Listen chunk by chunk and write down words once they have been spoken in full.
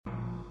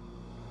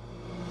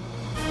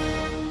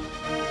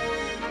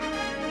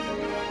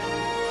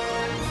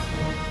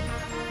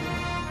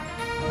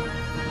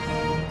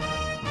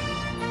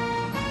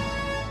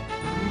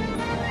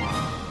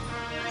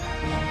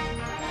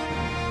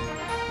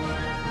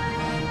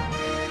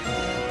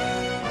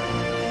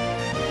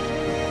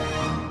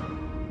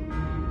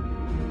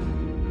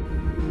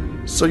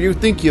So you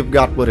think you've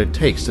got what it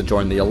takes to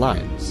join the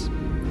Alliance?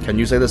 Can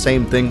you say the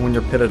same thing when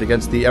you're pitted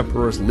against the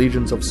Emperor's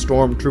legions of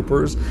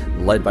stormtroopers,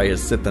 led by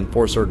his Sith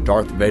enforcer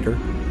Darth Vader?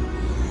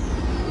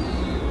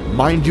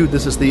 Mind you,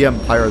 this is the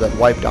Empire that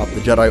wiped out the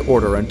Jedi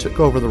Order and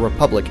took over the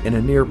Republic in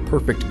a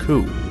near-perfect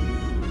coup.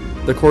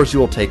 The course you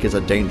will take is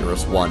a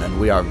dangerous one, and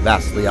we are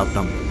vastly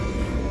outnumbered.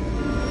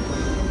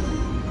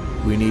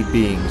 We need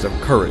beings of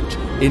courage,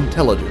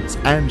 intelligence,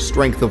 and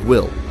strength of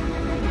will.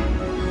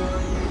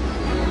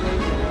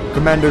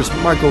 Commanders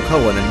Michael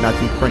Cohen and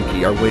Matthew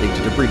Cranky are waiting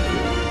to debrief you.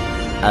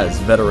 As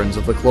veterans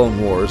of the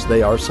Clone Wars,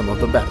 they are some of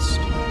the best.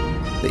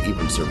 They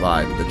even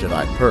survived the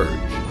Jedi Purge.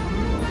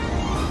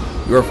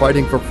 You are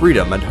fighting for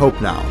freedom and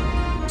hope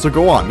now, so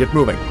go on, get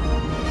moving.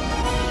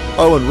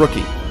 Oh, and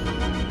Rookie,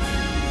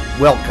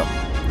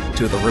 welcome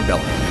to the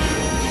Rebellion.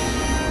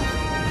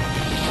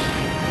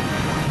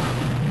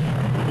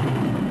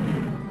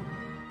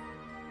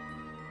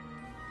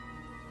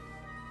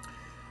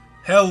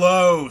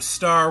 Hello,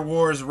 Star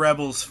Wars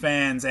Rebels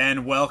fans,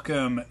 and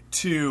welcome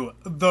to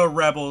the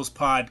Rebels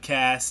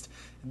Podcast.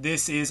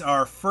 This is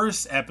our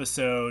first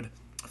episode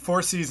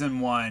for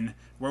Season 1,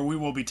 where we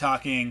will be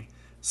talking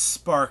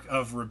Spark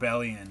of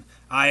Rebellion.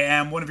 I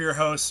am one of your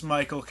hosts,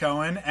 Michael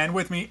Cohen, and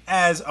with me,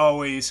 as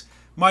always,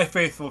 my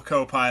faithful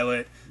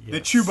co-pilot,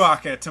 the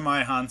Chewbacca to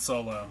my Han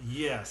Solo.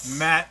 Yes.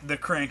 Matt the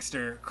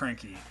Crankster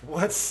Cranky.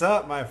 What's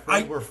up, my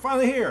friend? We're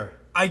finally here.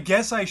 I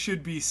guess I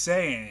should be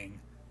saying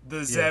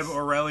the Zeb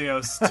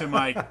Aurelios to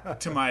my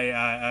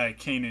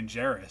Kanan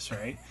Jarrus,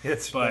 right?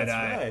 That's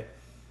right.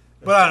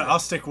 But I'll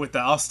stick with the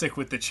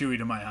Chewie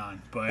to my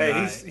Han. But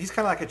hey, he's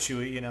kind of like a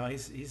Chewie, you know.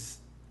 He's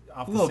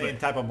off the same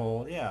type of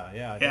mold.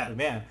 Yeah.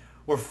 Man,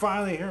 we're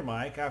finally here,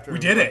 Mike. After we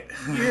did it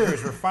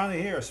years, we're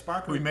finally here.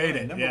 Spark. We made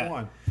it. Number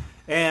one,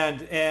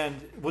 and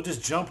we'll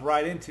just jump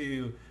right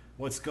into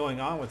what's going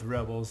on with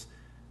Rebels.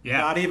 Yeah.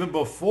 Not even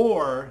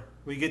before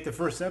we get the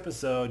first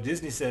episode,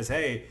 Disney says,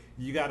 "Hey,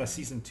 you got a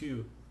season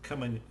 2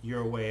 coming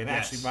your way." And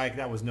actually, Mike,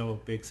 that was no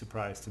big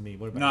surprise to me.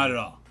 What about Not you? at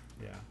all.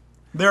 Yeah.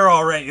 They're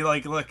already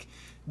look,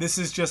 this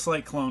is just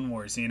like Clone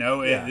Wars, you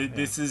know?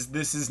 This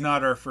is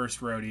not our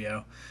first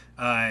rodeo.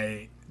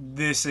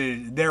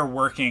 They're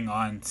working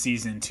on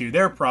season 2.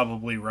 They're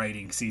probably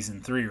writing season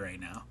 3 right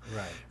now.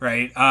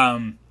 Right.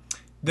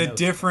 The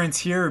difference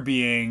here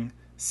being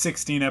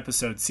 16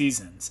 episode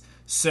seasons.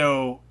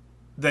 So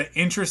the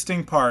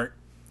interesting part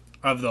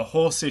of the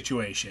whole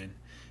situation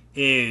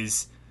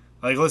is,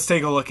 let's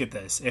take a look at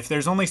this. If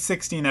there's only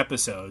 16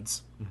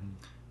 episodes,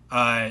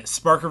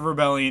 Spark of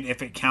Rebellion,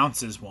 if it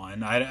counts as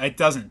one, it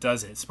doesn't,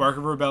 does it? Spark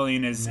of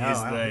Rebellion is I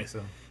don't think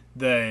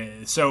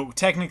so. So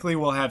technically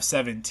we'll have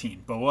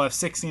 17, but we'll have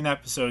 16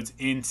 episodes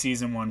in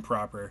season 1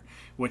 proper,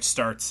 which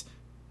starts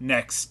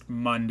next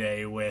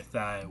Monday with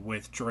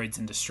Droids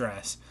in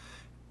Distress,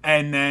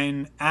 and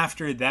then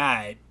after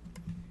that,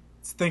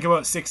 think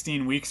about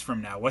 16 weeks from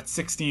now. What's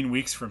 16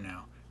 weeks from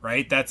now?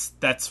 Right? That's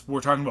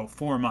we're talking about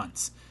 4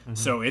 months. Mm-hmm.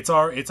 So it's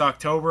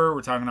October.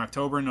 We're talking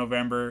October,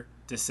 November,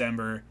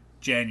 December,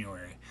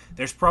 January.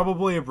 There's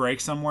probably a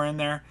break somewhere in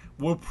there.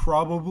 We'll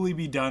probably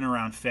be done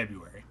around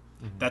February.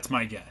 Mm-hmm. That's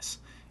my guess.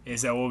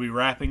 Is that we'll be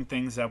wrapping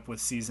things up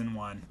with season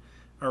 1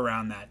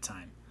 around that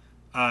time,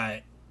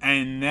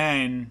 and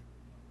then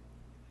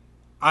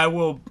I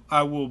will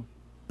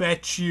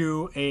bet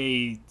you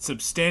a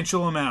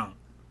substantial amount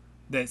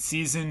that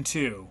season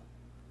 2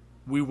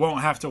 we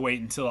won't have to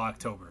wait until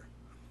October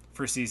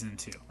for season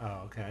 2. Oh,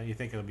 okay. You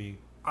think it'll be?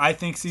 I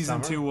think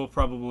season summer? 2 will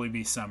probably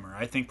be summer.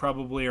 I think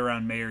probably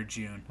around May or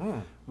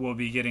June we'll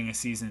be getting a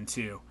season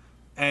 2.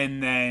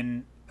 And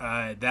then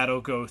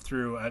that'll go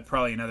through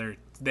probably another...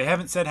 They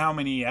haven't said how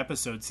many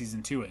episodes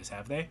season 2 is,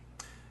 have they?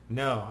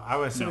 No. I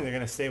was assuming they're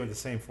going to stay with the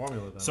same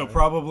formula, though. So right?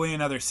 Probably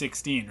another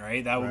 16,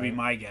 right? That would be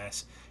my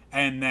guess.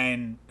 And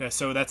then,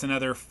 so that's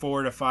another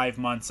 4 to 5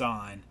 months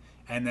on,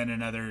 and then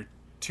another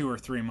 2 or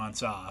 3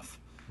 months off,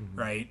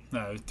 right?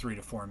 3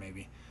 to 4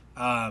 maybe.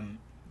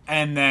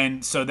 And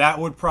then, so that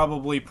would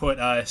probably put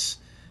us,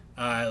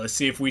 let's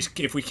see, if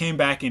we came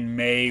back in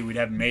May, we'd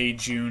have May,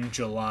 June,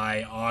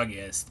 July,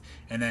 August,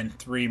 and then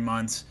 3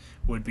 months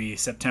would be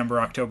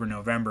September, October,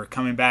 November.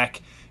 Coming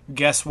back,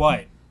 guess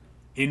what?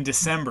 In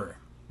December.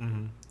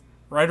 Mm-hmm.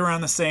 Right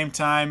around the same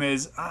time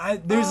as,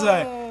 there's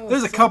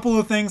a couple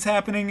of things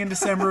happening in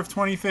December of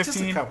 2015. Just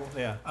a couple,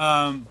 yeah.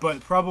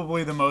 But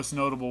probably the most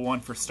notable one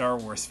for Star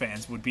Wars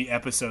fans would be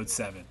Episode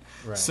 7.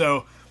 Right.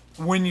 So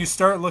when you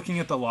start looking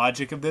at the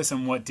logic of this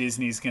and what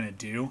Disney's going to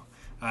do,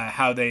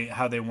 how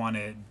they want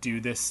to do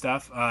this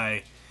stuff,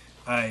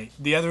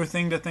 the other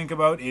thing to think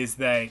about is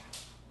that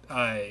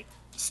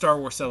Star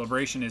Wars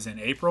Celebration is in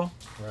April.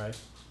 Right.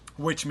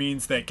 Which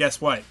means that, guess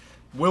what?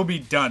 We'll be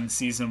done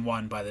season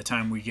 1 by the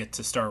time we get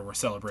to Star Wars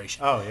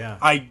Celebration. Oh, yeah.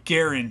 I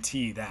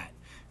guarantee that.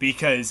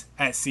 Because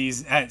at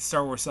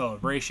Star Wars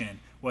Celebration,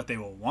 what they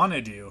will want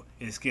to do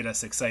is get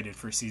us excited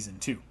for season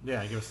 2.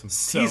 Yeah, give us some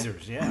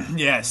teasers, yeah.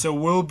 Yeah, so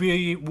we'll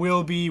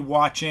be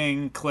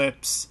watching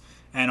clips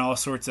and all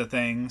sorts of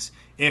things.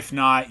 If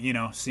not,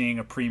 seeing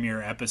a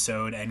premiere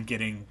episode and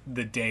getting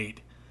the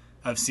date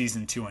of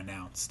season 2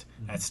 announced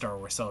at Star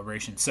Wars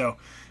Celebration. So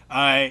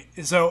a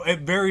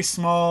very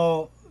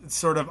small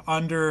sort of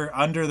under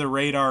the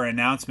radar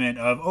announcement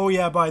of, oh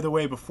yeah, by the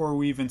way, before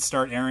we even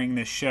start airing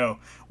this show,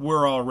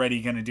 we're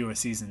already going to do a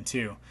season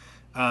 2.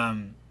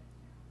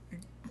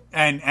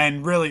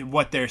 And really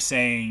what they're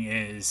saying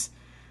is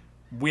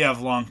we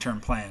have long-term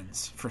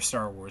plans for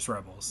Star Wars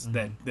Rebels,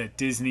 that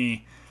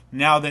Disney,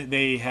 now that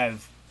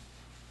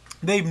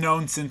they've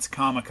known since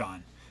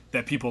Comic-Con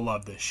that people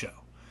love this show,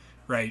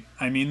 right?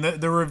 I mean,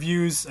 the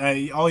reviews,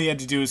 all you had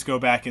to do is go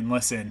back and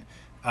listen.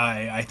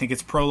 I think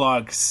it's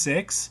Prologue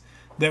 6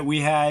 that we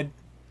had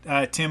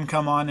Tim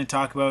come on and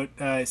talk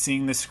about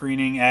seeing the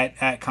screening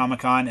at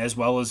Comic-Con, as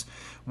well as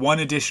one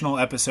additional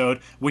episode,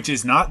 which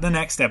is not the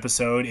next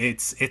episode.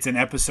 It's an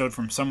episode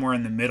from somewhere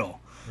in the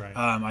middle. Right.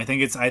 I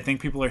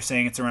think people are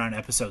saying it's around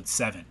episode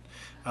 7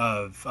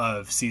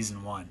 of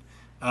season 1.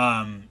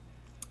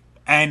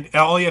 And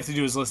all you have to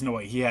do is listen to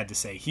what he had to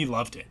say. He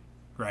loved it,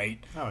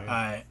 right? Oh,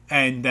 yeah.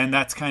 And then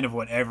that's kind of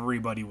what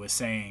everybody was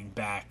saying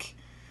back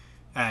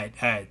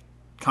at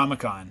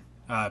Comic-Con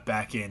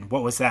back in,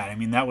 what was that? I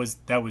mean, that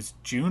was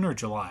June or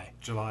July?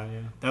 July, yeah.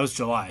 That was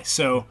July.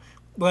 So,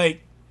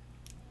 like,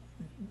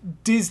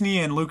 Disney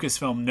and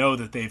Lucasfilm know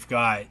that they've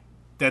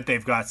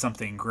got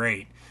something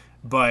great,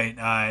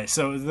 but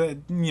so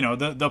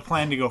the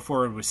plan to go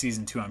forward with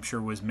season 2, I'm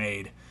sure, was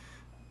made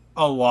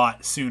a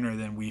lot sooner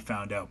than we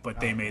found out. But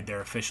they made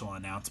their official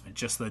announcement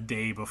just the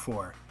day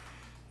before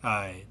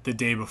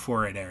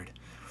it aired,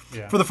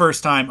 for the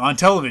first time on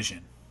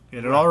television.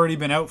 It had already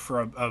been out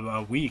for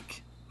a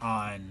week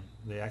on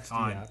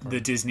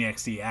the Disney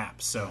XD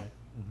app. So,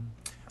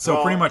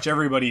 so pretty much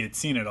everybody had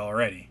seen it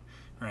already.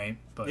 Right,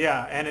 but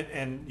yeah,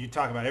 and you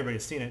talk about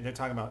everybody's seen it. They're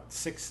talking about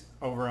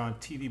over on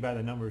TV by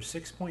the numbers,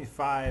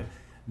 6.5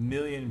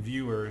 million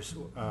viewers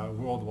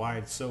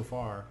worldwide so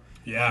far.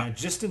 Yeah, and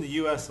just in the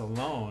U.S.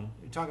 alone,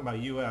 you're talking about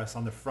U.S.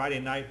 on the Friday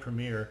night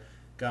premiere,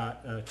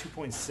 got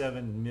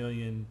 2.7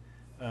 million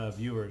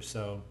viewers.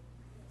 So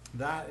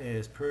that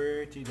is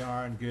pretty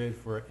darn good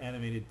for an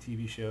animated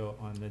TV show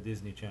on the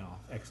Disney Channel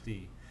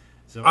XD.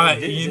 So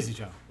Disney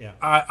Channel, yeah.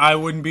 I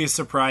wouldn't be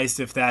surprised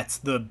if that's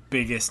the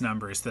biggest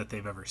numbers that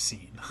they've ever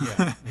seen.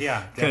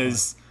 Yeah,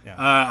 because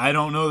I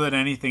don't know that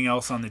anything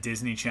else on the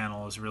Disney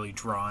Channel is really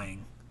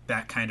drawing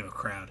that kind of a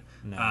crowd.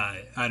 No.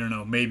 I don't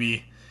know.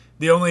 Maybe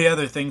the only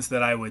other things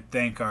that I would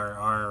think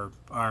are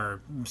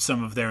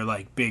some of their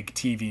like big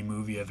TV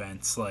movie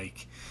events,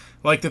 like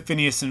the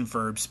Phineas and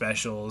Ferb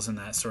specials and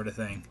that sort of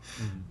thing.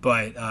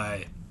 But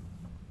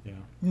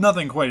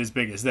nothing quite as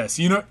big as this.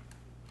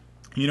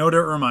 You know what it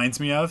reminds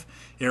me of?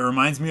 It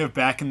reminds me of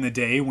back in the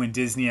day when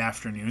Disney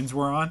afternoons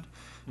were on,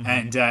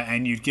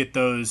 and you'd get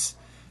those,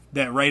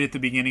 that right at the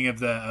beginning of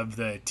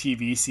the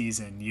TV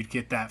season, you'd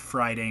get that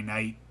Friday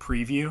night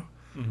preview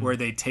where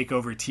they take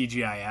over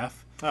TGIF.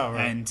 Oh,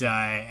 right.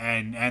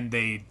 And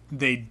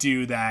they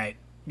do that,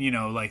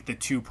 like the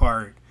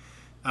 2-part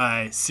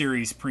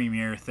series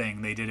premiere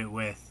thing. They did it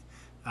with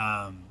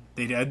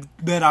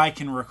that I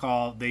can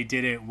recall. They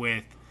did it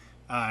with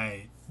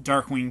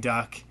Darkwing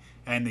Duck.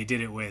 And they did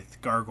it with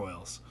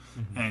Gargoyles,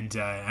 and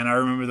I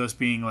remember those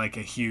being like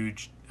a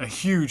huge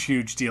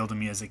deal to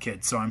me as a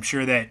kid. So I'm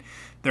sure that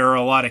there are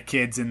a lot of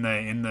kids in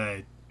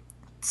the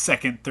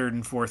 2nd, 3rd,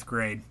 and 4th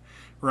grade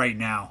right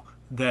now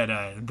that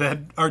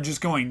are just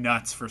going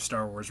nuts for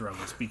Star Wars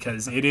Rebels,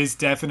 because it is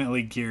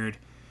definitely geared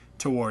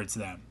towards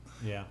them.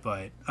 Yeah,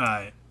 but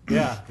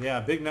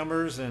big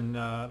numbers, and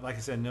like I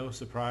said, no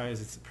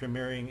surprise, it's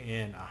premiering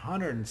in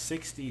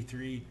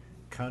 163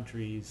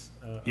 countries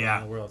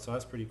around the world. So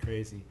that's pretty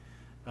crazy.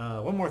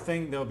 One more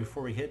thing, though,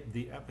 before we hit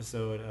the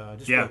episode,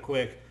 real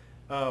quick.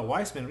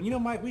 Weissman,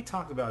 Mike, we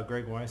talked about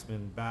Greg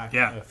Weissman back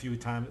a few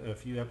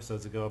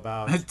episodes ago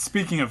about.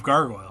 Speaking of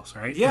gargoyles,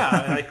 right?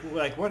 Yeah,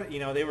 like what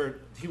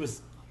he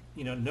was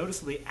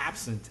noticeably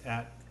absent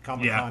at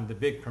Comic-Con, the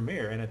big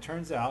premiere, and it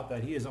turns out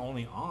that he is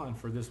only on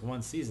for this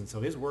one season,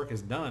 so his work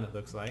is done. It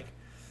looks like,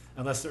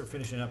 unless they're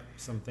finishing up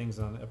some things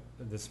on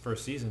this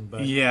first season,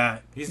 but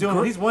he's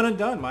one and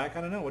done. Mike,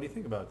 I don't know. What do you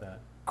think about that?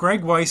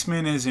 Greg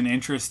Weissman is an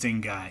interesting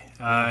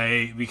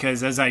guy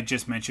because, as I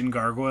just mentioned,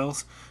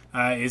 Gargoyles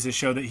is a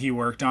show that he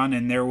worked on,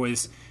 and there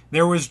was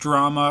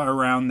drama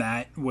around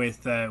that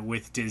with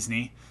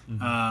Disney,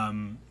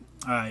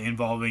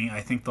 involving,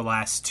 I think, the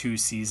last 2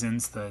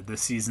 seasons, the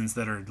seasons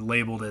that are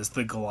labeled as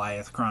the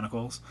Goliath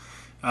Chronicles,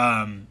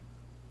 and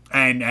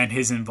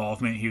his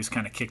involvement. He was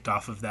kind of kicked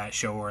off of that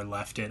show or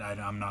left it.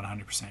 I'm not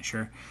 100%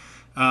 sure.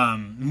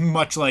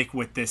 Much like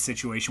with this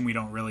situation, we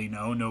don't really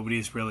know.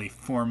 Nobody's really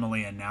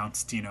formally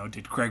announced,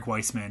 did Greg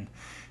Weissman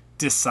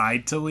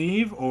decide to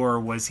leave, or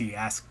was he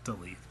asked to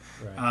leave?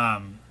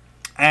 Right.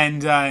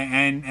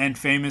 And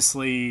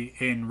famously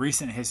in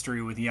recent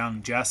history with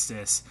Young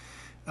Justice,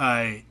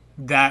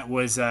 that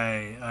was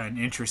an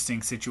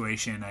interesting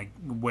situation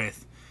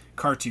with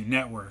Cartoon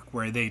Network,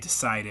 where they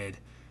decided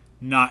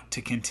not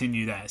to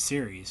continue that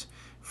series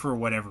for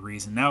whatever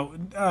reason. Now,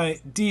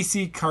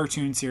 DC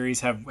cartoon series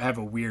have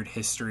a weird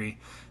history.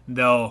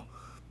 They'll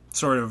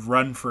sort of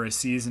run for a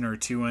season or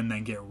two and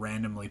then get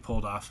randomly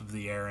pulled off of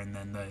the air, and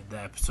then the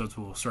episodes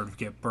will sort of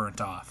get burnt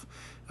off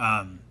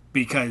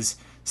because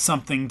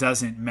something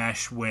doesn't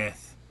mesh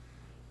with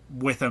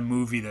a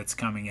movie that's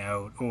coming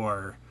out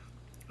or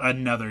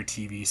another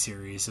TV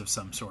series of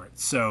some sort.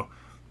 So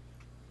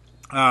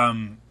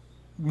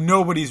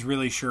nobody's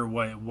really sure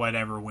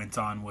whatever went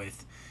on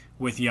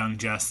with Young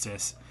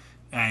Justice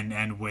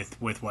and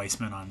with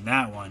Weissman on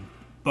that one.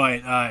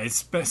 But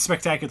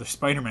Spectacular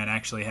Spider-Man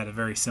actually had a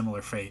very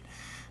similar fate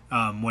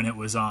when it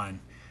was on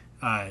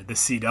the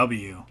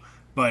CW.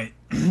 But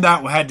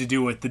that had to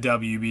do with the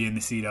WB and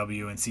the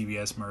CW and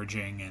CBS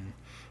merging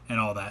and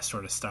all that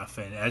sort of stuff,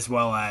 and as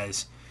well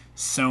as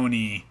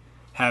Sony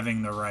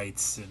having the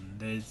rights,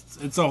 and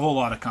it's a whole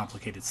lot of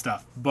complicated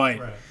stuff. But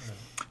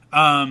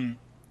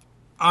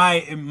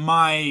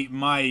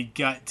my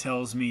gut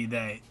tells me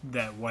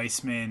that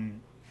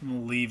Weissman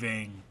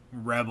leaving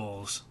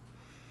Rebels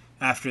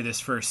after this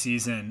first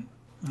season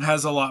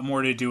has a lot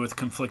more to do with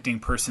conflicting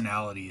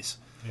personalities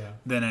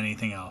than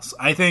anything else.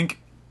 I think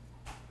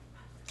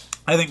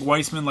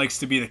Weissman likes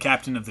to be the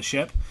captain of the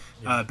ship,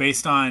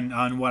 based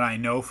on what I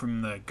know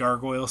from the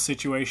Gargoyle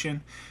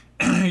situation.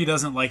 He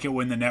doesn't like it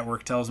when the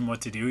network tells him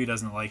what to do. He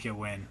doesn't like it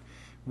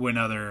when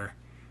other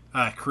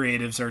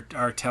creatives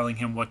are telling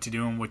him what to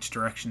do and which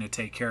direction to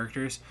take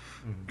characters.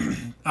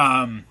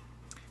 Mm-hmm.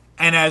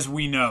 And as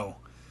we know,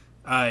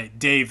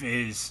 Dave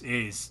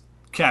is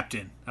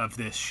captain of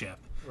this ship,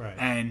 right?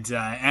 And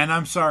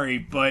I'm sorry,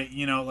 but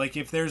like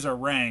if there's a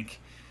rank,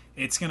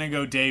 it's gonna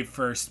go Dave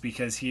first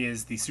because he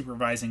is the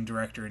supervising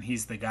director and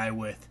he's the guy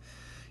with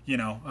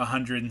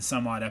 100 and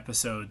some odd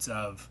episodes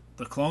of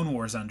the Clone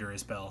Wars under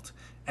his belt,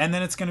 and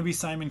then it's gonna be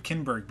Simon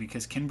Kinberg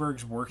because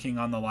Kinberg's working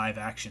on the live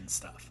action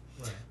stuff.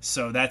 Right.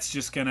 So that's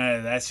just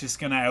gonna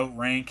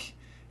outrank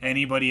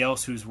anybody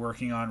else who's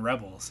working on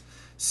Rebels.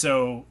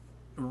 So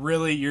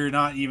really, you're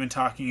not even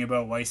talking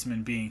about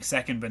Weissman being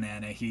second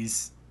banana.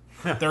 He's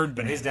third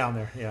banana. He's down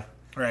there, yeah.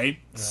 Right?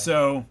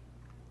 So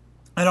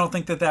I don't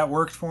think that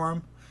worked for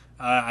him.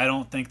 I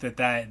don't think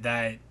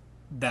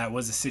that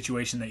was a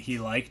situation that he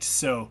liked.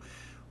 So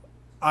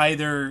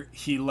either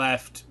he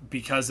left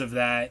because of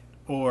that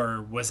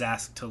or was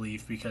asked to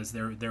leave because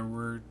there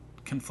were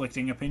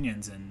conflicting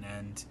opinions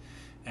and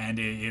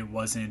it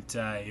wasn't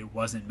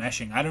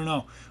meshing. I don't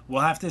know.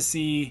 We'll have to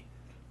see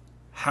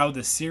how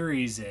the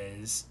series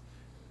is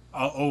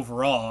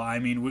overall. I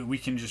mean, we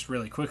can just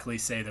really quickly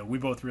say that we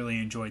both really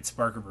enjoyed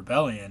Spark of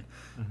Rebellion,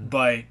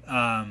 but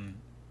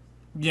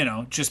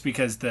just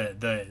because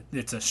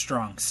it's a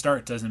strong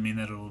start doesn't mean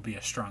that it will be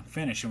a strong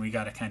finish, and we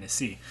got to kind of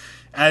see.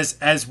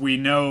 As we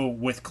know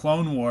with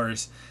Clone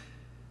Wars,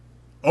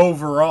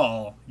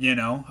 overall,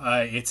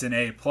 it's an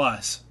A+,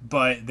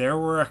 but there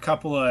were a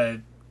couple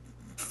of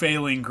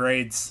failing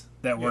grades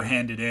that were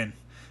handed in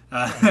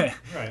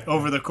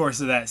over the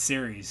course of that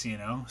series,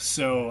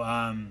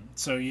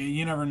 so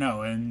you never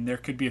know, and there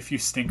could be a few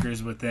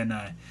stinkers within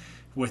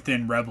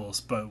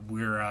Rebels, but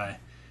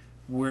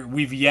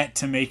we've yet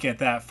to make it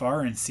that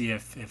far and see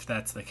if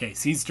that's the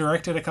case. He's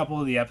directed a couple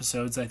of the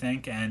episodes, I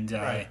think, and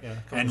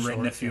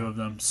written a few of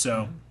them,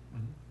 so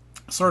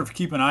sort of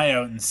keep an eye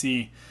out and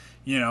see,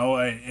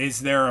 is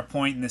there a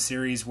point in the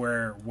series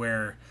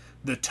where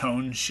the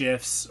tone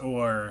shifts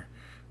or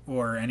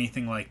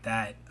anything like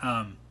that.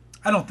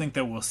 I don't think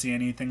that we'll see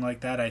anything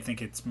like that. I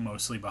think it's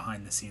mostly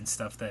behind the scenes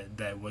stuff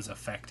that was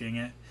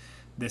affecting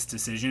this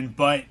decision.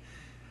 But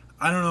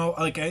I don't know,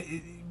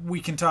 we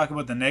can talk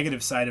about the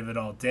negative side of it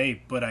all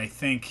day, but I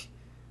think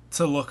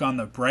to look on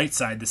the bright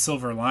side, the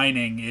silver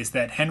lining is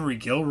that Henry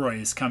Gilroy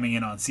is coming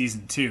in on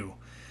season 2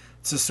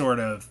 to sort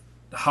of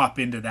hop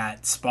into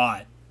that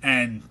spot.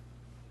 And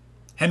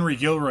Henry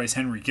Gilroy's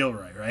Henry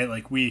Gilroy, right?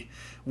 Like we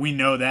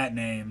know that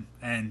name,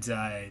 and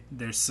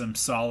there's some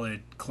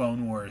solid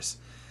Clone Wars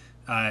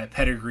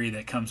pedigree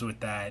that comes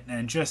with that,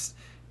 and just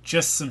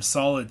some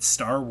solid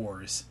Star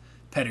Wars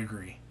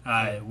pedigree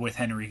with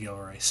Henry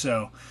Gilroy.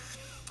 So,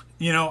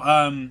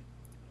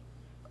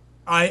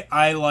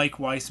 I like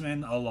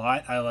Weissman a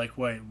lot. I like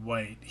what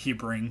he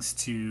brings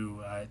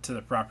to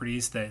the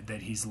properties that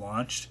he's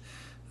launched.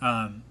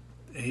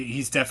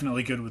 He's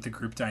definitely good with the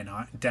group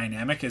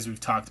dynamic, as we've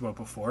talked about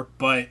before,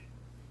 but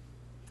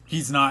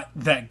he's not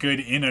that good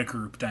in a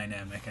group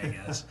dynamic, I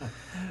guess.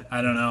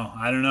 I don't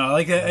know.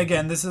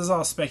 Again, this is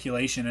all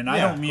speculation, and I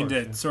don't mean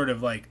to sort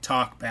of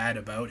talk bad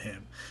about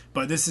him,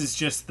 but this is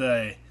just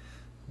the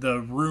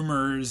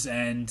rumors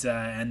and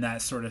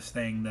that sort of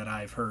thing that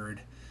I've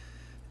heard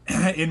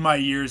in my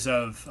years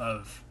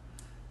of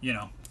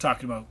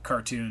talking about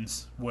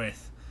cartoons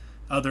with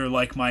other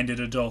like-minded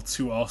adults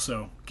who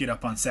also get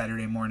up on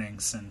Saturday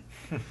mornings and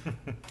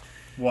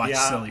watch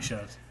silly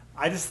shows.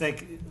 I just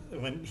think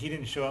when he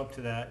didn't show up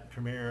to that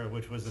premiere,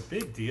 which was a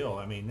big deal.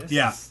 I mean, this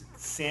is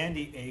San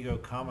Diego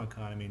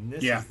Comic-Con. I mean,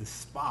 this is the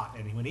spot.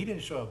 And when he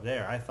didn't show up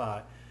there, I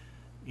thought,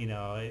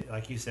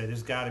 like you said,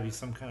 there's got to be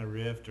some kind of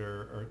rift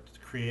or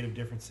creative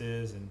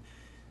differences. And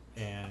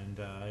And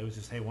it was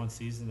just, hey, one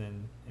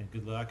season and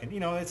good luck. And,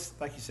 it's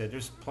like you said,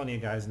 there's plenty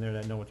of guys in there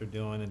that know what they're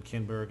doing, and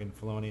Kinberg and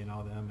Filoni and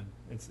all them,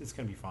 and it's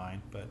going to be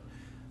fine. But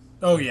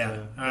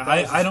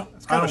I don't.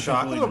 It's kind of a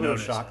shock, a little bit of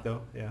a shock,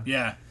 though.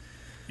 Yeah.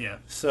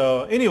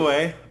 So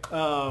anyway,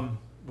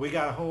 we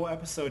got a whole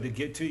episode to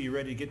get to. You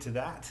ready to get to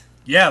that?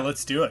 Yeah,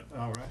 let's do it.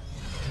 All right.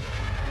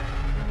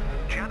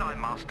 Jedi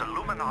Master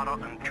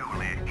Luminara and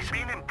Julie. He's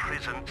been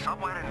imprisoned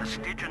somewhere in the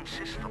Stygian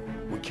system.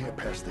 We can't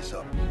pass this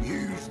up.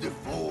 Use the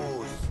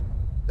Force.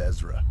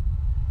 Ezra,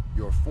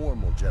 your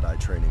formal Jedi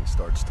training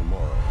starts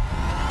tomorrow.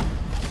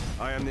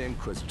 I am the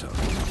Inquisitor.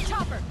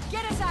 Chopper,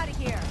 get us out of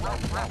here!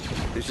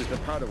 This is the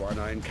Padawan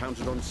I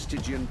encountered on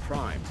Stygian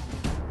Prime.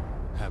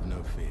 Have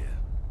no fear.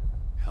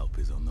 Help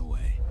is on the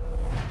way.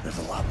 There's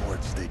a lot more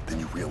at stake than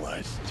you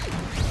realize.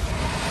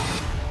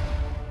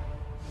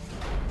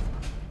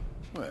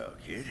 Well,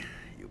 kid,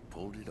 you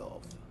pulled it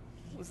off.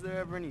 Was there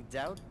ever any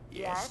doubt?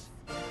 Yes.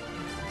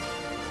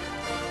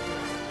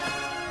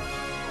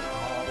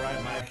 All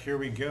right, Mike, here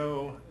we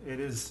go. It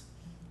is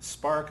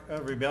Spark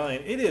of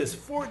Rebellion. It is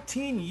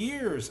 14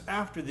 years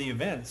after the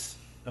events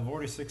of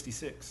Order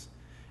 66.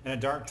 In a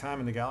dark time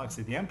in the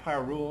galaxy, the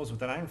Empire rules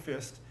with an iron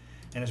fist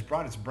and has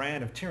brought its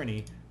brand of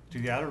tyranny to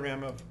the outer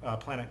rim of a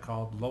planet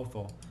called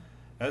Lothal.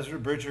 Ezra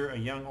Bridger, a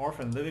young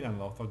orphan living on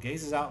Lothal,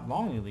 gazes out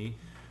longingly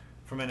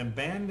from an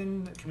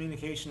abandoned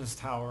communications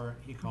tower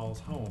he calls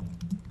home,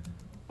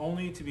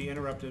 only to be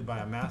interrupted by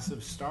a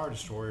massive Star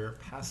Destroyer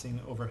passing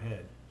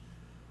overhead.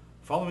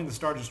 Following the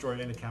Star Destroyer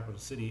into Capital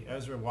City,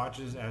 Ezra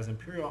watches as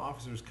Imperial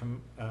officers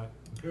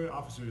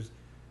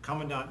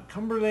Commandant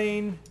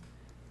Cumberlane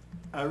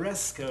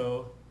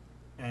Aresco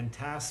and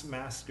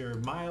Taskmaster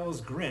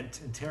Miles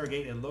Grint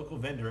interrogate a local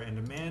vendor and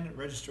demand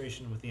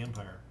registration with the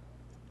Empire.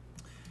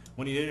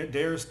 When he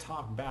dares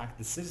talk back,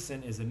 the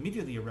citizen is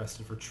immediately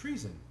arrested for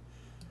treason.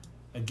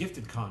 A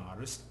gifted con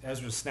artist,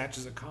 Ezra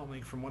snatches a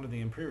comlink from one of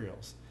the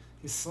Imperials.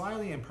 He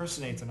slyly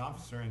impersonates an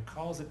officer and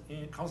calls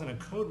in a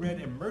code-red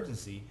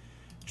emergency,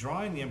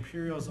 drawing the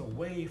Imperials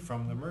away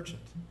from the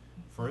merchant.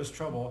 For his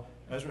trouble,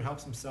 Ezra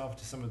helps himself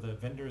to some of the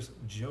vendor's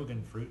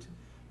Jogan fruit,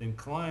 then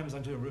climbs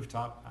onto a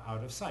rooftop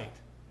out of sight.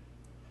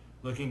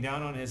 Looking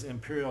down on his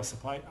Imperial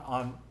supply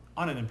on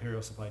an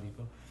Imperial supply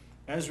depot,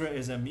 Ezra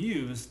is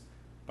amused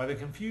by the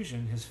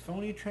confusion his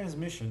phony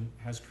transmission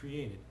has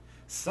created.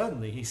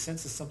 Suddenly, he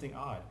senses something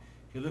odd.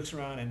 He looks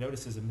around and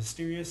notices a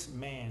mysterious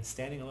man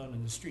standing alone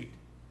in the street.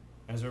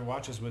 Ezra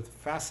watches with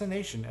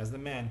fascination as the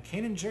man,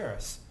 Kanan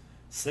Jarrus,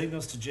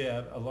 signals to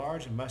Jeb, a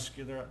large,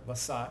 muscular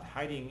Lasat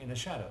hiding in the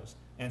shadows,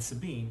 and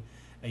Sabine,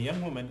 a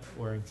young woman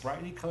wearing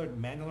brightly colored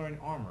Mandalorian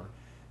armor,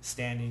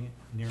 standing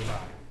nearby.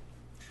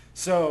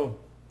 So,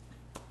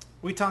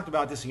 we talked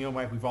about this,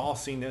 Mike, we've all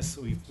seen this.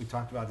 We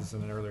talked about this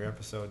in an earlier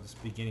episode, this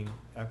beginning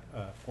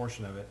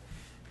portion of it.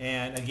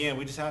 And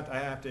again, I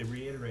have to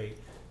reiterate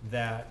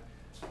that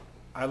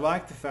I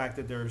like the fact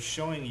that they're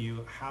showing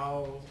you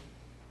how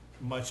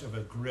much of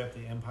a grip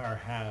the Empire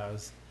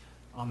has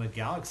on the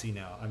galaxy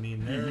now. I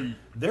mean,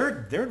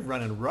 they're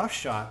running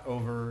roughshod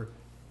over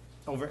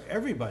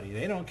everybody.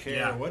 They don't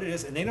care what it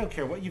is, and they don't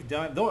care what you've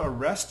done. They'll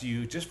arrest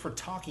you just for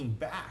talking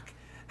back.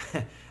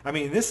 I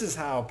mean, this is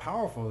how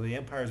powerful the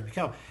Empire has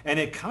become, and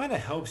it kind of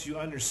helps you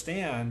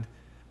understand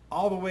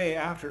all the way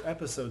after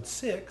Episode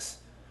 6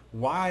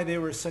 why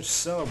there was such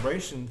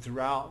celebration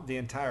throughout the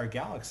entire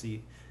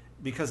galaxy.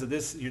 Because of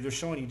this, they're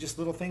showing you just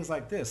little things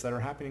like this that are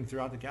happening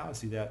throughout the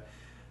galaxy, that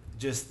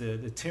just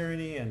the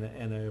tyranny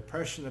and the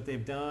oppression that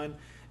they've done.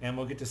 And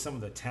we'll get to some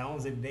of the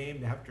towns they've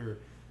named after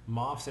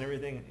Moffs and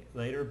everything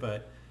later.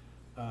 But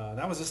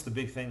that was just the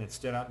big thing that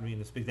stood out to me in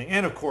this big thing.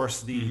 And of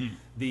course,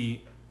 the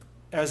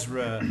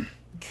Ezra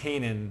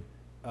Kanan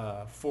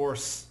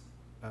Force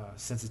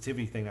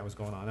sensitivity thing that was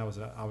going on. That was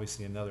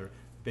obviously another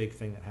big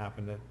thing that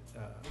happened that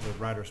the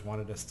writers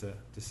wanted us to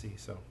see.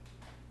 So.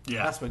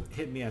 Yeah, that's what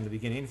hit me on the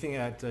beginning. Anything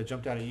that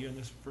jumped out at you in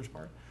this first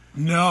part?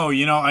 No,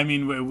 I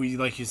mean, we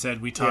like you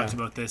said, we talked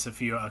about this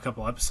a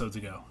couple episodes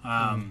ago.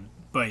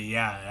 But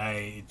yeah,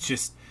 it's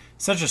just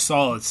such a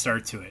solid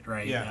start to it,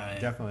 right? Yeah,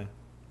 definitely.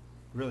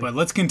 Really. But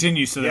let's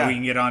continue so that we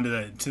can get on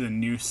to the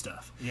new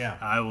stuff. Yeah,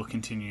 I will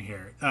continue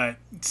here.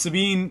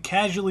 Sabine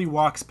casually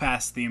walks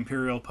past the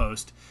Imperial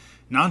post,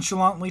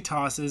 nonchalantly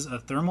tosses a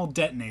thermal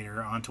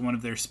detonator onto one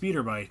of their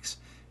speeder bikes,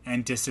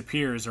 and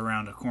disappears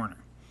around a corner.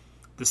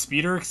 The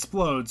speeder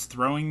explodes,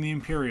 throwing the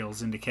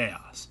Imperials into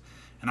chaos.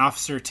 An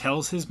officer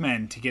tells his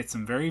men to get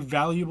some very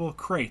valuable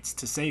crates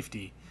to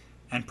safety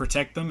and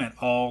protect them at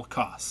all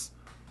costs.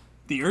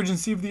 The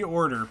urgency of the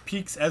order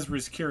piques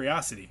Ezra's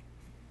curiosity.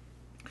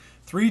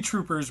 3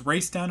 troopers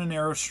race down a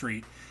narrow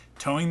street,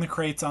 towing the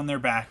crates on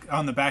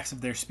the backs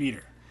of their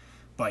speeder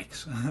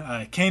bikes.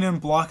 Kanan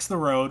blocks the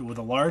road with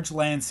a large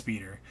land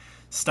speeder,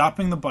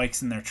 stopping the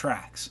bikes in their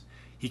tracks.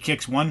 He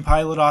kicks one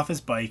pilot off his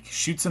bike,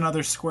 shoots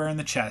another square in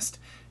the chest,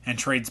 and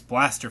trades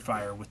blaster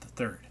fire with the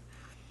third.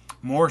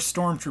 More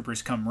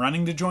stormtroopers come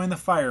running to join the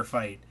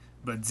firefight,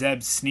 but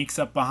Zeb sneaks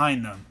up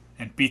behind them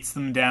and beats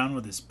them down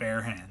with his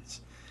bare hands.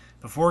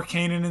 Before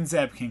Kanan and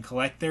Zeb can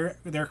collect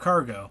their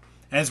cargo,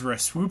 Ezra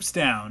swoops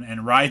down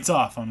and rides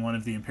off on one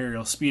of the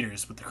Imperial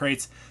speeders with the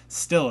crates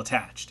still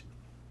attached.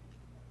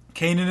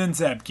 Kanan and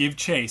Zeb give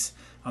chase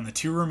on the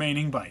 2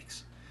 remaining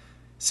bikes.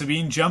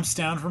 Sabine jumps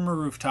down from a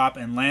rooftop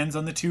and lands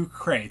on the 2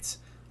 crates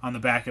on the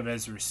back of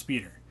Ezra's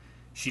speeder.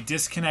 She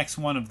disconnects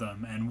one of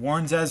them and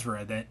warns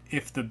Ezra that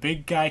if the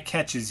big guy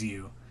catches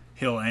you,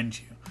 he'll end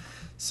you.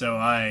 So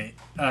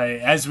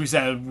as we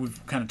said,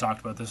 we've kind of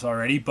talked about this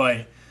already,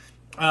 but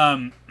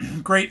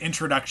great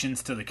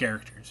introductions to the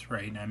characters,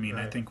 right? I mean,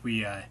 right. I think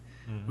we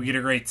get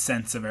a great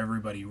sense of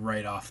everybody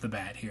right off the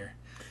bat here.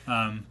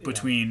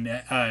 Between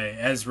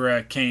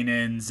Ezra,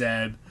 Kanan,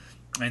 Zeb,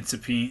 and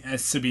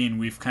Sabine,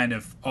 we've kind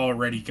of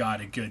already got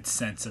a good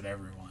sense of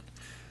everyone.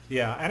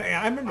 Yeah, and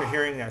I remember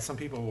hearing that some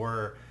people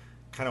were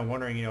kind of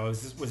wondering,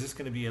 was this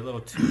going to be a little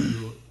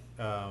too,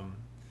 I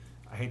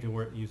hate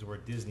to use the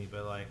word Disney,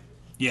 but like,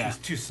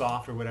 too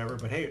soft or whatever.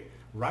 But hey,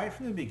 right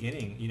from the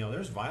beginning,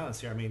 there's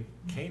violence here. I mean,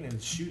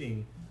 Kanan's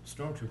shooting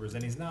stormtroopers,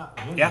 and he's not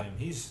wounding them.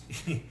 He's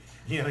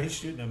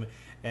shooting them,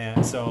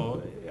 and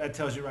so that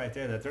tells you right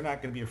there that they're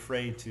not going to be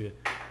afraid to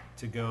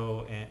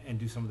go and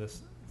do some of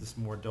this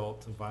more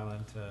adult,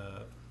 violent,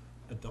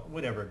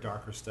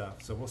 darker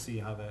stuff. So we'll see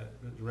how the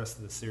rest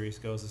of the series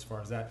goes as far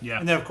as that. Yeah.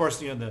 And then of course,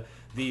 the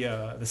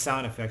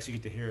sound effects, you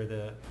get to hear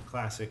the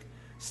classic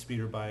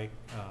speeder bike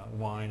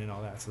whine and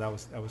all that. So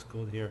that was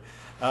cool to hear.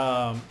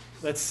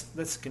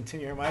 Let's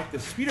continue here, Mike. The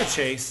speeder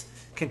chase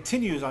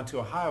continues onto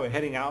a highway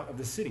heading out of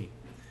the city.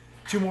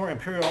 2 more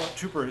Imperial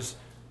troopers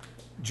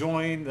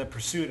join the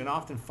pursuit and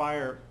often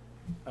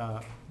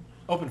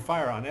open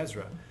fire on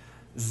Ezra.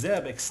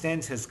 Zeb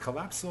extends his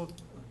collapsible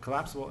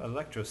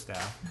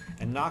electrostaff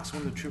and knocks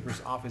one of the troopers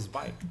off his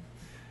bike.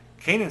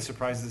 Kanan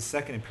surprises the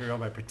second Imperial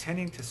by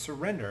pretending to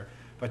surrender,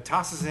 but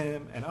tosses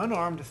him an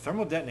unarmed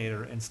thermal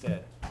detonator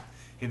instead.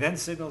 He then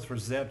signals for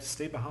Zeb to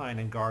stay behind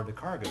and guard the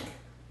cargo.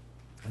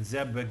 And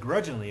Zeb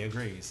begrudgingly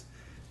agrees.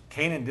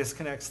 Kanan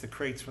disconnects the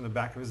crates from the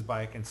back of his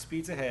bike and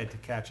speeds ahead to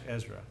catch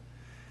Ezra.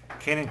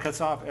 Kanan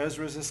cuts off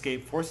Ezra's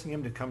escape, forcing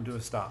him to come to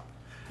a stop.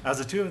 As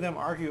the 2 of them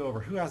argue over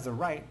who has the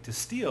right to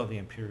steal the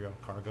Imperial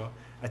cargo,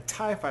 a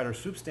TIE fighter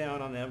swoops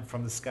down on them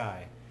from the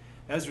sky.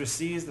 Ezra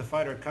sees the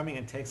fighter coming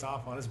and takes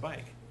off on his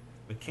bike.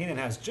 But Kanan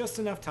has just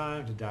enough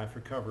time to dive for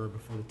cover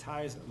before the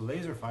TIE's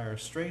laser fire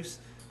strafes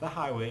the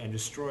highway and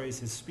destroys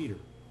his speeder.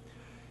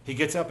 He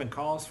gets up and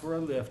calls for a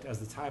lift as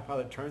the TIE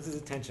pilot turns his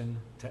attention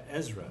to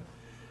Ezra.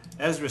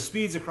 Ezra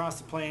speeds across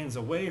the plains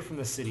away from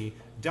the city,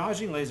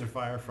 dodging laser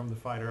fire from the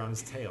fighter on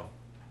his tail,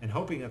 and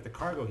hoping that the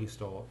cargo he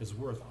stole is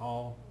worth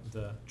all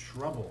the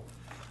trouble.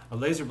 A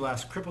laser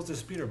blast cripples the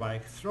speeder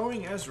bike,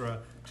 throwing Ezra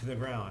to the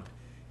ground.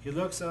 He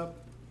looks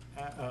up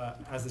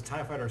as the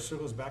TIE fighter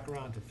circles back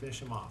around to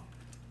finish him off,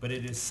 but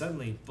it is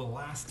suddenly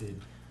blasted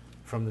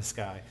from the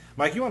sky.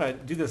 Mike, you want to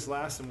do this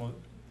last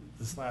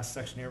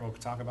section here? We'll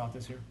talk about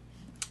this here.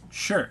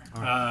 Sure.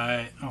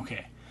 Right.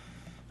 Okay.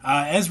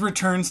 Ezra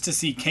turns to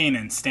see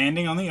Kanan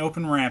standing on the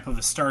open ramp of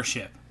a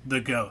starship, the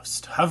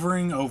Ghost,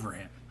 hovering over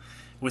him.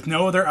 With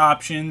no other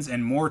options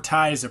and more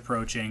TIEs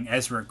approaching,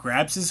 Ezra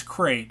grabs his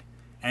crate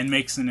and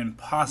makes an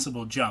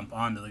impossible jump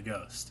onto the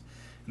Ghost,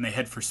 and they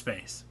head for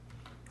space.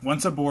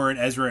 Once aboard,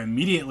 Ezra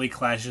immediately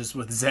clashes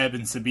with Zeb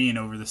and Sabine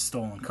over the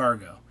stolen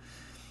cargo.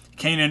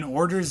 Kanan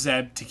orders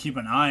Zeb to keep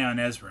an eye on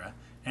Ezra,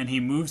 and he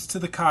moves to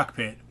the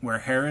cockpit where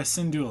Hera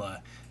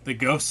Syndulla, the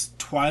Ghost's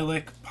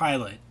Twi'lek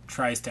pilot,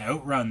 tries to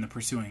outrun the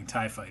pursuing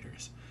TIE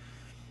fighters.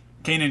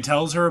 Kanan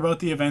tells her about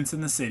the events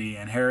in the city,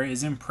 and Hera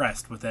is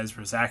impressed with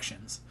Ezra's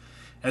actions.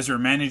 Ezra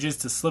manages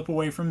to slip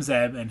away from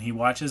Zeb, and he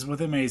watches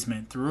with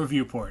amazement through a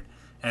viewport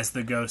as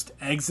the Ghost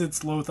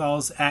exits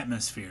Lothal's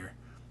atmosphere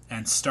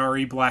and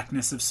starry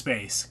blackness of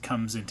space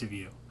comes into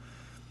view.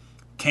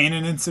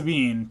 Kanan and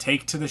Sabine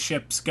take to the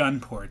ship's gun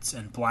ports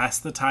and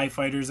blast the TIE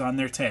fighters on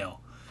their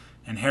tail,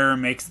 and Hera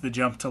makes the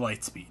jump to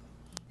lightspeed.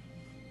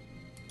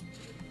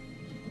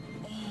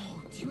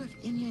 Do you have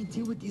any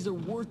idea what these are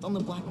worth on the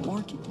black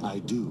market? I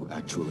do,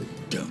 actually.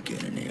 Don't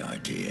get any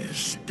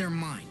ideas. They're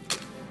mine.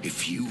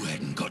 If you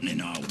hadn't gotten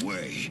in our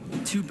way.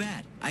 Too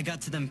bad. I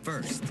got to them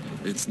first.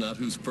 It's not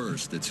who's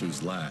first, it's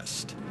who's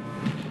last.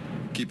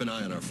 Keep an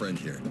eye on our friend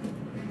here.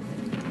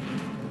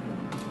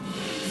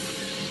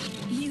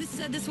 You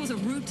said this was a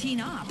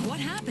routine op. What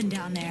happened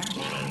down there?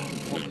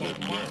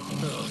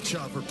 Oh,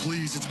 Chopper,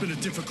 please. It's been a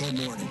difficult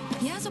morning.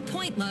 He has a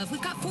point, love.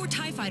 We've got 4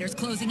 TIE fighters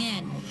closing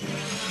in.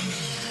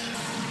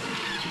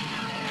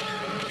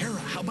 Hera,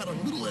 how about a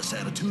little less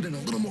attitude and a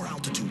little more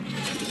altitude?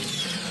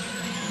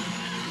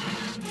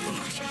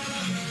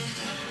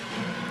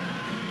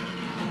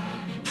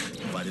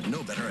 If I didn't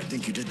know better, I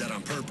think you did that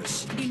on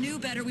purpose. If you knew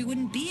better, we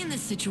wouldn't be in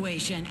this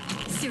situation.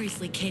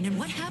 Seriously, Kanan,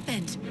 what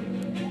happened?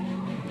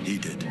 He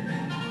did.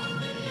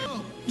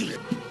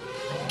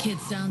 Kid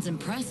sounds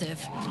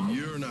impressive.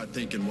 You're not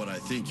thinking what I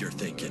think you're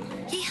thinking.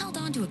 He held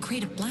on to a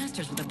crate of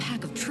blasters with a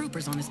pack of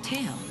troopers on his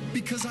tail.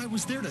 Because I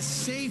was there to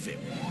save him.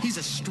 He's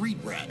a street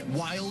rat.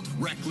 Wild,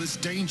 reckless,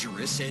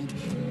 dangerous, and...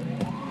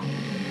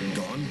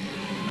 gone.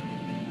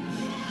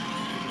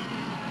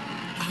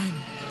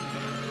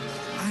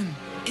 I'm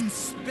in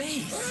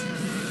space.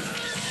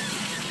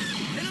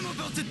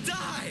 about to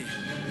die!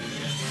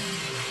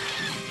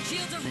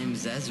 Shields are...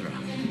 Name's Ezra.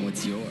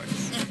 What's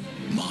yours?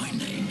 My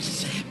name's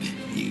Zeb,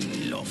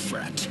 you love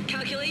rat.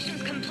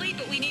 Calculations complete,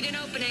 but we need an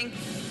opening.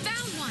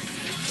 Found one!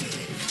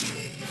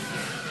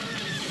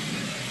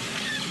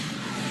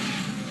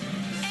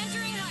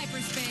 Entering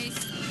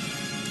hyperspace.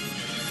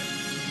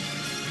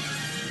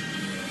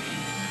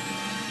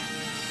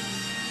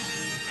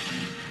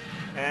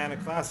 And a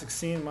classic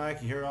scene,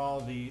 Mike. You hear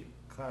all the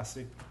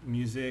classic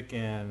music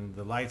and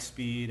the light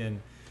speed, and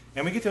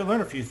we get to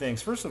learn a few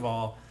things. First of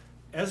all,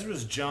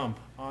 Ezra's jump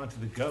onto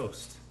the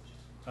ghost.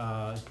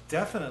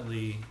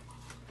 Definitely,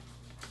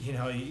 you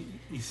know,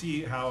 you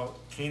see how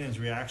Kanan's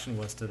reaction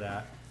was to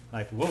that.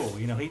 Like, whoa,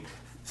 you know,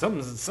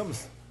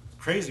 something's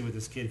crazy with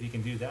this kid if he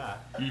can do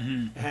that.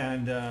 Mm-hmm.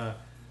 And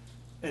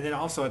then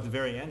also at the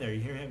very end there,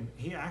 you hear him.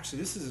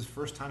 This is his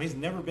first time. He's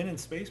never been in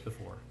space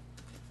before.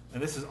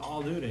 And this is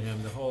all new to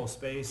him, the whole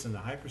space and the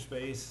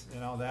hyperspace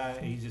and all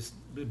that.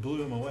 It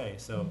blew him away.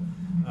 So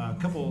a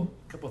couple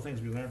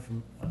things we learned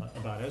from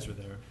about Ezra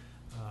there.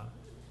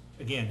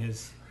 Again,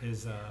 his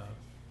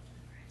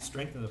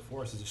strength of the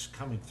Force is just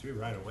coming through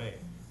right away.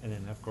 And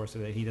then, of course,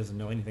 he doesn't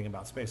know anything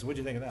about space. So what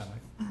do you think of that, Mike?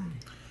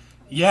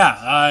 Yeah,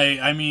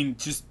 I mean,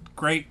 just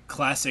great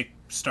classic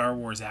Star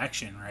Wars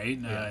action, right?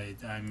 Yeah.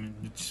 I mean,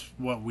 it's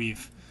what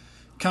we've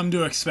come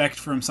to expect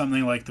from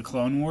something like the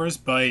Clone Wars,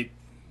 but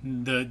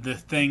the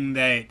thing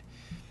that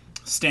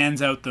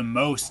stands out the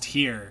most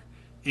here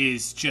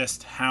is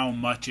just how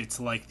much it's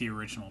like the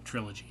original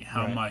trilogy,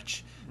 how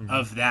much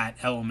of that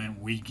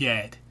element we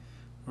get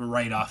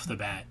right off the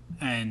bat.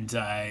 And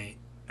I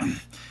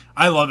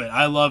love it.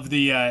 I love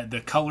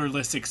the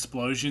colorless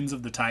explosions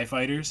of the TIE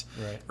fighters,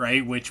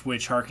 right? Which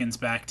harkens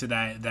back to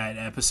that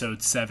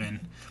episode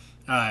 7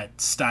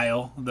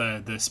 style,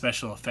 the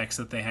special effects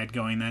that they had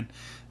going then.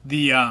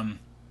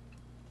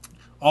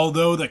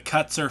 Although the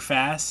cuts are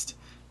fast,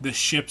 the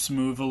ships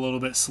move a little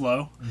bit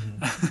slow.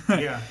 Mm-hmm.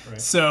 Yeah,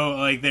 right. So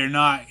like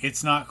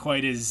it's not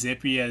quite as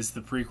zippy as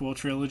the prequel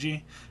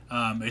trilogy.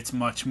 It's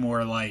much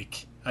more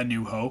like A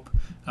New Hope.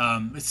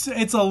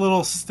 It's a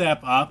little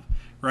step up,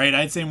 right?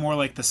 I'd say more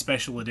like the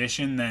special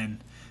edition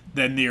than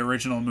the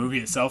original movie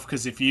itself,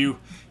 because if you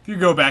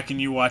go back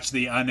and you watch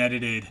the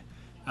unedited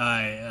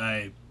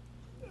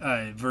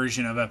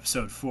version of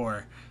episode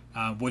 4,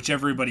 which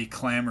everybody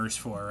clamors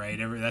for, right?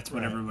 That's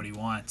what everybody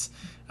wants.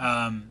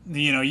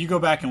 You go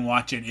back and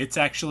watch it. It's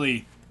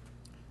actually,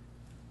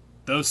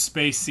 those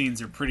space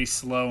scenes are pretty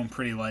slow and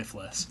pretty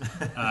lifeless.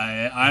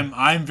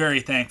 I'm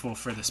very thankful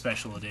for the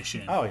special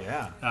edition. Oh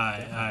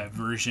yeah,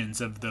 versions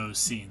of those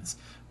scenes.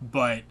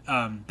 But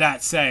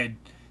that said,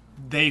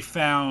 they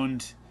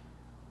found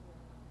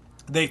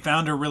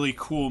a really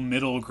cool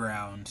middle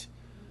ground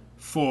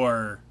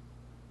for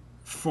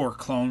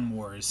Clone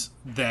Wars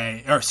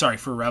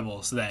for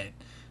Rebels that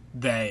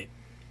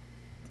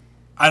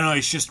I don't know,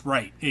 it's just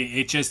right.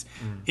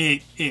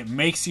 It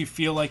makes you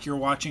feel like you're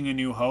watching A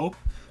New Hope,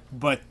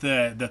 but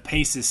the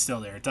pace is still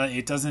there.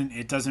 It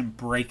doesn't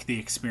break the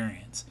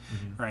experience,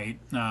 right?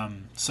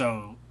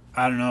 So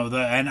I don't know,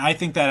 and I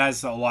think that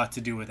has a lot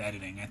to do with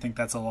editing. I think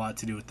that's a lot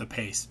to do with the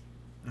pace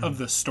of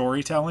the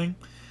storytelling.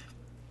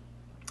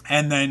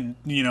 And then,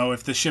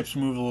 if the ships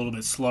move a little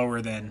bit slower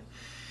than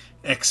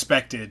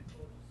expected,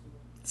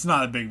 it's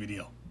not a big of a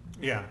deal.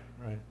 Yeah,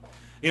 right.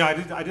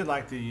 I did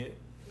like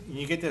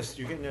you're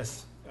getting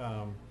this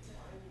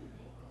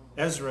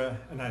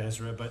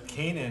but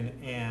Kanan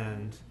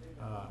and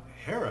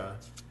Hera,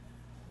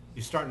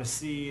 you're starting to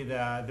see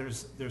that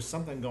there's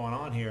something going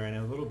on here, and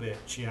a little bit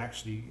she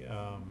actually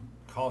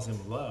calls him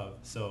love.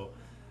 So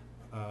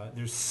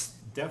there's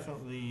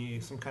definitely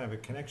some kind of a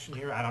connection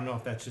here. I don't know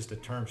if that's just a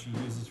term she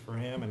uses for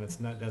him, and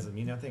doesn't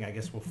mean nothing. I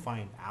guess we'll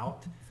find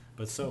out.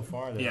 But so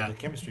far, the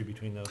chemistry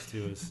between those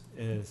two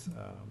is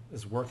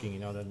working.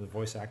 The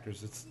voice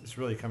actors, it's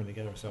really coming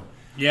together. So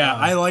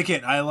I like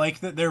it. I like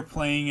that they're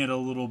playing it a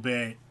little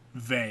bit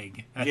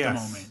vague at the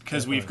moment,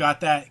 because we've got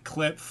that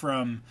clip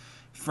from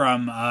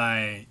one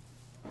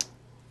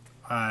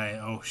of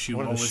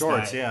the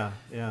shorts. That?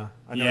 Yeah.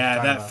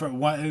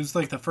 It was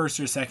like the first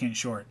or second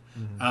short.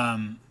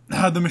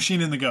 The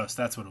Machine and the Ghost.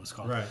 That's what it was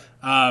called. Right.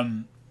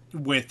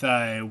 With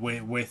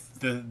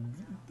the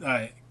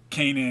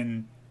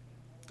Kanan,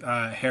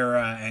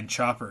 Hera, and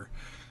Chopper.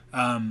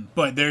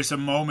 But there's a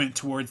moment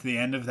towards the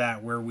end of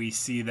that where we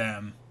see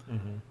them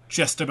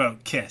just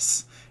about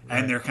kiss,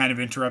 and they're kind of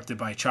interrupted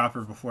by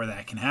Chopper before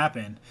that can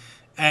happen.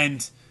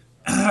 And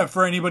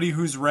for anybody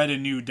who's read A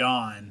New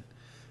Dawn,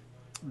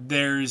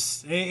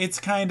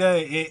 it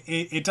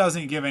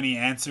doesn't give any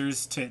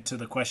answers to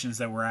the questions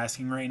that we're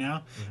asking right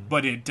now,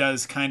 but it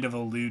does kind of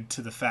allude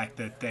to the fact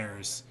that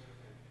there's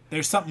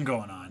something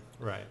going on,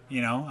 right?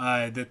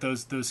 That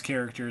those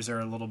characters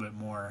are a little bit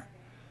more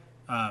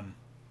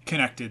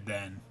connected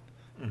than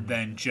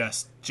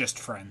just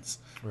friends,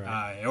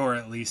 right. Or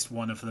at least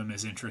one of them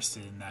is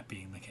interested in that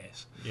being the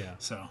case. Yeah.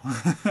 So,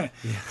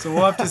 so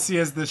we'll have to see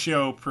as the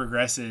show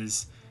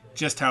progresses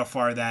just how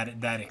far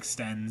that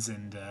extends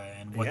and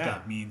what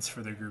that means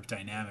for the group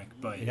dynamic.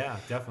 But yeah,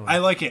 definitely. I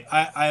like it.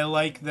 I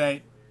like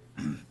that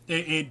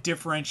it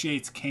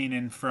differentiates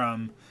Kanan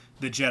from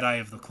the Jedi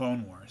of the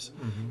Clone Wars,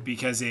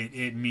 because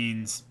it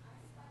means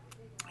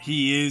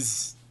he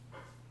is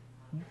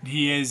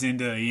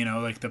into, you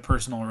know, like the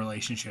personal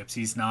relationships.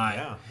 He's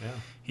not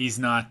he's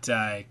not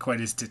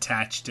quite as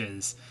detached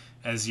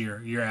as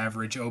your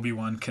average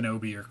Obi-Wan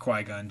Kenobi or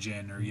Qui-Gon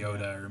Jinn or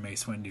Yoda or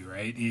Mace Windu,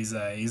 right? He's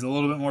a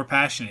little bit more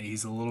passionate.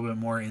 He's a little bit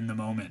more in the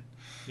moment.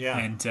 Yeah.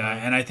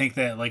 And I think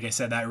that, like I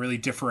said, that really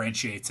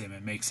differentiates him.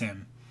 It makes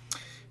him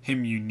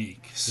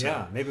unique. So,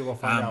 yeah, maybe we'll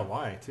find out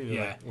why too.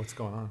 Yeah, like what's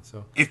going on.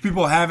 So if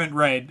people haven't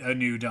read A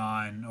New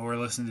Dawn or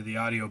listened to the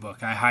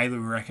audiobook, I highly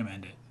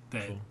recommend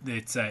it.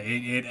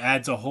 It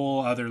adds a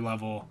whole other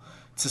level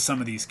to some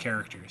of these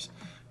characters.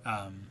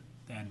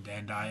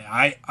 And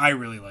I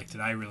really liked it.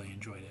 I really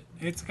enjoyed it.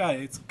 It's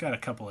got a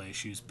couple of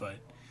issues, but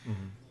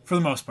for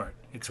the most part,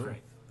 it's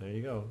great. There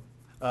you go.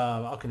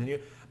 I'll continue.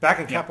 Back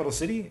in Capital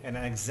City, an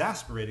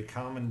exasperated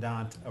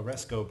Commandant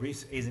Oresco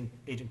briefs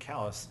Agent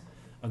Kallus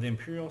of the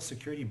Imperial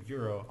Security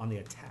Bureau on the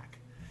attack.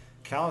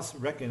 Kallus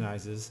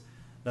recognizes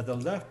that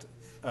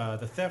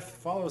the theft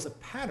follows a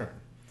pattern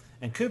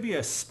and could be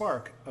a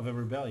spark of a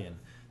rebellion.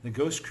 The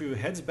Ghost crew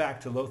heads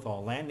back to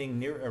Lothal, landing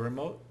near a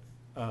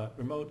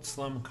remote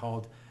slum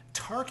called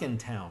Tarkin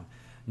Town,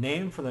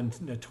 named for the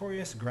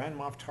notorious Grand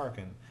Moff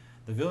Tarkin.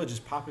 The village is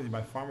populated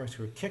by farmers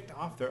who were kicked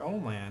off their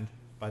own land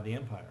by the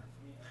Empire.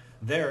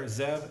 There,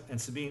 Zev and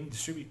Sabine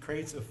distribute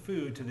crates of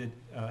food to the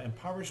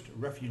impoverished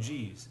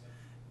refugees.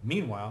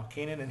 Meanwhile,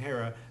 Kanan and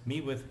Hera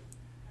meet with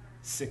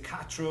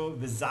Cicatro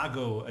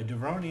Vizago, a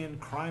Devaronian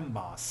crime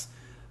boss.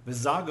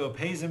 Vizago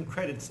pays him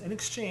credits in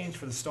exchange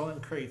for the stolen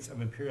crates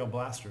of Imperial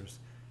blasters,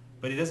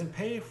 but he doesn't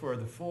pay for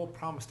the full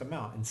promised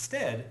amount.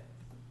 Instead,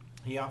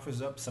 he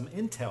offers up some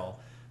intel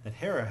that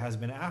Hera has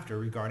been after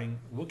regarding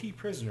Wookiee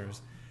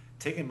prisoners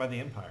taken by the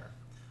Empire.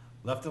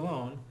 Left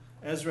alone,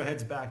 Ezra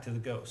heads back to the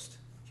Ghost.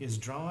 He is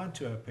drawn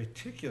to a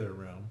particular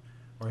room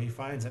where he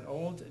finds an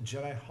old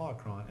Jedi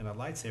holocron and a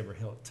lightsaber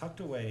hilt tucked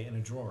away in a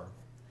drawer.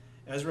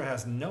 Ezra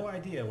has no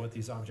idea what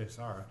these objects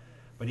are,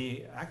 but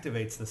he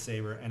activates the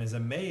saber and is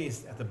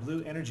amazed at the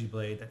blue energy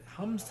blade that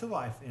hums to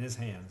life in his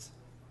hands.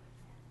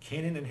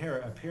 Kanan and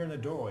Hera appear in the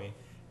doorway,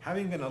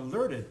 having been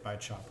alerted by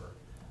Chopper,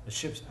 the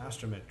ship's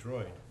astromech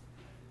droid.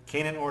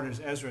 Kanan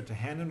orders Ezra to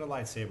hand him the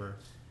lightsaber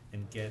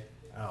and get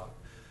out.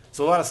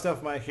 So a lot of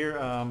stuff, Mike, here.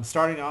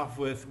 Starting off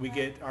with, we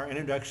get our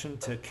introduction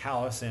to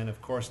Kallus, and of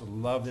course, I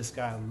love this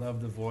guy. I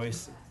love the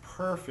voice.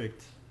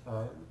 Perfect.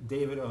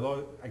 David,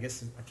 although I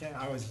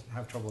always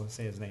have trouble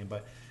saying his name,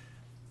 but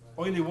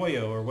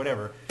Oiliwoyo or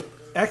whatever.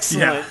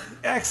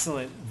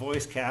 Excellent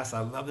voice cast.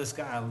 I love this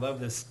guy. I love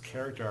this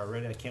character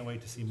already. I can't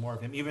wait to see more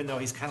of him, even though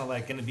he's kind of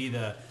like going to be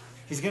the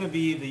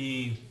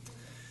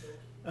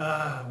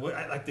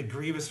like the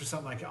Grievous or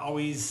something, like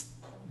always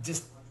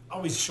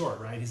short,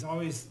 right? He's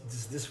always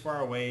just this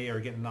far away or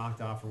getting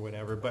knocked off or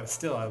whatever. But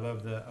still, I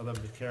love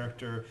the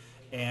character,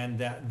 and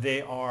that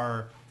they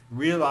are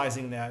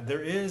realizing that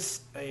there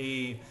is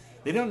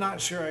they're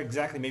not sure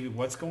exactly maybe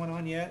what's going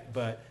on yet,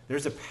 but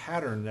there's a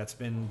pattern that's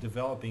been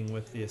developing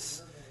with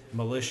this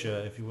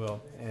militia, if you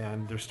will,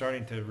 and they're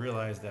starting to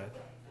realize that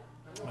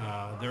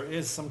there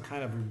is some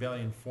kind of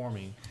rebellion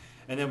forming.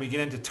 And then we get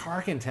into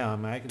Tarkin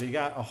Town, Mike. They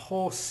got a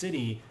whole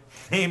city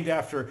named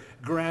after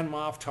Grand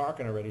Moff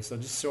Tarkin already. So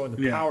just showing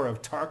the power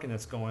of Tarkin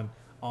that's going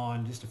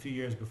on just a few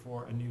years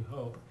before A New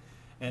Hope.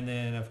 And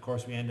then, of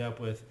course, we end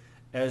up with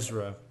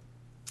Ezra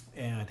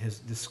and his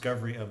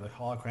discovery of the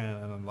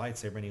holocron and the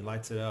lightsaber, and he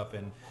lights it up.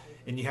 And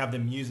you have the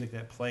music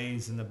that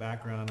plays in the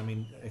background. I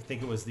mean, I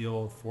think it was the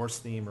old Force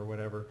theme or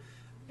whatever.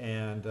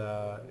 And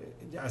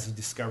as he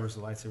discovers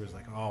the lightsaber, it's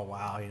like, oh,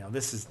 wow,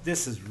 this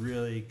is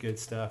really good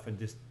stuff, and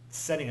just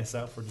setting us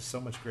up for just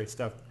so much great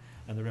stuff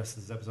in the rest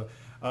of this episode.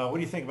 What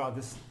do you think about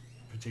this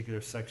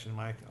particular section,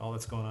 Mike? All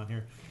that's going on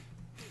here.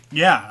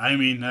 Yeah, I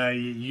mean,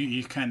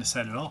 you kind of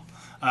said it all.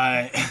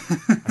 I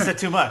said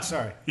too much.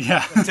 Sorry.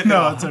 Yeah, it's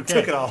okay.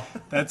 Took it all.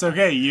 That's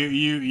okay.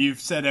 You've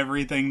said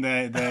everything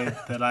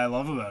that I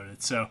love about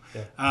it. So,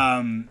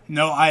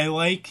 no, I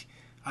like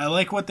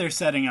what they're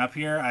setting up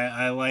here.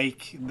 I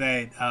like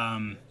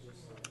that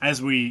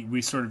as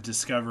we sort of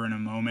discover in a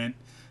moment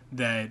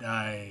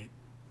that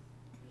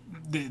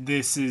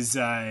this is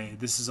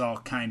all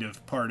kind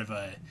of part of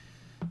a,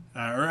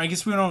 or I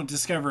guess we don't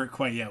discover it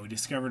quite yet. We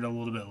discover it a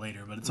little bit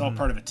later, but it's all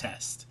part of a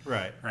test.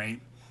 Right.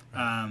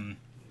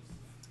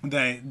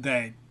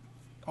 That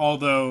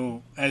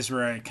although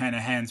Ezra kind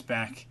of hands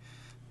back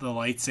the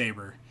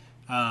lightsaber,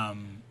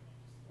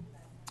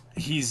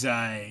 he's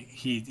still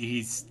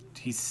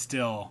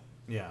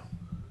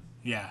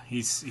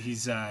he's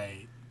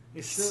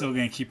still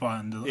gonna keep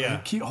on to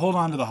hold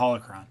on to the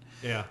holocron.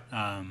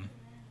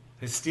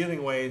 His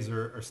stealing ways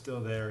are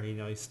still there.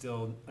 He's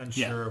still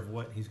unsure of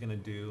what he's gonna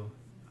do,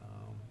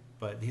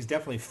 but he's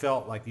definitely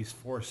felt like these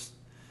Force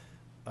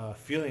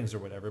feelings or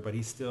whatever. But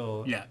he's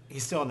still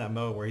in that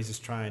mode where he's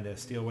just trying to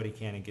steal what he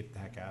can and get the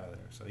heck out of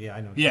there. So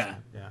I know.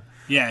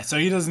 So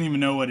he doesn't even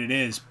know what it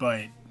is,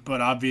 but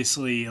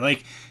obviously,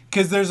 like,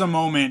 because there's a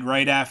moment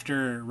right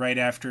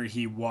after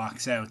he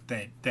walks out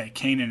that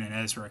Kanan and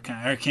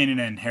Kanan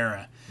and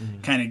Hera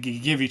kind of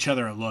give each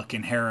other a look,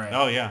 and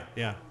Hera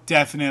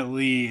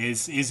definitely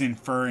is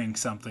inferring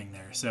something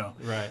there. So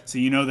so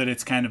you know that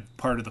it's kind of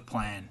part of the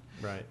plan,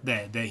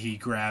 that he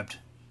grabbed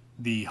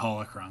the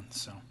holocron.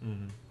 So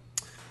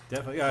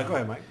definitely, go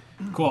ahead, Mike.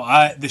 Cool.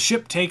 The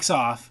ship takes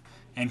off,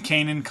 and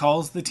Kanan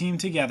calls the team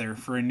together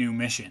for a new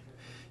mission: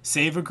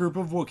 save a group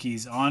of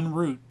Wookiees en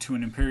route to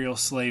an Imperial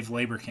slave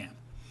labor camp.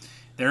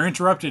 They're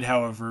interrupted,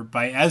 however,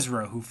 by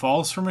Ezra, who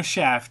falls from a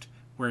shaft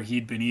where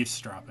he'd been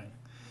eavesdropping.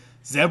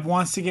 Zeb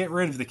wants to get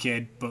rid of the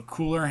kid, but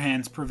cooler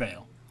hands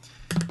prevail.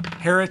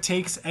 Hera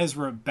takes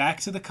Ezra back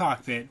to the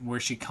cockpit, where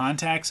she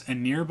contacts a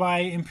nearby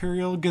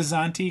Imperial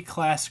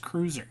Gazanti-class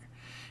cruiser.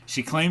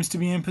 She claims to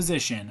be in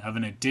possession of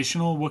an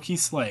additional Wookiee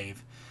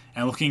slave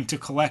and looking to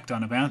collect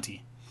on a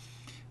bounty.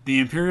 The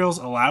Imperials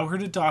allow her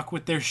to dock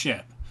with their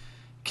ship.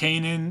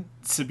 Kanan,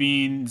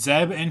 Sabine,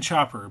 Zeb, and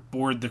Chopper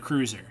board the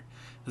cruiser.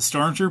 The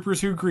stormtroopers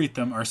who greet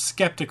them are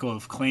skeptical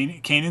of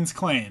Kanan's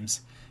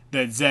claims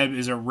that Zeb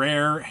is a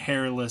rare,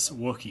 hairless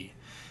Wookiee.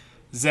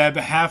 Zeb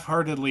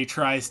half-heartedly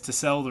tries to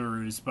sell the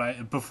ruse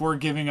before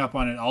giving up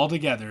on it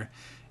altogether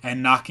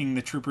and knocking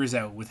the troopers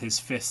out with his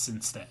fists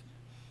instead.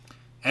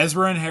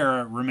 Ezra and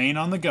Hera remain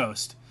on the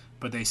Ghost,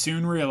 but they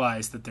soon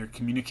realize that their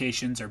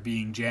communications are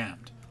being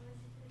jammed.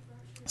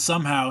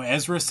 Somehow,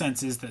 Ezra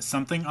senses that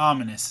something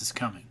ominous is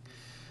coming.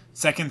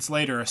 Seconds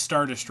later, a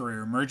Star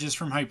Destroyer emerges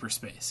from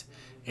hyperspace.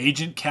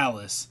 Agent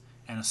Kallus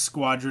and a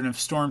squadron of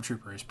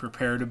stormtroopers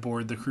prepare to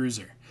board the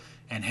cruiser,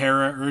 and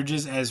Hera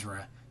urges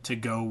Ezra to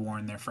go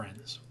warn their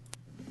friends.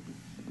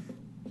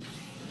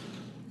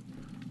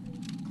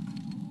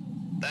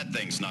 That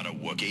thing's not a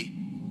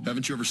Wookiee.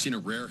 Haven't you ever seen a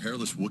rare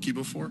hairless Wookiee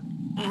before?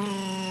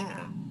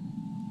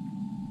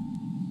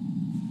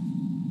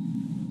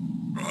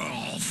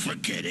 Oh,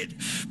 forget it.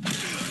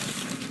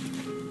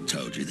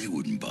 Told you they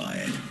wouldn't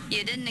buy it.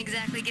 You didn't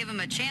exactly give them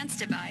a chance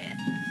to buy it.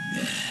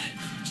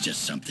 It's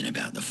just something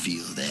about the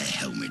feel of their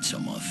helmets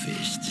on my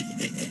fists.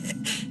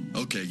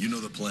 Okay, you know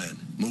the plan.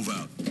 Move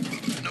out.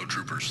 No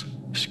troopers.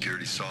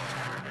 Security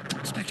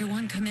soft. Spectre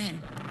 1, come in.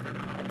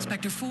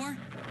 Spectre 4?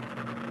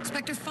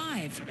 Spectre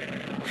 5?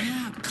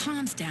 Ah,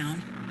 comms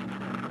down.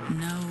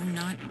 No,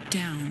 not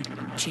down.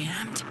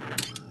 Jammed.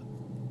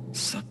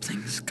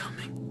 Something's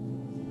coming.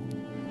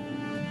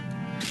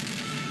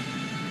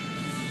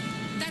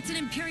 That's an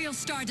Imperial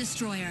Star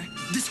Destroyer.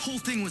 This whole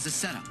thing was a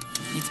setup.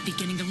 It's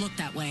beginning to look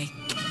that way.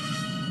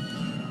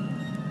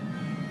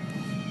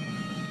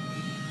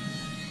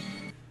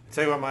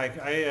 Tell you what, Mike,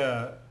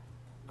 I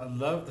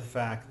love the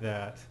fact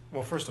that,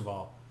 well, first of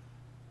all,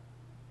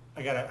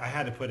 I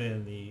had to put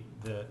in the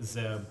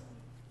Zeb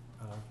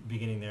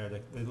beginning there,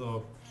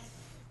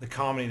 the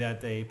comedy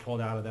that they pulled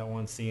out of that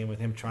one scene with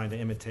him trying to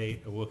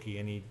imitate a Wookiee,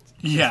 and he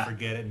just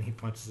forget it and he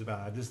punches it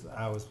out.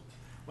 I was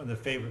one of the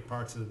favorite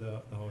parts of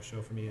the whole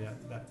show for me,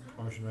 that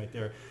portion right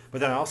there.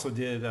 But then I also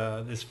did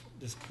this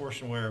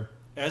portion where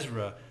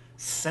Ezra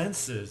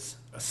senses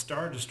a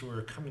Star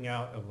Destroyer coming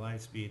out of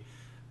Lightspeed.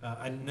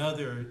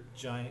 Another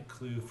giant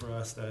clue for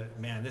us that,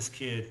 man, this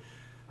kid,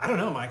 I don't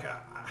know, Mike,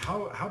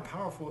 how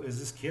powerful is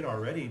this kid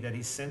already that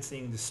he's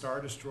sensing the Star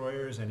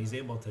Destroyers and he's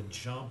able to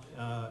jump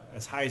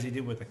as high as he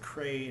did with the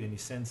crate, and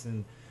he's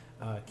sensing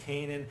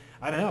Kanan.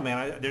 I don't know,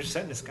 man. They're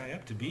setting this guy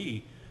up to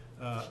be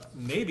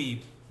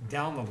maybe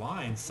down the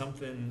line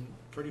something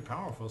pretty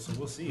powerful. So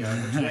we'll see.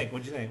 What do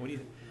you think?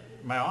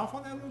 Am I off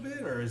on that a little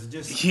bit, or is it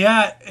just...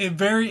 Yeah,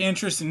 very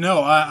interesting.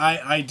 No,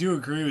 I do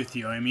agree with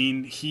you. I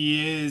mean,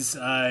 he is...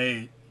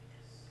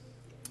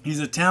 he's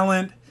a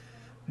talent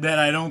that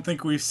I don't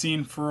think we've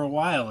seen for a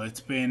while. It's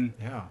been,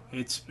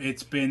 it's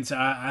been,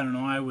 I don't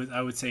know,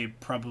 I would say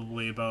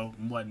probably about,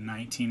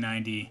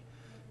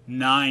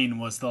 1999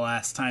 was the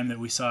last time that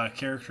we saw a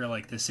character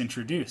like this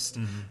introduced.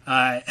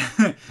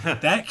 Mm-hmm.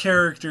 That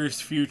character's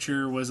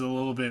future was a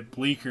little bit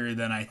bleaker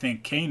than I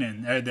think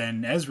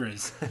than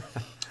Ezra's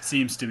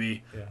seems to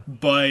be. Yeah.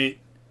 But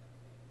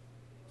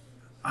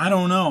I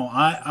don't know.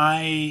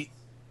 I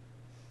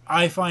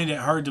find it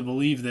hard to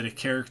believe that a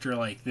character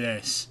like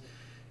this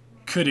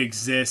could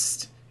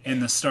exist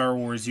in the Star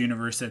Wars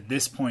universe at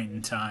this point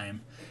in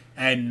time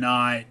and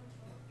not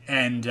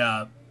end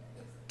up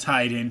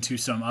tied into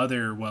some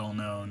other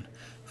well-known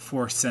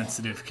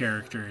Force-sensitive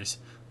characters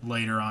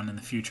later on in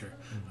the future.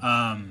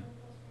 Mm-hmm.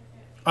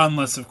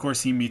 Unless, of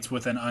course, he meets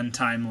with an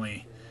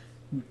untimely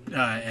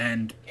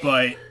end.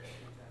 But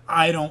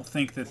I don't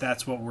think that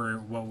that's what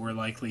we're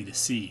likely to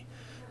see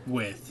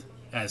with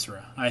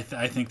Ezra. I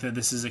think that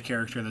this is a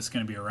character that's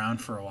going to be around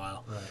for a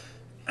while. Right.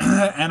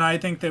 And I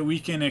think that we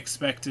can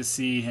expect to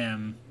see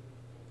him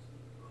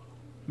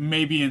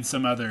maybe in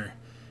some other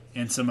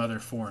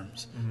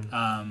forms.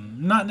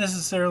 Mm-hmm. Not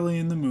necessarily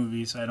in the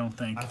movies, I don't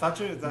think. I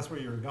thought that's where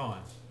you were going.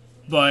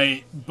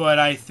 But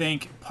I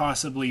think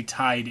possibly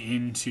tied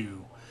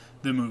into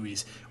the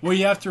movies. What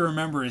you have to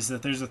remember is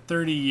that there's a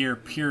 30-year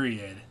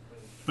period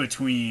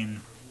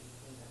between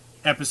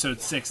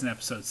Episode 6 and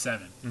Episode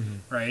 7,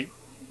 mm-hmm. right?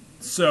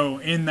 So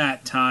in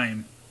that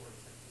time,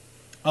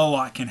 a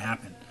lot can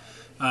happen.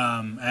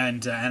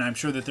 And I'm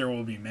sure that there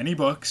will be many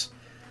books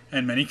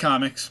and many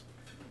comics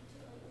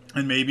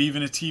and maybe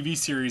even a TV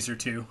series or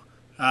two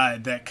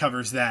that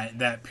covers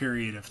that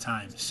period of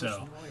time.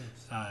 So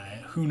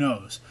who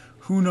knows?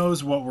 Who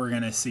knows what we're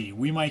going to see?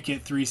 We might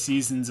get 3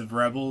 seasons of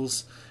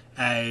Rebels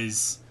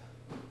as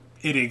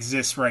it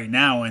exists right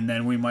now, and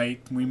then we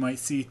might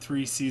see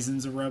 3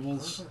 seasons of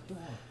Rebels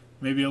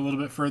maybe a little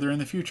bit further in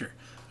the future.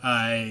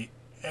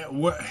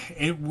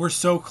 We're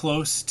so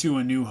close to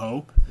A New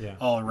Hope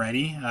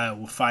already.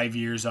 5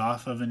 years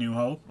off of A New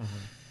Hope.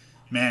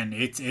 Mm-hmm. Man,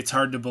 it's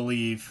hard to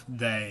believe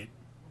that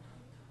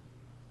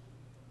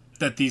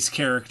these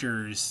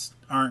characters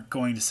aren't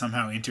going to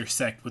somehow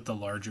intersect with the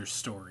larger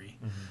story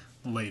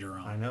later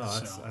on. I know,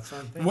 that's what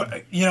I'm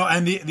thinking.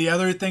 And the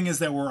other thing is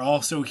that we're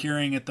also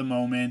hearing at the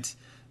moment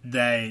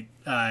that,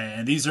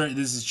 and this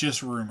is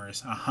just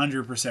rumors,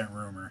 100%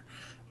 rumor,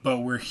 but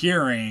we're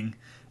hearing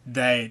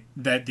that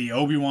the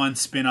Obi-Wan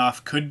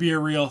spinoff could be a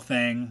real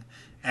thing,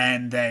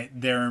 and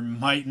that there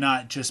might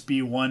not just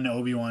be one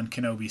Obi-Wan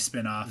Kenobi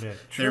spinoff. Yeah,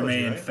 there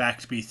may in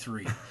fact be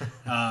 3.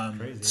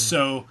 Crazy.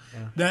 So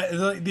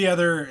that the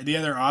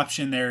other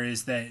option there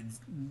is that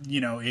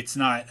it's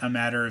not a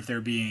matter of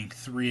there being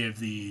 3 of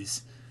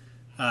these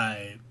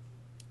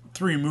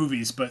 3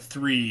 movies, but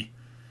three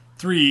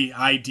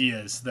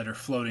ideas that are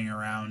floating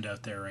around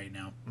out there right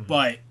now. Mm-hmm.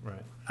 But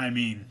I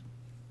mean,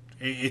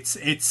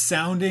 it's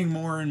sounding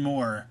more and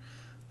more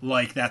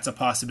like that's a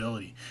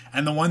possibility.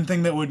 And the one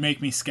thing that would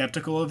make me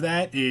skeptical of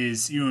that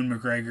is Ewan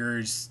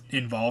McGregor's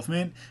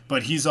involvement,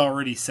 but he's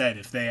already said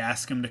if they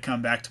ask him to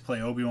come back to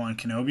play Obi-Wan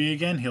Kenobi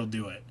again, he'll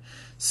do it.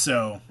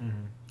 So,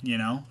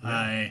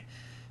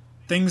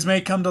 things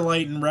may come to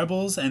light in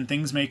Rebels, and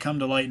things may come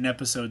to light in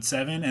Episode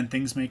 7, and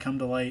things may come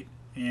to light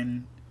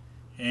in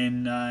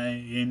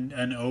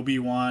an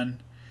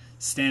Obi-Wan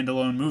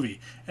standalone movie.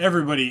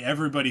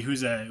 Everybody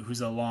who's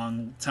a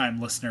long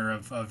time listener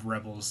of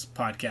Rebels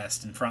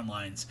podcast and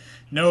Frontlines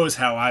knows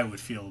how I would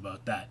feel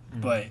about that.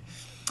 Mm-hmm. But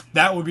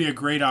that would be a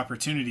great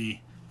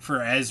opportunity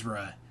for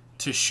Ezra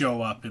to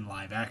show up in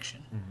live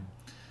action.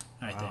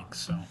 Mm-hmm. I think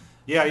so.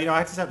 Yeah,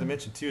 I just have to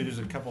mention too. There's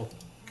a couple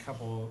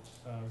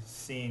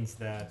scenes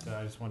that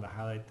I just wanted to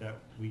highlight that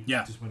we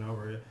just went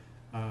over.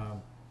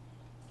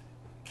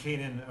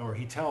 Kanan, or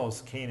he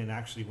tells Kanan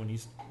actually when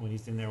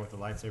he's in there with the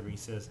lightsaber, he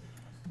says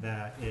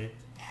that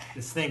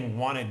this thing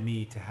wanted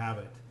me to have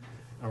it,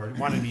 or it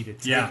wanted me to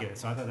take it.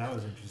 So I thought that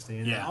was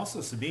interesting. And then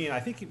also Sabine, I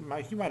think you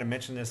might have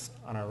mentioned this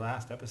on our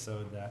last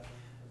episode,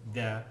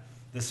 that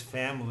this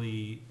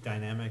family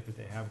dynamic that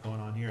they have going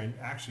on here. And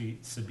actually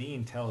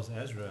Sabine tells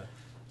Ezra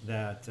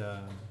that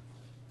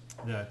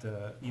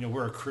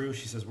we're a crew.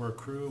 She says we're a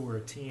crew, we're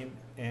a team,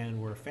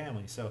 and we're a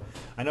family. So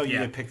I know you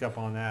had picked up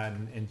on that,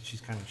 and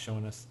she's kind of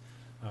showing us,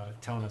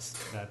 telling us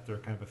that they're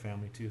kind of a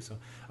family too. So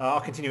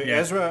I'll continue. Yeah.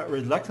 Ezra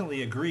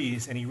reluctantly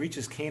agrees, and he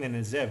reaches Kanan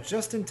and Zeb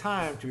just in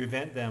time to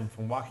prevent them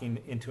from walking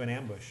into an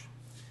ambush.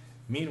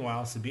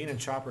 Meanwhile, Sabine and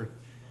Chopper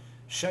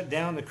shut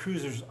down the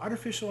cruiser's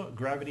artificial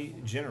gravity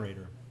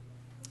generator.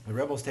 The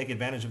rebels take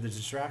advantage of the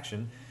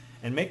distraction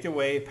and make their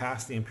way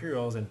past the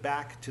Imperials and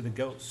back to the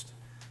Ghost.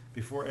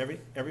 Before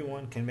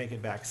everyone can make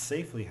it back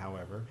safely,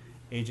 however,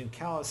 Agent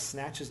Kallus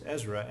snatches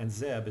Ezra, and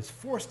Zeb is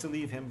forced to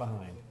leave him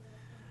behind.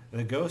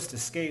 The Ghost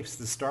escapes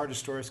the Star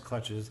Destroyer's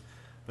clutches,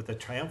 but the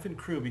triumphant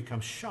crew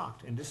becomes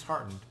shocked and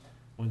disheartened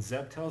when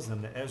Zeb tells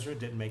them that Ezra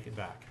didn't make it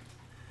back.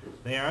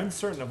 They are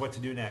uncertain of what to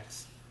do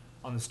next.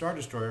 On the Star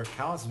Destroyer,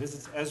 Kallus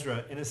visits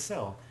Ezra in his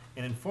cell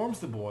and informs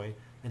the boy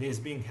that he is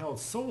being held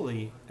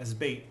solely as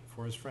bait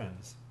for his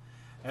friends.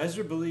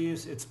 Ezra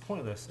believes it's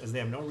pointless, as they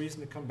have no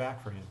reason to come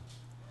back for him.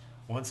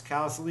 Once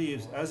Kallus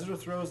leaves, Ezra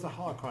throws the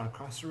holocron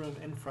across the room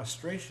in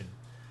frustration.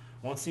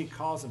 Once he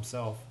calls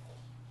himself,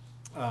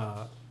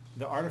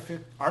 the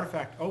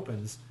artifact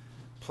opens,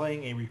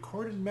 playing a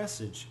recorded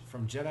message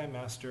from Jedi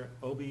Master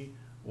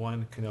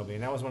Obi-Wan Kenobi.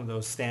 And that was one of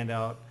those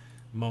standout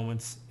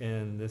moments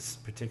in this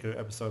particular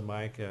episode,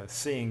 Mike,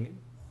 seeing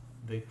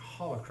the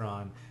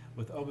holocron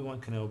with Obi-Wan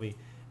Kenobi,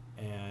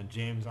 and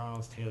James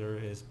Arnold Taylor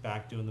is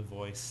back doing the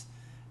voice,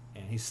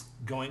 and he's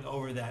going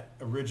over that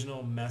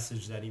original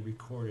message that he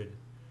recorded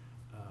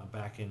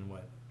back in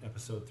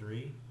episode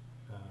 3.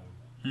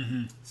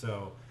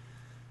 So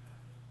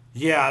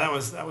yeah,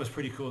 that was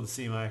pretty cool to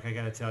see, Mike, I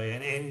gotta tell you,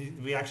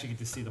 and we actually get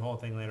to see the whole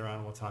thing later on,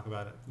 and we'll talk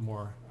about it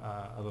more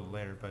a little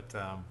later, but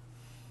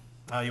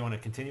you want to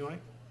continue,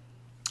 Mike?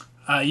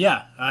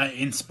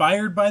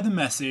 Inspired by the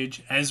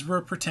message,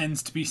 Ezra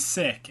pretends to be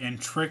sick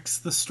and tricks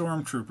the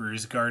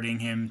stormtroopers guarding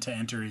him to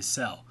enter his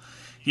cell.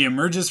 He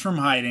emerges from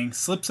hiding,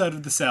 slips out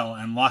of the cell,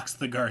 and locks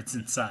the guards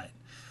inside.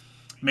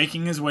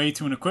 Making his way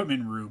to an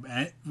equipment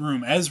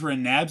room, Ezra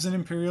nabs an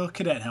Imperial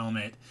cadet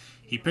helmet.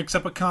 He picks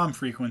up a comm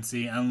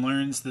frequency and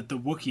learns that the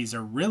Wookiees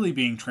are really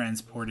being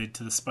transported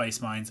to the spice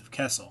mines of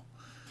Kessel,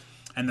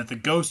 and that the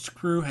Ghost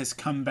crew has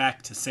come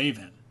back to save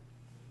him.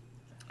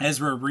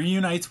 Ezra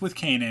reunites with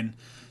Kanan,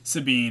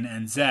 Sabine,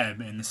 and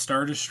Zeb in the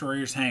Star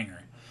Destroyer's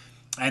hangar,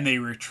 and they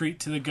retreat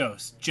to the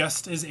Ghost,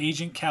 just as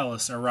Agent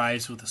Kallus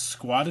arrives with a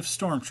squad of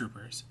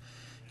stormtroopers.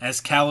 As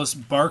Callus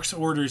barks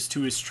orders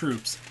to his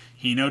troops,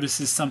 he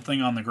notices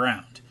something on the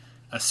ground.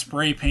 A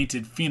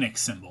spray-painted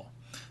phoenix symbol.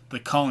 The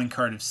calling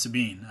card of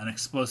Sabine, an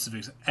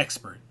explosive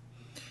expert.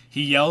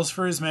 He yells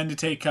for his men to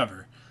take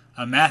cover.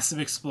 A massive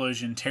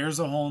explosion tears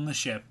a hole in the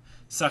ship,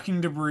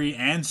 sucking debris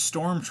and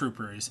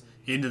stormtroopers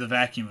into the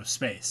vacuum of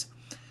space.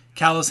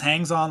 Callus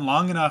hangs on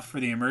long enough for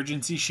the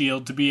emergency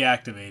shield to be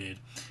activated,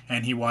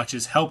 and he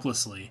watches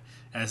helplessly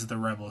as the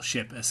rebel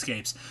ship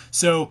escapes.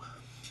 So,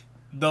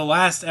 the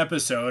last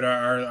episode,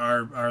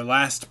 our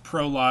last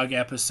prologue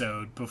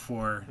episode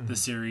before the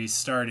series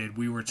started,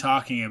 we were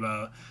talking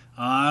about,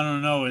 I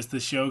don't know, is the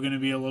show going to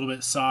be a little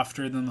bit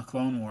softer than the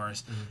Clone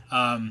Wars?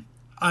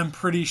 I'm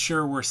pretty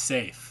sure we're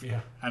safe.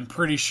 Yeah. I'm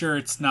pretty sure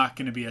it's not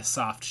going to be a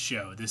soft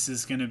show. This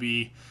is going to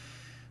be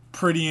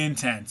pretty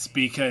intense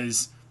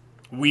because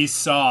we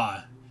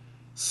saw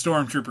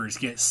stormtroopers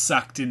get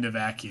sucked into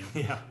vacuum.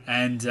 Yeah.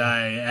 And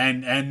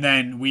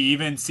then we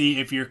even see,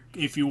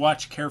 if you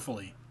watch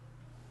carefully,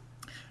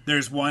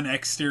 there's one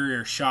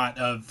exterior shot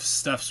of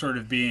stuff sort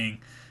of being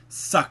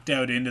sucked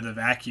out into the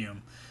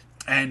vacuum,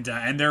 and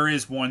there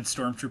is one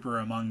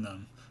stormtrooper among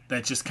them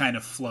that just kind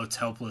of floats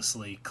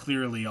helplessly,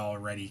 clearly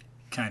already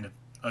kind of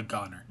a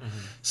goner.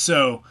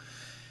 So,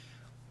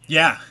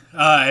 yeah,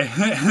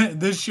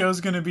 this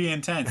show's going to be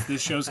intense.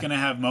 This show's going to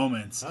have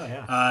moments. Oh,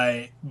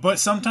 yeah. But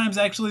sometimes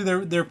actually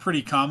they're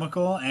pretty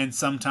comical, and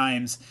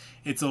sometimes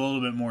it's a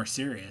little bit more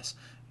serious.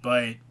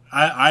 But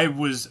I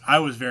was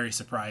very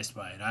surprised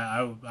by it.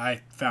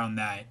 I found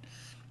that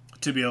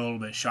to be a little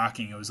bit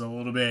shocking. It was a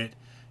little bit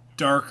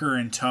darker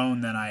in tone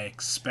than I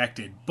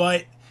expected,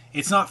 but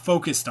it's not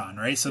focused on,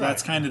 right? So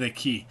that's kind of the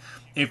key.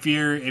 If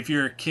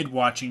you're a kid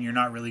watching, you're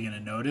not really going to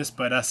notice,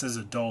 but us as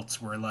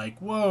adults, we're like,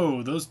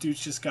 whoa, those dudes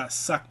just got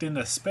sucked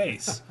into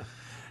space,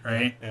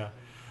 right? Yeah.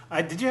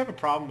 Did you have a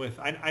problem with,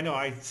 I know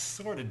I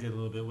sort of did a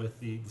little bit with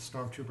the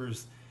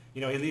stormtroopers.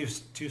 He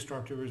leaves 2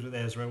 stormtroopers with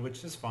Ezra,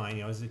 which is fine.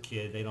 As a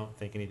kid, they don't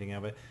think anything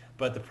of it.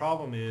 But the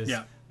problem is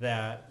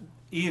that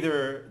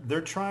either they're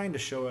trying to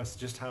show us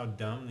just how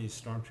dumb these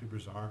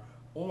stormtroopers are,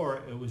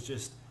 or it was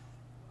just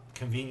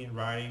convenient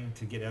writing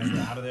to get Ezra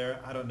out of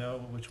there. I don't know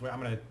which way.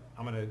 I'm gonna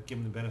give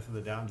them the benefit of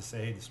the doubt and to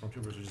say, hey, the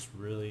stormtroopers are just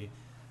really,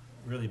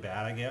 really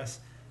bad. I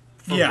guess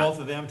for both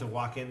of them to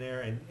walk in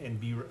there and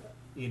be,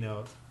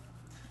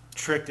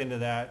 tricked into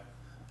that,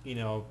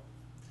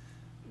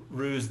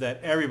 ruse that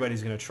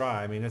everybody's going to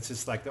try. I mean, it's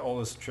just like the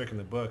oldest trick in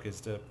the book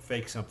is to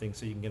fake something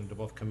so you can get them to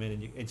both come in,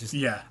 and it just I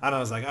don't know. I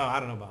was like, oh, I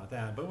don't know about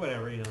that, but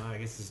whatever. I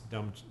guess it's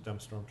dumb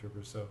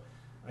stormtroopers. So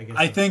I guess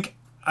I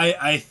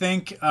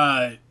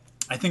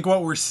think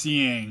what we're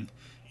seeing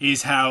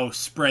is how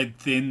spread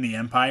thin the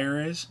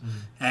Empire is,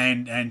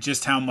 and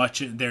just how much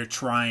they're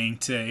trying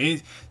to.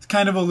 It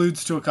kind of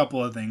alludes to a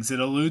couple of things.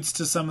 It alludes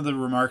to some of the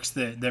remarks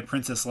that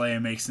Princess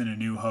Leia makes in A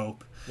New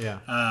Hope. Yeah.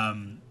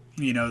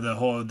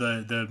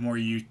 The more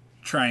you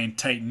try and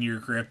tighten your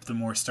grip, the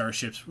more star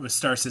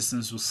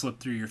systems will slip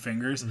through your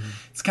fingers.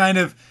 It's kind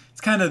of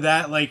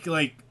that like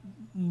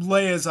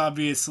Leia's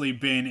obviously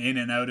been in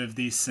and out of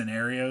these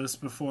scenarios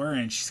before,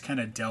 and she's kind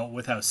of dealt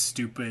with how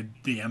stupid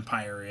the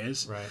Empire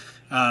is. Right.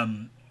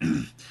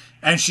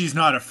 And she's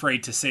not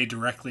afraid to say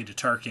directly to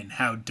Tarkin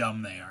how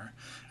dumb they are.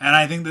 And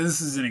I think this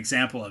is an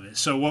example of it.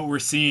 So what we're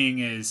seeing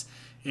is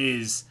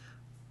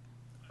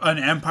an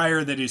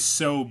Empire that is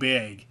so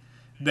big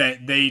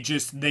that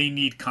they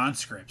need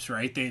conscripts,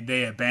 right?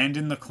 They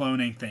abandon the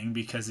cloning thing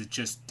because it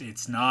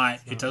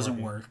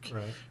doesn't work,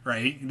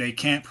 right? They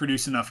can't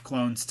produce enough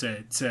clones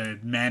to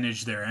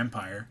manage their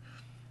empire.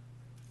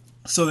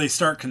 So they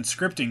start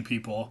conscripting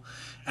people.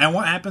 And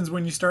what happens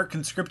when you start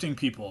conscripting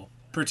people?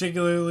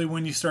 Particularly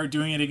when you start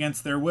doing it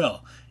against their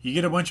will. You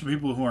get a bunch of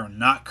people who are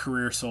not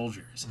career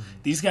soldiers.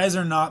 These guys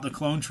are not the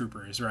clone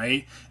troopers,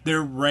 right?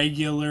 They're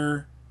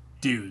regular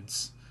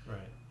dudes. Right.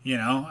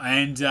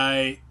 And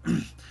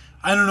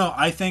I don't know.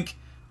 I think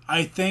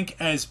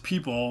as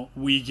people,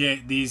 we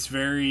get these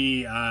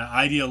very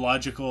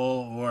ideological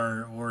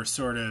or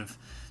sort of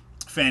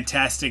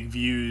fantastic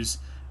views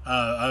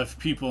of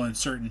people in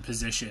certain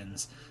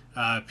positions.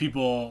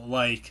 People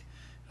like,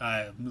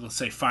 let's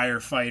say,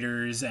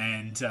 firefighters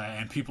and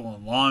people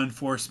in law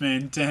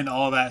enforcement and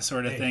all that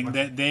sort of thing.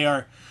 That they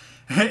are,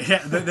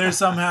 that they're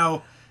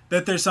somehow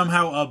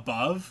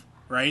above.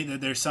 Right, that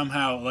they're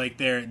somehow like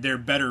they're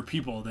better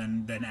people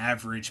than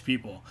average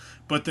people,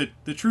 but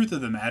the truth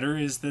of the matter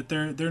is that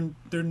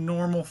they're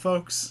normal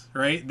folks,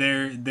 right?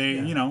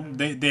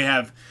 They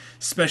have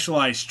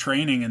specialized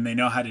training and they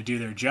know how to do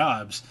their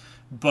jobs,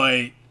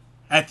 but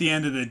at the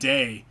end of the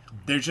day,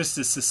 they're just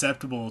as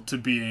susceptible to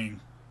being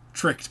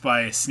tricked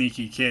by a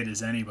sneaky kid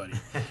as anybody,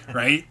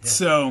 right?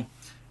 So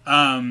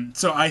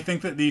I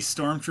think that these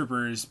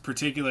stormtroopers,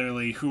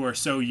 particularly who are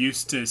so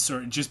used to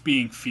sort of just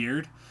being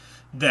feared,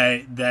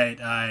 that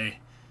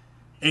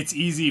it's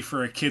easy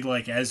for a kid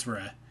like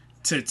Ezra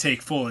to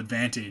take full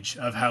advantage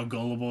of how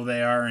gullible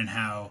they are and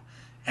how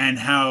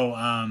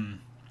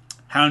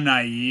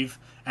naive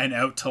and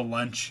out to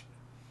lunch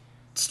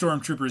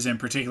stormtroopers in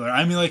particular.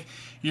 I mean, like,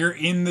 you're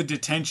in the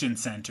detention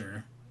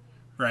center,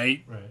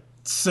 right? Right.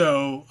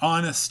 So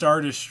on a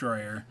Star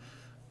Destroyer,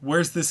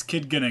 where's this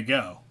kid gonna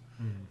go?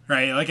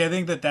 Right? Like, I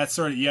think that's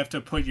sort of, you have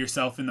to put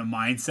yourself in the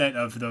mindset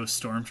of those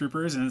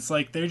stormtroopers, and it's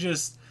like they're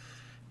just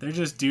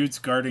dudes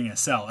guarding a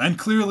cell. And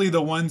clearly the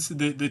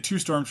two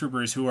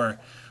stormtroopers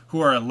who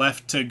are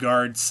left to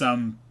guard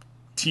some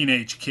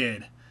teenage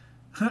kid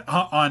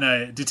on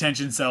a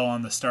detention cell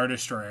on the Star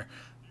Destroyer,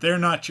 they're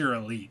not your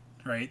elite,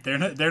 right?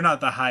 They're not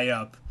the high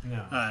up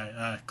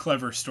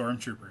clever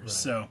stormtroopers. Right.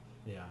 So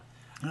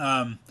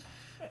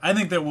I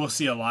think that we'll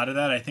see a lot of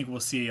that. I think we'll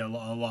see a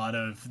lot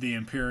of the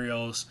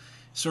Imperials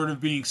sort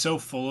of being so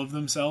full of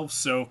themselves,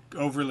 so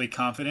overly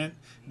confident,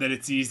 that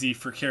it's easy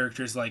for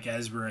characters like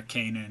Ezra,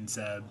 Kanan,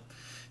 Zeb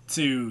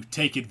to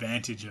take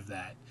advantage of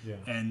that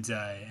and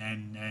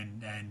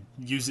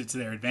use it to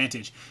their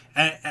advantage.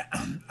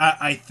 And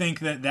I think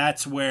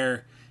that's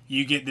where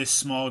you get this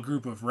small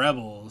group of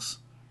rebels,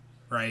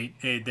 right?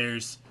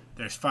 There's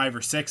 5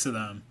 or 6 of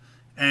them,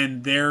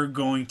 and they're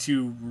going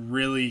to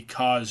really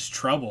cause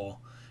trouble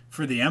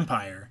for the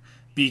Empire,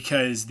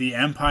 because the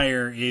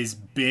Empire is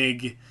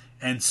big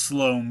and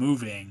slow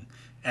moving,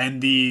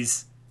 and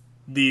these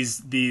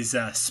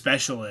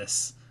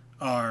specialists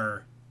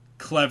are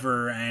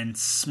clever and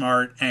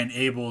smart and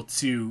able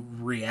to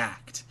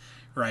react,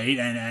 right,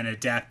 and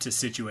adapt to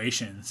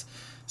situations.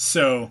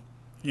 So,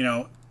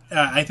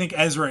 I think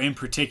Ezra in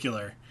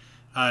particular,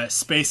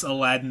 space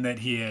Aladdin that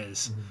he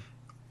is,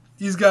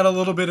 he's got a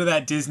little bit of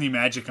that Disney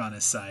magic on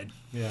his side.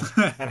 Yeah,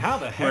 and how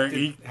the heck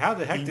he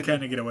can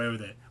kind of get away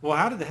with it? Well,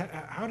 how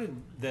did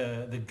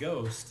the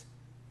Ghost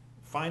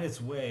find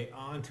its way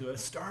onto a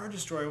Star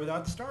Destroyer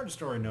without the Star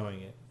Destroyer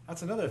knowing it?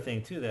 That's another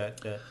thing too.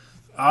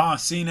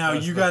 See, now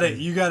you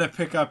gotta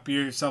pick up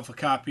yourself a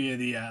copy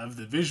of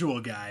the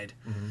visual guide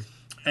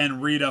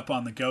and read up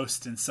on the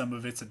Ghost and some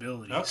of its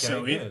abilities. Okay,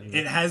 so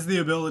it has the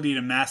ability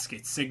to mask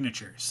its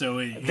signature. So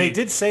they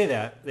did say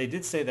that. They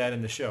did say that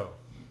in the show.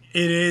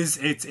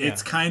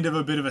 It's kind of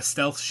a bit of a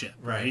stealth ship,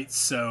 right?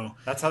 So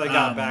that's how they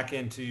got back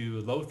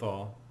into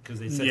Lothal,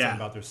 because they said something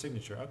about their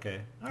signature.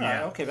 Okay, all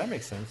right, okay, that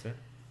makes sense then.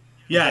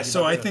 Yeah,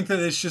 so I think that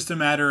it's just a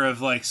matter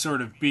of like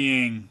sort of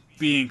being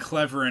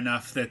clever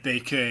enough that they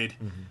could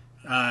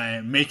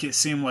make it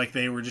seem like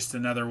they were just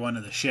another one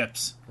of the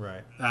ships,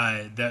 right?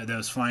 That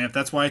was flying up.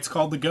 That's why it's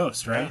called the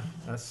Ghost, right? Yeah,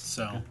 that's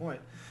a good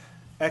point.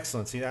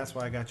 Excellent. See, that's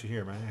why I got you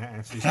here, man.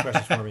 Answer these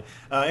questions for me.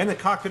 In the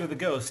cockpit of the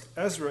Ghost,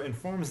 Ezra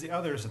informs the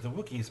others that the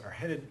Wookiees are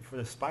headed for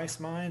the spice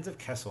mines of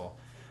Kessel.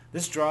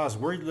 This draws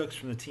worried looks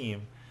from the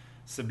team.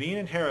 Sabine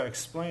and Hera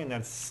explain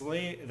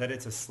that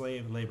it's a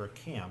slave labor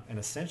camp and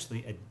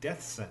essentially a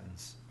death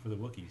sentence for the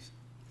Wookiees.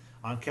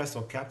 On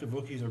Kessel, captive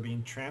Wookiees are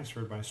being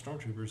transferred by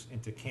stormtroopers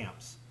into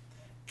camps.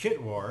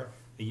 Kitwar,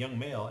 a young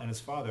male, and his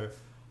father,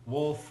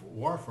 Wolf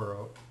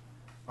Warfaro,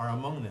 are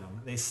among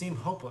them. They seem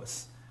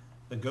hopeless.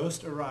 The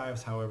Ghost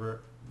arrives,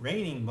 however,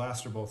 raining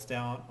blaster bolts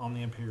down on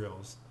the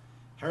Imperials.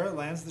 Hera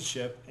lands the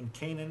ship, and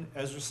Kanan,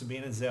 Ezra,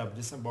 Sabine, and Zeb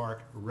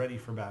disembark, ready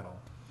for battle.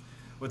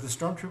 With the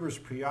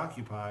stormtroopers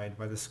preoccupied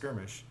by the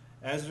skirmish,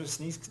 Ezra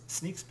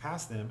sneaks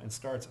past them and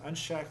starts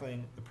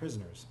unshackling the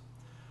prisoners.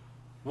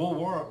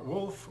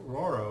 Wolf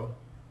Roro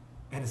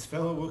and his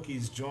fellow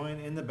Wookiees join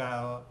in the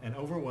battle and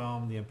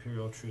overwhelm the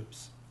Imperial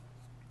troops.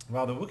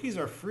 While the Wookiees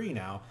are free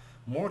now,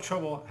 more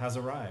trouble has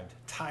arrived.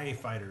 TIE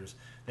fighters.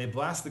 They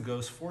blast the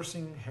Ghost,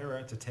 forcing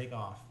Hera to take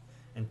off,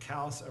 and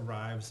Kallus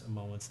arrives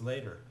moments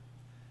later.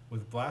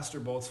 With blaster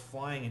bolts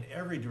flying in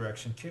every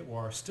direction,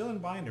 Kitwar, still in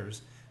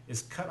binders,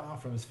 is cut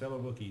off from his fellow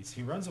Wookiees.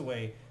 He runs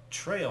away,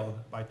 trailed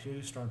by 2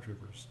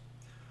 stormtroopers.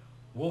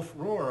 Wolf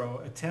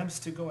Roro attempts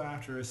to go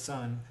after his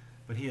son,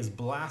 but he is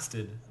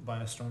blasted by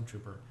a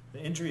stormtrooper.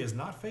 The injury is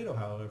not fatal,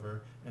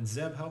 however, and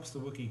Zeb helps the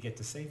Wookiee get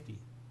to safety.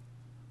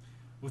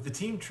 With the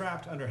team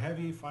trapped under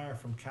heavy fire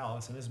from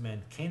Kallus and his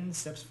men, Kanan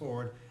steps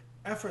forward,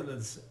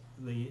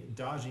 effortlessly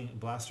dodging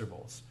blaster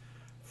bolts.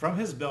 From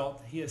his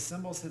belt, he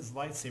assembles his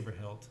lightsaber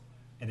hilt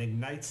and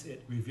ignites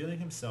it, revealing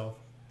himself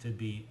to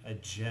be a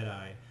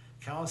Jedi.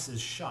 Kallus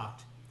is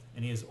shocked,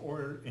 and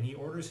he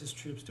orders his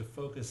troops to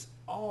focus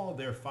all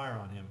their fire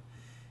on him.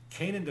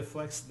 Kanan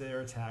deflects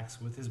their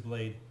attacks with his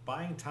blade,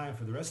 buying time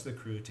for the rest of the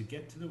crew to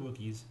get the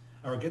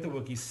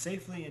Wookiees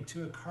safely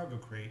into a cargo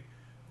crate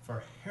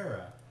for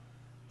Hera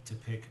to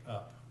pick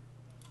up.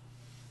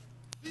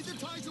 Leave the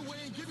ties away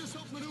and give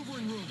yourself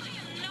maneuvering room. I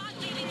am not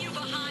leaving you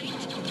behind.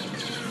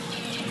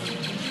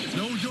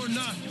 No, you're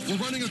not. We're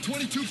running a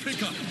 22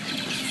 pickup.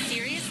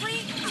 Seriously?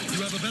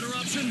 You have a better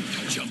option?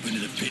 Jump into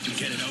the pit and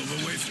get it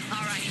over with.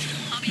 All right,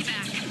 I'll be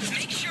back.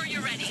 Make sure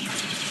you're ready.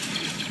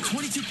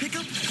 22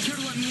 pickup? Care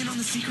to let me in on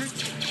the secret?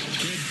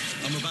 Kid,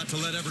 I'm about to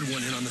let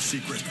everyone in on the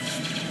secret.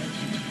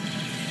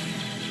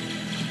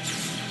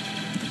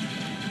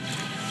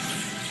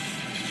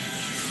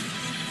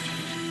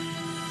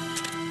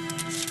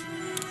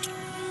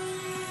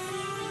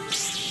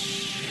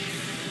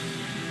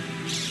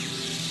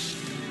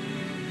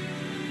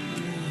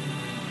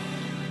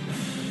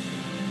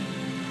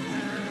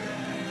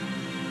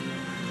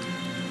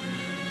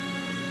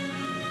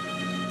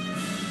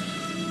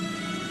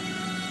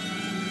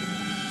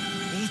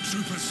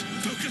 Troopers,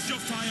 focus your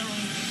fire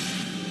on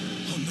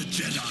on the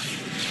Jedi.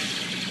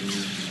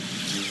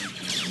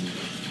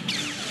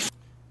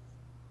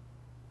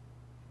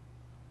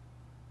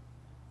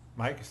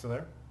 Mike, you still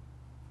there?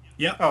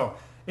 Yep. Oh,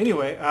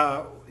 anyway,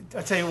 I'll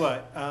tell you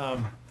what.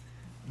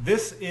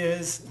 This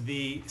is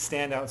the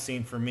standout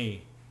scene for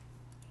me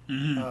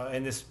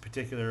in this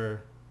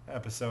particular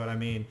episode. I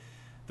mean,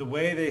 the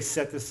way they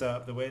set this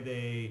up, the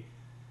way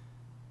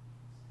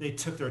they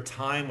took their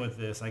time with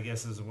this, I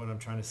guess is what I'm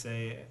trying to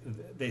say.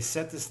 They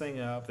set this thing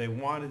up. They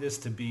wanted this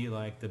to be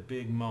like the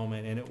big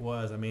moment, and it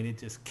was. I mean, it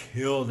just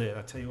killed it.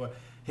 I tell you what,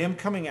 him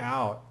coming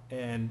out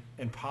and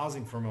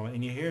pausing for a moment,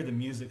 and you hear the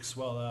music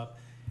swell up,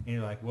 and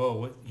you're like, whoa,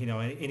 what, you know,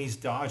 and he's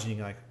dodging,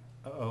 like,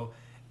 uh-oh.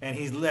 And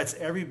he lets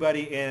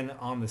everybody in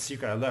on the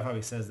secret. I love how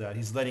he says that.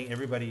 He's letting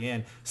everybody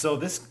in. So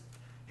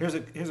here's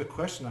a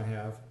question I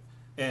have.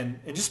 And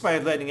just by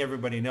letting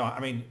everybody know, I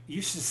mean,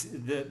 you should see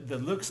the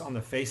looks on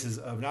the faces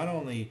of not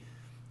only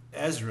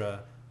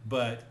Ezra,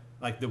 but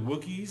like the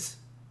Wookiees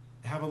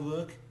have a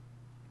look.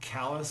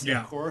 Kallus,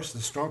 of course. The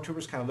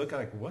Stormtroopers kind of look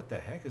like, what the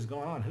heck is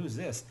going on? Who's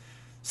this?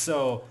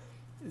 So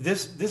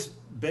this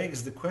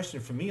begs the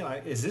question for me,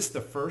 like, is this the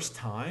first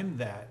time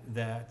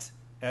that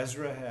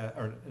Ezra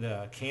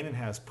Kanan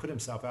has put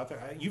himself out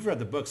there? You've read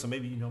the book, so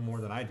maybe you know more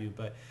than I do,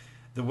 but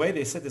the way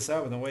they set this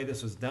up and the way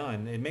this was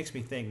done, it makes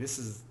me think this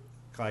is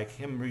like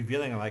him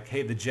revealing, like,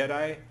 hey, the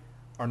Jedi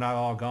are not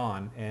all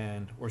gone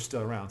and we're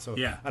still around. So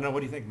I don't know, what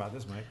do you think about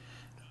this, Mike?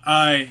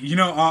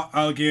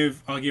 I'll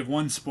give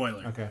one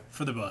spoiler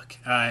for the book,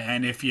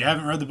 and if you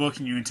haven't read the book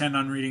and you intend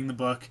on reading the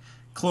book,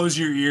 close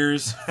your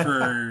ears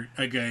for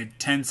a good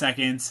 10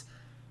 seconds.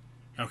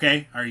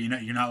 Okay,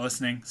 you're not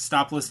listening?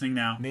 Stop listening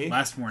now. Me?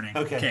 Last warning.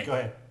 Okay, go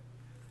ahead.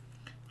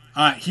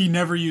 He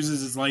never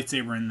uses his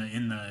lightsaber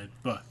in the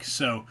book,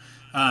 so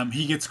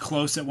he gets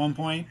close at one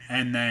point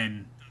and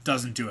then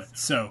doesn't do it.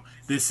 So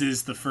this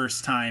is the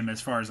first time,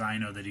 as far as I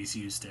know, that he's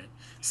used it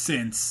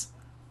since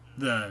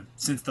the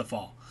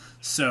fall.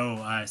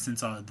 So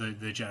since the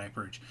Jedi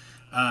Purge,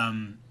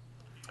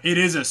 it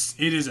is a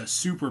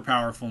super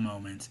powerful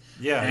moment.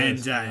 Yeah,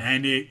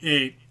 and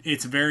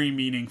it's very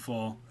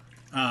meaningful.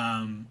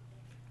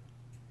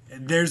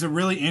 There's a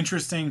really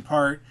interesting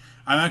part.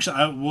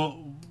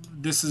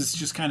 This is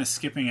just kind of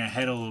skipping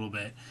ahead a little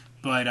bit,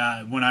 but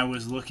when I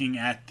was looking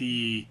at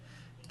the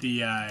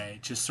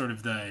just sort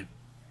of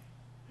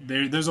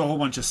there's a whole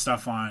bunch of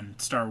stuff on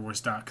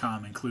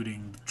StarWars.com,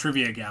 including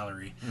trivia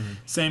gallery. Mm-hmm.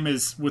 Same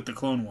as with the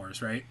Clone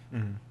Wars, right?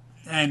 Mm-hmm.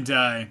 And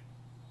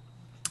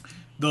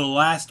the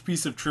last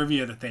piece of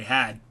trivia that they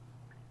had,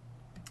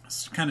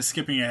 kind of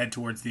skipping ahead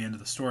towards the end of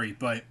the story,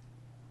 but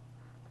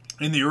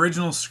in the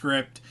original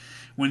script,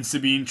 when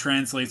Sabine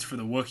translates for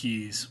the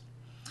Wookiees,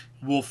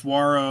 Wolf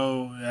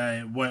Warrow,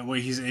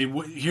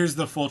 here's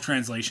the full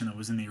translation that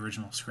was in the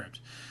original script.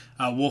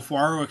 Wolf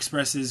Warrow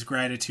expresses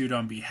gratitude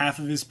on behalf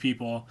of his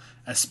people,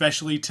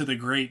 especially to the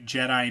great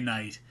Jedi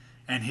Knight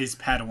and his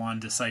Padawan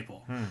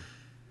disciple.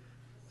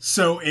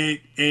 So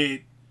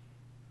the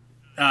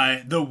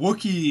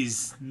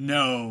Wookiees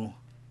know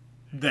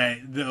that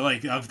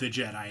of the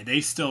Jedi.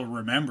 They still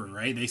remember,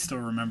 right? They still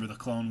remember the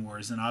Clone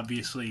Wars, and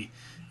obviously,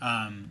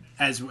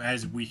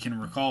 as we can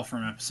recall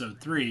from Episode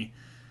 3,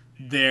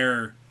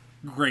 they're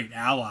great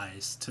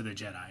allies to the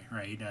Jedi,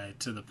 right?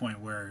 To the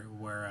point where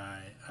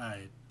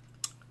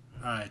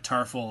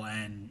Tarful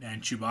and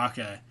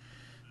Chewbacca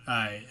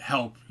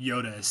help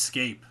Yoda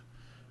escape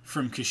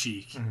from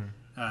Kashyyyk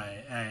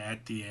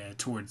at the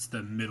towards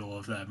the middle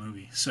of that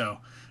movie. So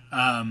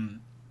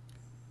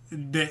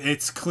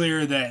it's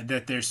clear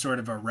that there's sort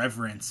of a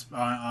reverence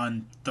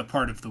on the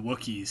part of the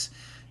Wookiees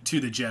to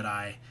the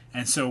Jedi,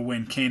 and so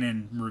when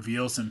Kanan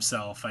reveals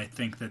himself, I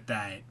think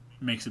that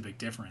makes a big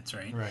difference,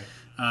 right? Right.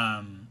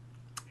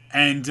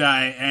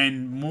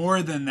 And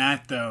more than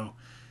that, though,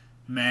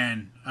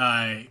 man,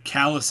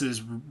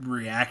 Kallus's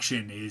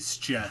reaction is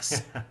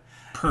just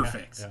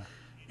perfect. Yeah.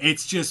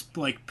 It's just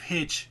like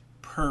pitch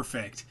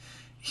perfect.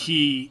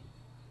 He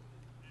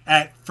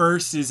at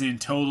first is in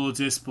total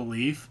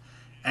disbelief,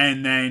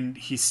 and then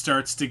he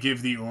starts to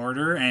give the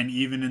order, and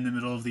even in the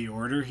middle of the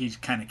order, he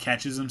kind of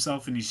catches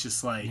himself, and he's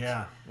just like,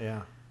 yeah,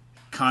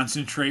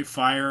 concentrate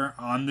fire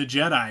on the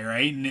Jedi,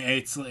 right? And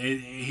it's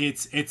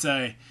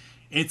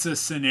a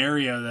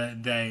scenario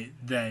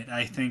that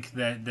I think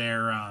that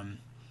they're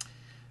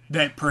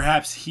that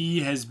perhaps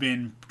he has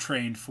been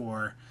trained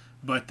for,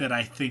 but that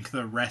I think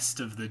the rest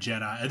of the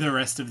Jedi, the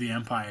rest of the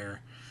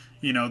Empire,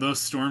 those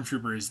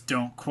stormtroopers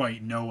don't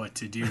quite know what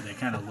to do. They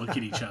kind of look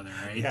at each other,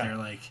 right? Yeah. They're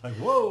like,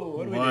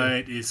 whoa,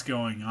 what is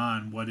going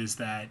on? What is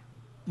that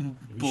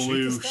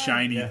blue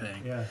shiny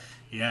thing?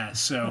 Yeah.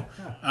 So,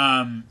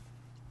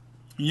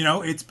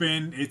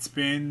 it's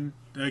been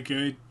a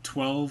good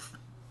 12,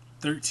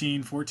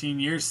 13, 14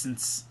 years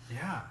since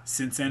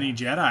any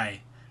Jedi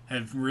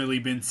have really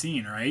been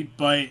seen, right?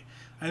 But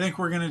I think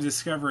we're going to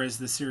discover as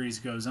the series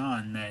goes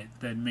on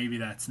that maybe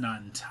that's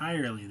not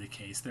entirely the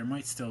case. There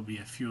might still be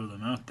a few of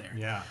them out there.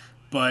 Yeah.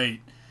 But,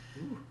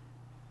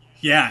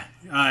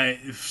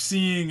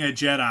 seeing a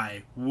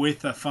Jedi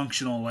with a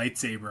functional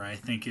lightsaber, I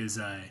think is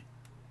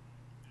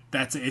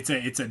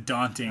it's a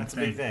daunting That's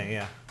thing. a big thing,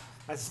 yeah.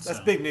 That's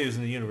big news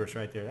in the universe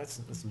right there.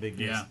 That's some big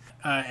news.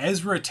 Yeah.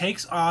 Ezra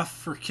takes off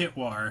for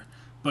Kitwar,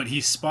 but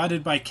he's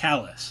spotted by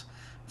Kallus.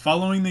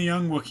 Following the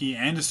young Wookiee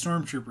and a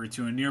stormtrooper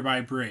to a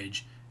nearby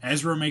bridge,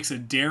 Ezra makes a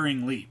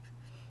daring leap.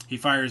 He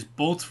fires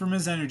bolts from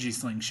his energy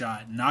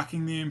slingshot,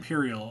 knocking the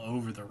Imperial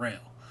over the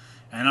rail,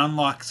 and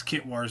unlocks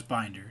Kitwar's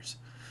binders.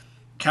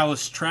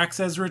 Kallus tracks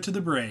Ezra to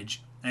the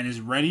bridge and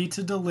is ready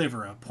to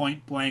deliver a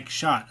point-blank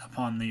shot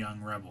upon the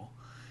young rebel.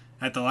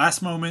 At the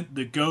last moment,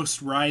 the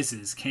ghost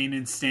rises,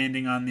 Kanan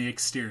standing on the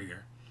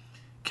exterior.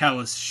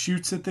 Kallus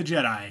shoots at the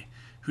Jedi,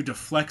 who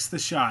deflects the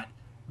shot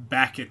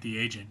back at the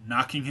agent,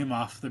 knocking him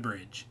off the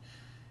bridge.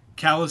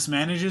 Kallus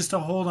manages to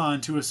hold on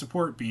to a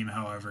support beam,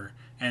 however,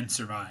 and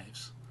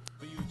survives.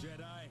 For you,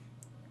 Jedi,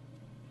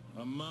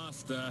 a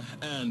master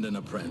and an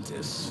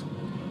apprentice.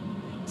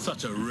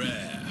 Such a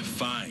rare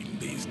find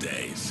these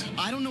days.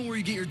 I don't know where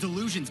you get your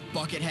delusions,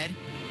 Buckethead.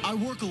 I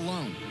work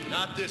alone.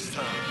 Not this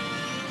time.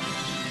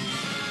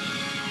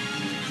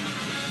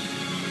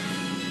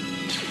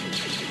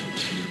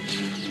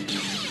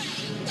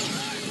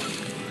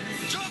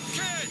 Jump,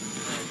 kid!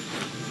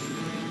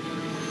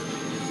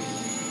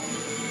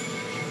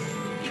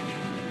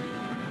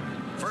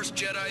 First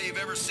Jedi you've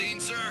ever seen,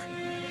 sir?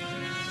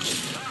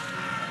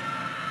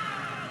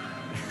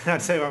 I'll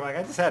tell you what, Mike,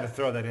 I just had to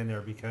throw that in there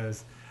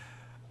because,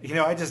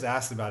 I just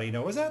asked about it.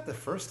 Was that the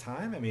first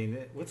time? I mean,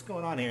 what's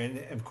going on here? And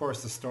of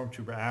course, the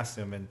stormtrooper asked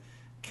him, and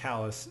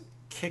Kallus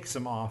kicks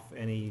him off,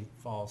 and he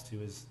falls to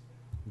his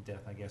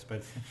death, I guess.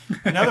 But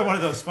another one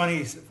of those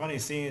funny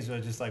scenes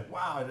was just like,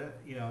 wow,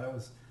 that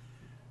was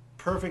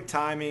perfect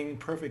timing,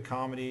 perfect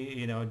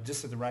comedy,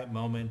 just at the right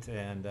moment,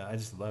 and I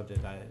just loved it.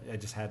 I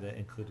just had to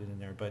include it in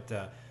there.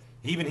 But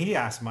even he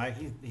asked Mike,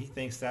 he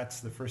thinks that's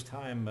the first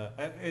time.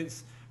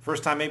 It's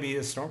first time maybe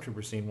his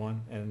stormtrooper seen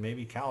one, and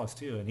maybe Kallus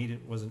too, and he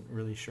wasn't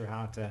really sure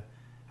how to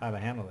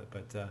handle it.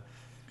 But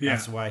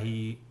that's why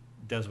he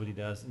does what he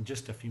does. In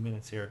just a few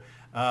minutes here,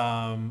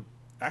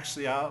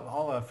 actually,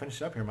 I'll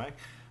finish it up here, Mike.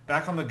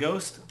 Back on the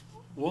Ghost,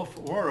 Wolf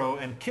Oro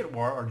and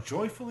Kitwar are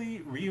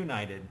joyfully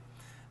reunited.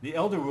 The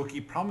Elder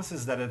Wookiee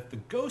promises that if the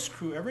Ghost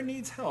crew ever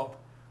needs help,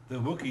 the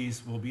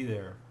Wookiees will be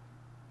there.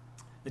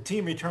 The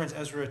team returns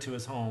Ezra to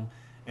his home,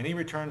 and he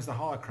returns the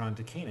holocron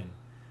to Kanan.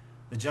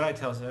 The Jedi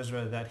tells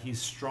Ezra that he's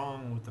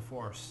strong with the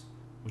Force,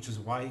 which is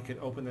why he could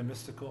open the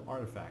mystical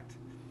artifact.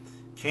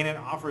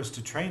 Kanan offers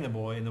to train the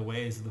boy in the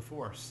ways of the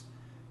Force.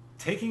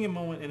 Taking a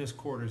moment in his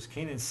quarters,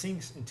 Kanan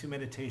sinks into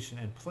meditation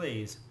and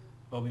plays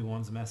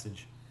Obi-Wan's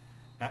message.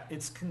 At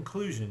its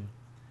conclusion,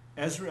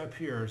 Ezra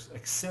appears,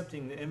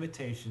 accepting the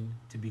invitation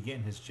to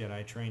begin his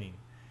Jedi training.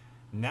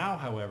 Now,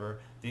 however,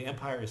 the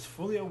Empire is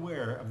fully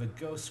aware of the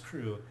Ghost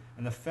crew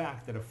and the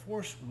fact that a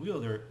Force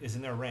wielder is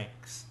in their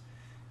ranks.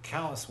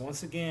 Kallus,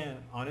 once again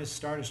on his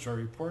Star Destroyer,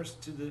 reports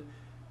the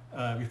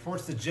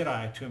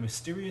Jedi to a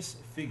mysterious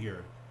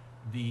figure,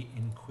 the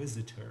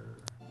Inquisitor.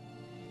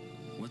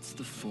 What's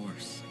the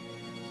Force?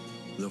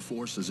 The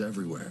Force is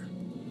everywhere.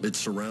 It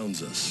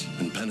surrounds us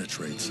and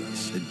penetrates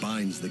us. It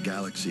binds the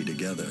galaxy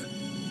together.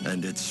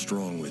 And it's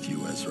strong with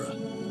you, Ezra.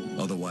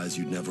 Otherwise,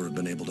 you'd never have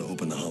been able to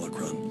open the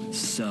holocron.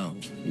 So,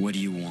 what do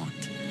you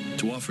want?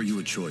 To offer you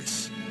a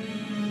choice.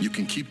 You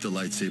can keep the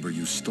lightsaber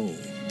you stole,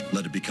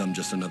 let it become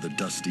just another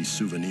dusty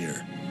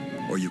souvenir.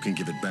 Or you can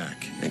give it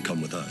back and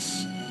come with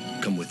us.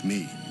 Come with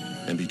me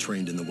and be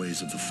trained in the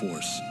ways of the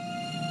Force.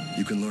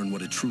 You can learn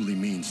what it truly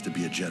means to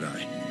be a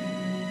Jedi.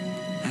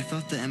 I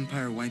thought the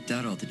Empire wiped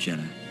out all the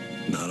Jedi.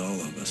 Not all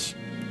of us.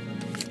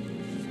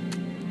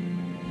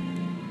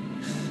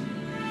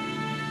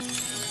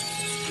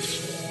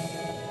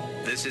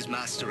 This is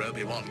Master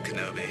Obi-Wan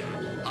Kenobi.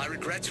 I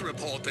regret to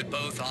report that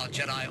both our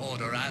Jedi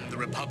Order and the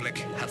Republic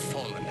have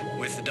fallen,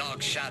 with the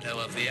dark shadow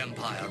of the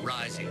Empire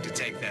rising to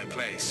take their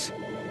place.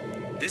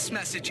 This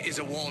message is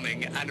a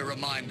warning and a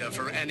reminder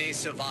for any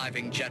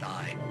surviving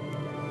Jedi.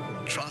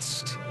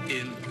 Trust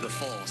in the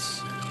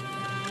Force.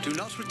 Do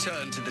not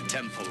return to the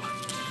Temple.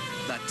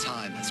 That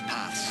time has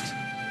passed,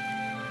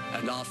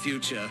 and our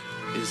future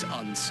is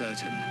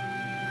uncertain.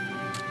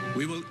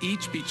 We will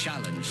each be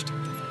challenged.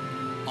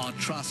 Our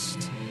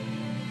trust,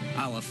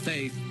 our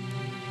faith,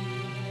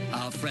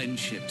 our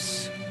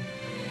friendships.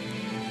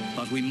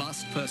 But we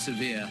must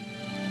persevere,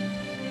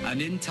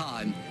 and in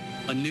time,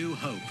 a new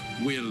hope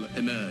will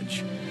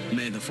emerge.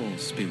 May the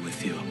Force be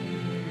with you,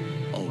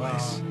 always.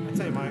 Wow. I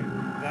tell you, Mike,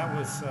 that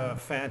was a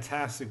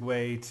fantastic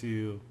way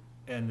to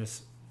end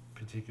this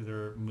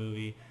particular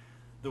movie.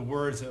 The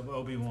words of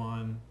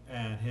Obi-Wan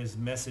and his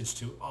message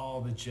to all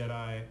the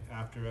Jedi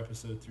after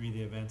Episode 3,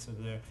 the events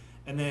of there,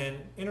 and then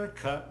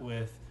intercut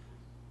with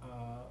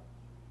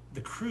the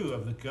crew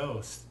of the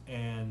Ghost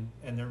and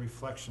their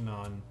reflection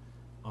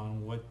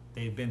on what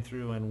they've been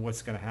through and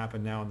what's going to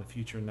happen now in the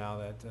future. Now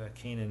that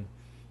Kanan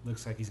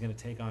looks like he's going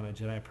to take on a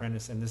Jedi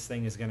apprentice, and this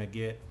thing is going to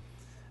get,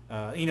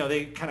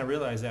 they kind of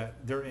realize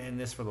that they're in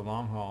this for the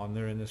long haul, and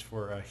they're in this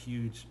for a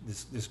huge,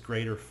 this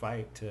greater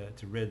fight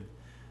to rid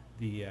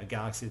the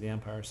galaxy of the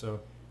Empire.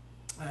 So,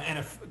 and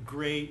a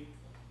great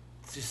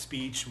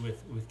speech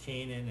with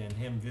Kanan and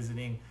him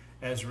visiting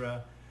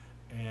Ezra,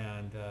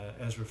 and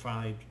Ezra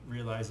finally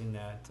realizing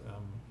that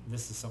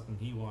this is something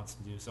he wants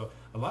to do. So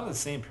a lot of the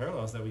same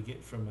parallels that we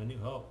get from A New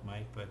Hope,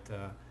 Mike.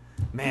 But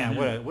man,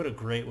 what a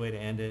great way to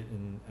end it.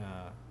 And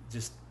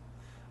just,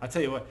 I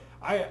tell you what,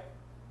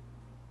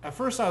 at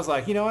first I was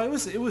like,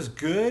 it was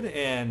good,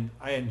 and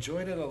I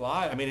enjoyed it a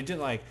lot. I mean, it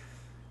didn't like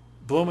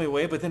blow me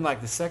away, but then like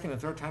the second and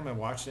third time I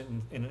watched it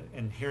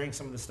and hearing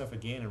some of the stuff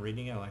again and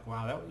reading it, I'm like,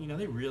 wow, that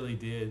they really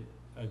did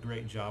a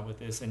great job with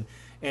this, and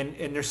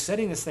they're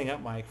setting this thing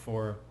up, Mike,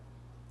 for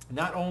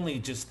not only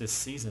just this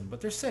season,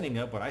 but they're setting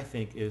up what I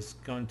think is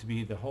going to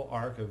be the whole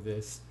arc of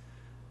this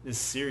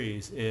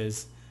series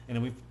is,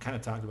 and we've kind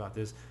of talked about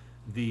this,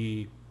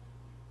 the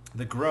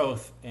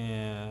growth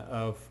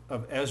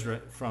of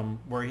Ezra from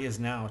where he is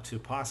now to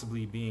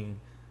possibly being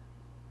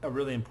a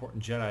really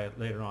important Jedi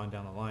later on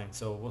down the line.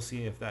 So we'll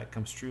see if that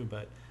comes true,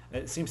 but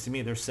it seems to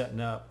me they're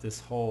setting up this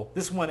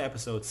one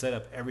episode set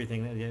up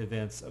everything, the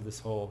events of this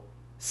whole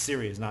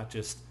series, not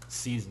just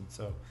season.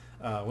 So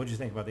what did you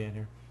think about the end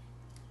here?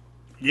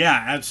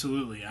 Yeah,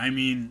 absolutely. I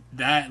mean,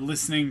 that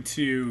listening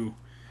to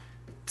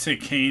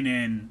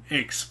Kanan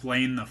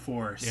explain the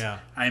Force. Yeah.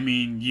 I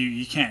mean,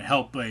 you can't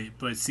help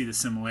but see the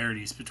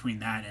similarities between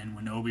that and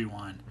when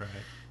Obi-Wan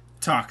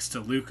talks to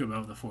Luke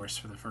about the Force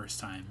for the first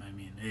time. I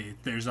mean,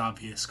 there's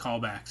obvious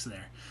callbacks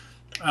there.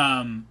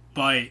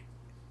 But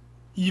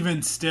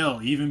even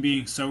still, even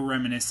being so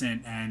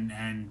reminiscent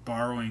and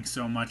borrowing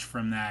so much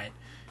from that,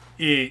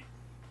 I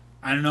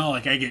don't know,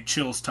 like I get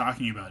chills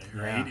talking about it,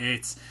 right? Yeah.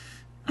 It's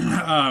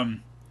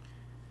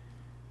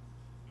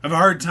I have a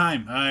hard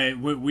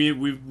time.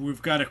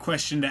 We've got a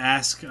question to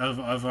ask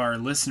of our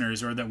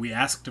listeners, or that we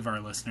asked of our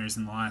listeners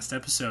in the last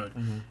episode,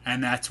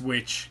 and that's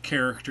which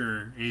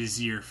character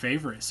is your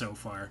favorite so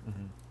far.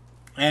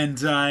 And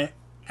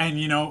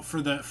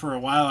for a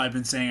while I've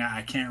been saying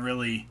I can't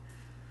really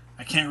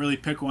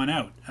pick one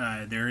out.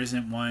 There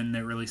isn't one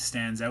that really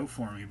stands out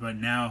for me. But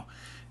now,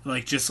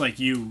 just like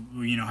you,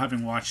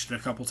 having watched it a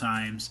couple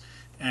times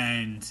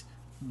and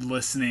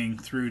listening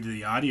through to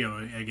the audio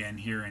again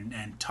here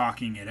and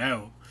talking it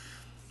out,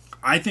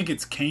 I think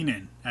it's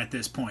Kanan at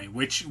this point,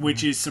 which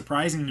is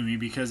surprising to me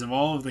because of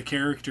all of the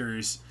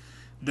characters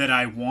that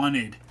I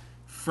wanted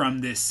from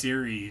this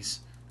series.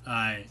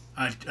 A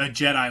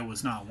Jedi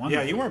was not one.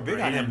 Yeah, of them, you weren't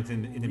big on him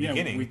in the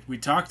beginning. We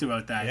talked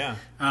about that. Yeah.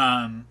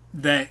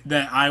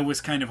 That I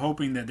was kind of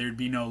hoping that there'd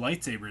be no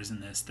lightsabers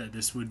in this. That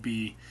this would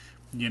be,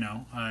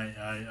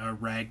 a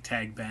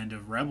ragtag band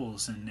of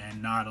rebels and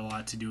not a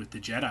lot to do with the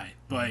Jedi.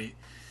 But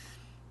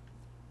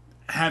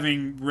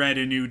having read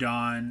A New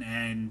Dawn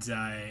and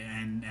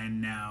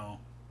now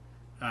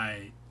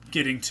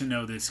getting to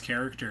know this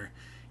character,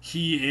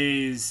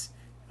 he is.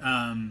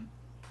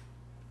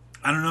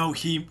 I don't know,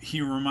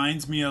 he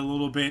reminds me a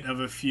little bit of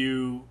a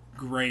few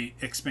great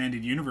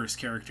expanded universe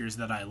characters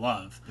that I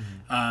love.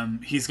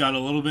 He's got a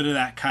little bit of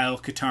that Kyle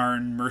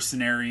Katarn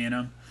mercenary in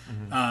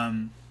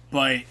him.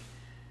 But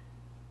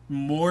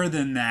more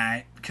than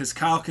that, because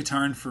Kyle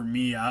Katarn for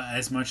me,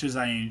 as much as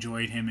I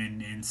enjoyed him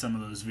in some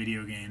of those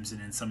video games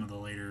and in some of the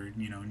later,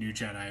 New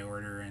Jedi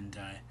Order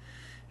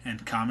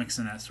and comics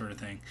and that sort of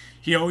thing,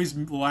 he always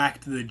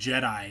lacked the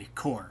Jedi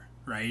core.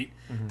 Right?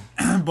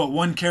 But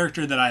one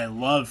character that I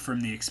love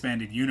from the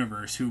expanded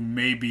universe, who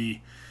may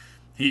be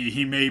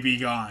he may be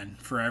gone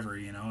forever,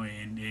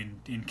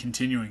 in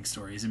continuing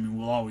stories. I mean,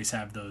 we'll always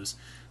have those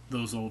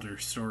older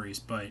stories,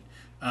 but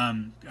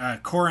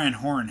Koran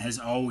Horn has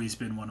always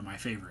been one of my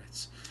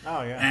favorites.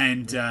 Oh yeah.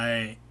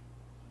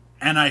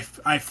 And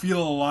I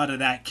feel a lot of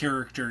that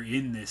character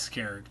in this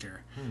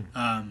character.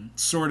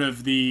 Sort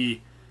of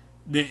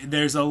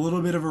there's a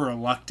little bit of a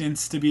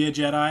reluctance to be a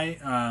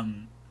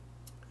Jedi.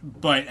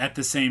 But at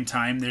the same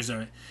time,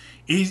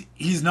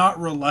 he's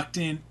not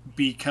reluctant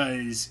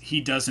because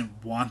he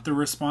doesn't want the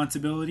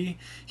responsibility.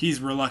 He's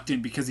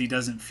reluctant because he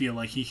doesn't feel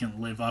like he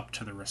can live up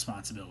to the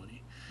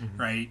responsibility,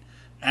 right?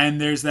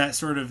 And there's that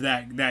sort of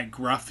that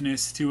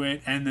gruffness to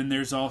it, and then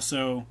there's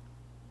also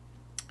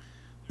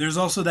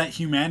that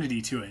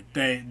humanity to it.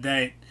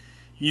 That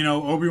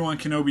Obi-Wan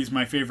Kenobi is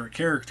my favorite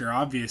character,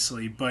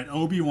 obviously, but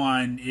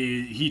Obi-Wan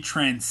he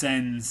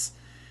transcends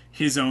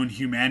his own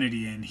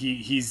humanity, and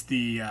he's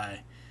the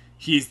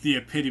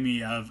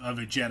epitome of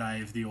a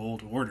Jedi of the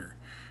Old Order,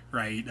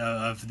 right?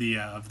 Of the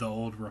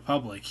Old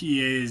Republic.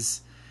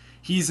 He's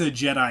a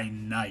Jedi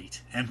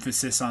Knight,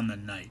 emphasis on the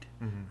Knight,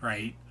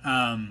 right?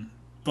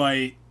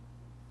 But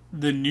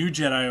the New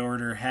Jedi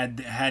Order had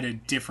a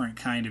different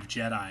kind of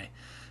Jedi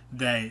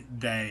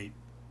that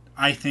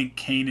I think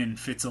Kanan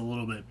fits a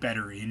little bit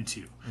better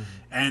into,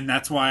 and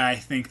that's why I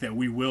think that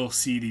we will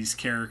see these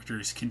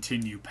characters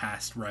continue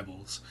past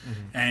Rebels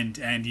and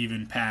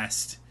even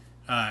past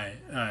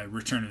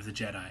Return of the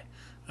Jedi.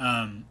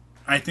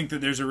 I think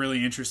that there's a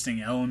really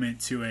interesting element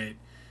to it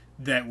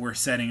that we're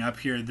setting up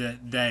here,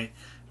 that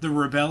the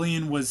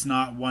rebellion was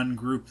not one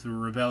group. The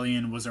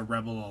rebellion was a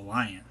rebel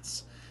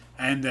alliance,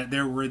 and that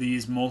there were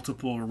these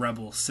multiple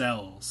rebel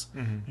cells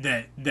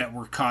that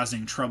were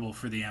causing trouble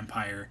for the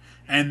Empire.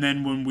 And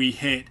then when we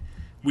hit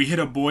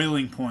a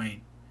boiling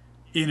point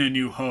in A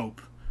New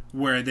Hope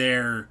where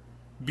they're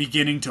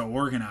beginning to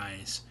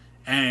organize,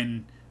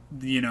 and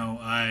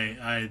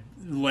Leia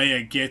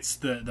gets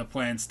the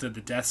plans to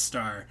the Death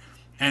Star,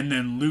 and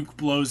then Luke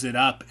blows it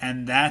up,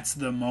 and that's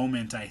the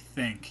moment I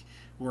think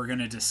we're going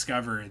to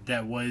discover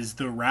that was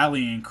the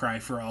rallying cry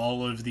for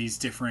all of these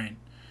different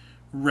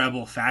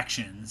rebel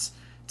factions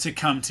to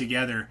come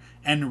together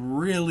and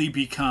really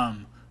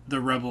become the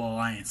Rebel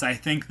Alliance. I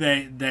think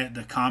that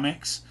the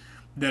comics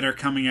that are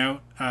coming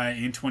out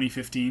in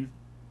 2015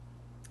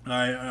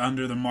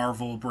 under the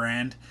Marvel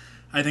brand,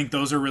 I think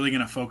those are really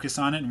going to focus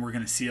on it, and we're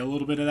going to see a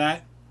little bit of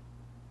that.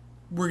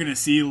 We're going to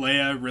see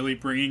Leia really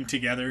bringing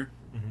together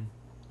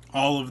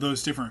all of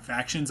those different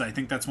factions. I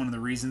think that's one of the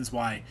reasons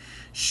why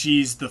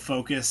she's the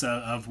focus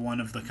of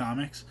one of the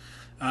comics.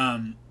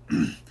 And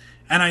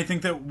I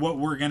think that what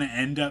we're going to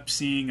end up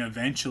seeing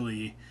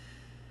eventually,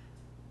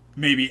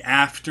 maybe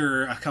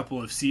after a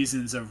couple of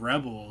seasons of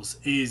Rebels,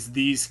 is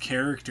these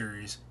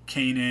characters,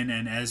 Kanan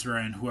and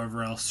Ezra and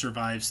whoever else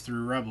survives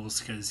through Rebels,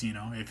 because,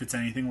 if it's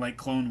anything like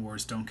Clone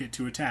Wars, don't get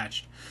too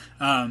attached.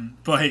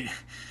 But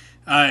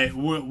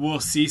we'll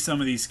see some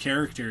of these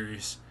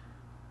characters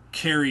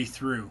carry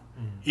through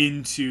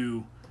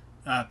into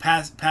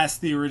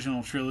past the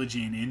original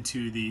trilogy and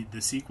into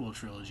the sequel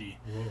trilogy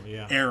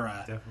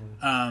era.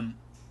 Definitely.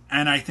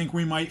 And I think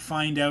we might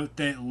find out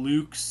that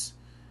Luke's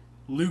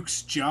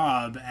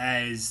job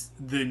as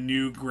the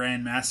new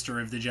Grand Master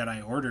of the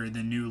Jedi Order,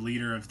 the new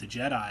leader of the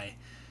Jedi,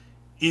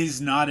 is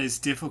not as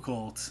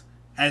difficult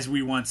as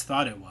we once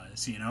thought it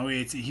was.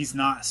 He's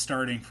not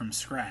starting from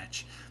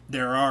scratch.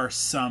 There are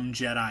some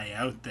Jedi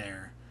out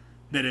there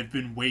that have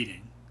been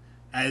waiting.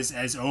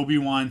 As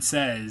Obi-Wan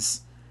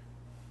says,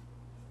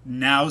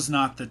 now's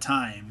not the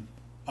time.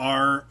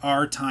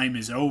 Our time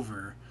is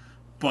over,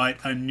 but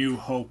a new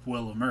hope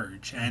will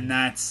emerge. And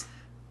that's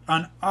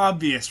an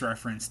obvious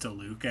reference to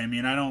Luke. I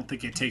mean, I don't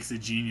think it takes a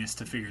genius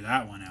to figure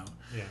that one out.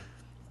 Yeah.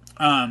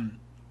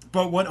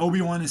 But what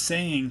Obi-Wan is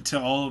saying to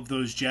all of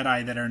those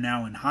Jedi that are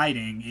now in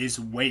hiding is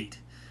wait,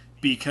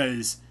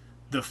 because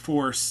the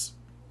Force,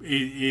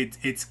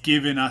 it's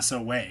given us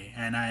away,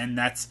 and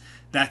that's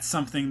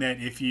something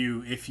that if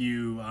you've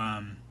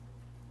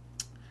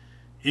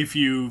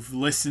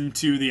listened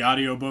to the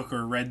audiobook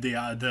or read the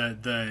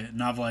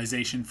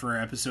novelization for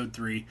Episode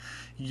 3,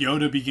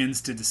 Yoda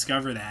begins to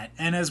discover that.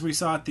 And as we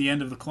saw at the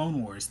end of the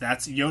Clone Wars,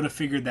 Yoda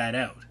figured that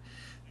out.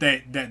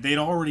 That they'd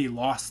already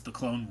lost the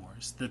Clone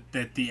Wars.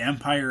 That the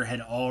Empire had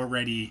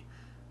already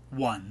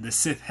won. The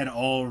Sith had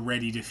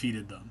already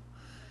defeated them.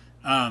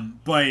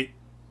 But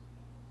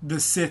the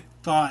Sith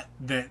thought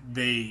that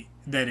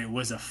it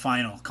was a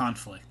final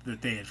conflict,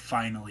 that they had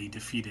finally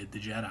defeated the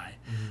Jedi.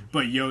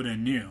 But Yoda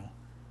knew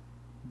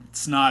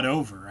it's not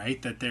over,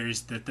 right? That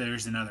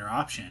there's another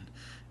option,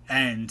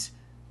 and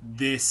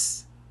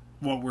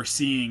what we're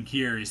seeing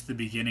here is the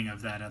beginning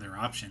of that other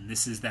option.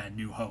 This is that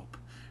new hope,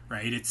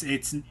 right?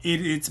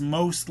 It's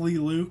mostly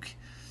Luke,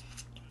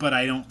 but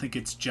I don't think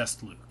it's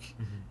just Luke.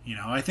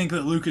 I think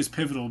that Luke is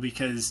pivotal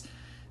because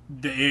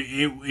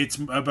it's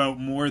about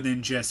more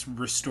than just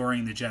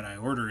restoring the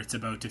Jedi Order. It's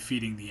about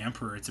defeating the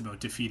Emperor. It's about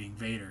defeating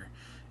Vader.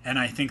 And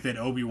I think that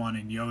Obi-Wan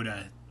and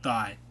Yoda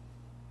thought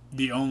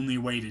the only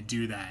way to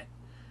do that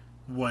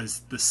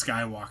was the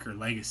Skywalker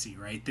legacy,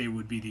 right? They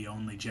would be the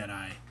only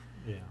Jedi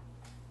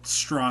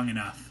strong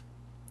enough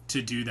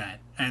to do that,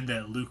 and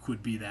that Luke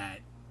would be that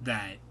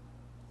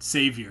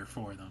savior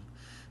for them.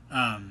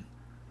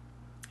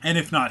 And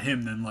if not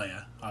him, then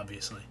Leia,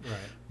 obviously. Right.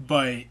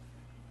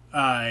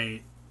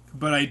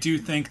 But I do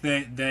think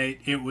that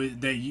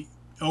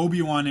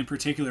Obi-Wan in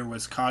particular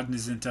was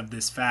cognizant of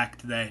this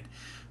fact that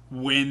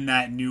when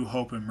that new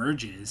hope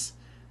emerges,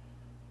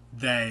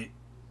 that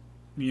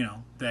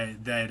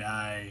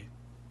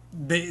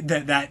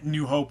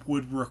new hope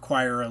would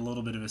require a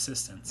little bit of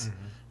assistance,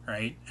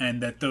 right?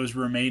 And that those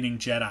remaining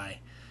Jedi,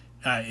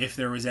 if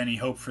there was any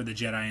hope for the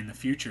Jedi in the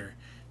future,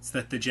 it's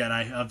that the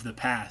Jedi of the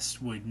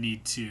past would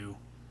need to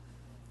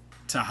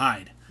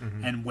hide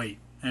and wait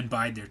and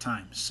bide their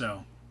time.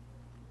 So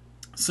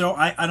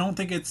I don't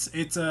think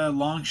it's a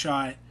long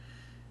shot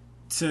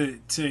to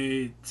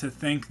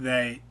think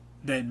that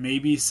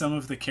maybe some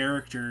of the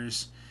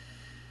characters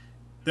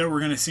that we're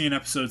going to see in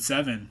Episode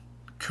 7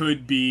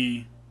 could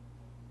be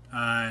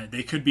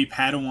they could be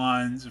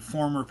Padawans,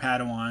 former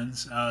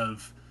Padawans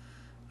of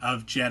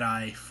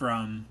Jedi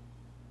from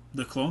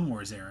the Clone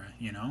Wars era.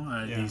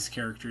 These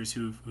characters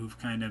who've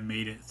kind of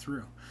made it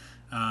through.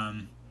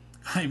 I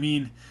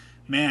mean,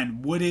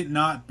 man, would it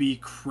not be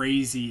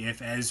crazy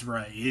if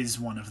Ezra is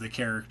one of the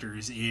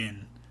characters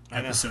in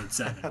Episode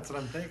 7? That's what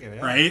I'm thinking.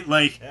 Yeah. Right?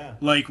 Like,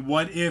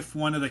 what if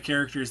one of the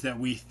characters that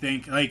we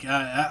think,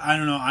 I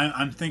don't know,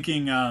 I'm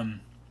thinking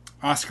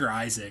Oscar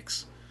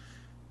Isaacs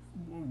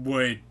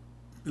would,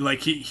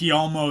 he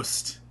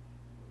almost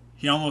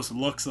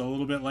looks a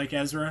little bit like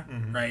Ezra,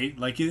 right?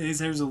 Like, his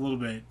hair's a little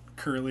bit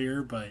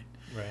curlier, but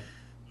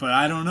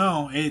I don't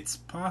know. It's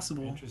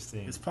possible.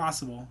 Interesting. It's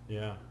possible.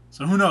 Yeah.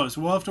 So who knows?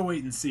 We'll have to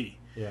wait and see.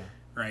 Yeah.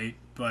 right?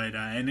 But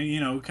and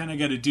kind of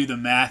got to do the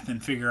math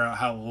and figure out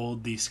how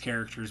old these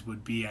characters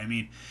would be. I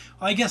mean,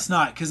 well, I guess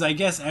not, because I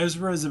guess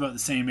Ezra is about the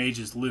same age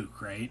as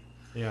Luke, right?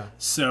 Yeah.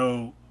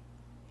 So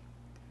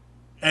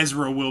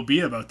Ezra will be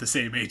about the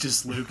same age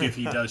as Luke if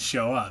he does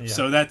show up. Yeah.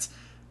 So that's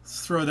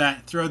throw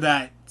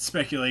that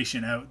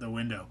speculation out the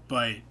window.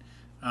 But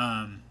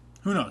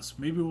who knows?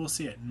 Maybe we'll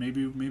see it.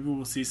 Maybe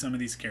we'll see some of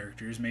these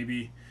characters.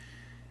 Maybe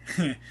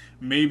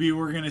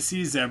we're gonna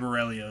see Zeb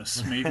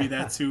Orrelios. Maybe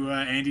that's who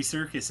Andy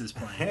Serkis is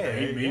playing.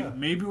 Hey, right?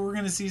 Maybe we're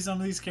gonna see some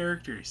of these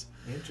characters.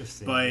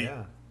 Interesting. But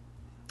yeah.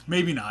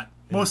 Maybe not.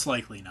 Yeah. Most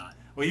likely not.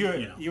 Well,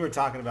 you were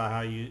talking about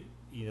how you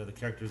the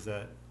characters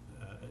that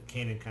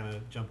Kanan kind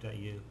of jumped at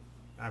you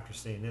after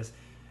saying this.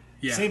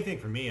 Yeah. Same thing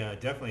for me.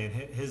 Definitely, in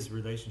his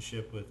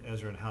relationship with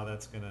Ezra and how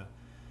that's gonna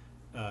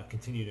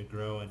continue to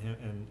grow,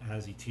 and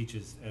as he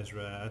teaches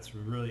Ezra, that's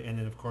really. And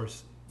then of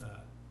course,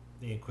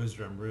 the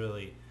Inquisitor. I'm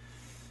really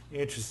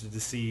interested to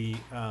see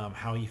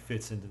how he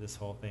fits into this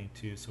whole thing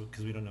too. So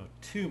because we don't know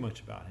too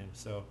much about him,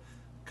 so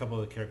a couple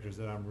of the characters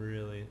that I'm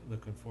really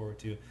looking forward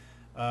to.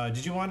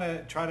 Did you want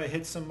to try to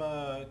hit some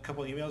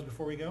couple emails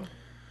before we go?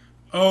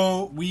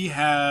 Oh, we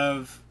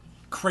have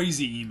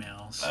crazy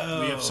emails.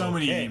 We have so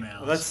many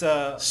emails.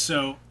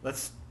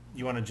 Let's.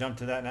 You want to jump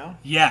to that now?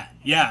 Yeah.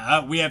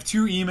 We have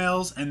 2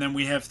 emails, and then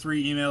we have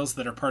 3 emails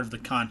that are part of the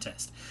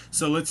contest.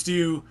 So let's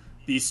do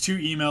these 2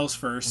 emails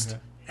first,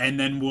 and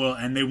then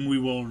we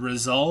will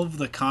resolve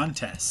the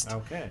contest.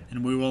 Okay.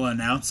 And we will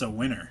announce a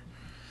winner.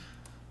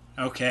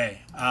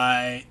 Okay.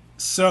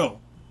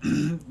 So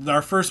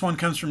our first one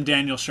comes from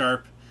Daniel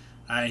Sharp.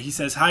 He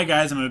says, "Hi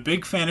guys, I'm a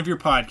big fan of your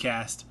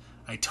podcast.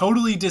 I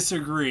totally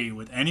disagree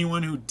with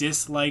anyone who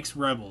dislikes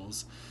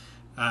Rebels.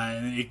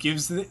 It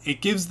gives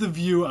the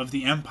view of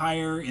the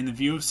Empire in the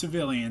view of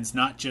civilians,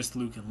 not just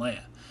Luke and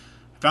Leia.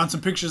 I found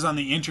some pictures on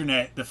the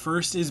internet. The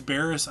first is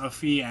Barriss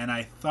Offee, and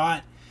I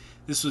thought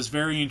this was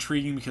very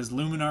intriguing because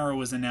Luminara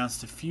was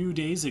announced a few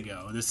days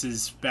ago. This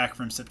is back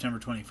from September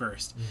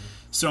 21st. Mm-hmm.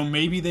 So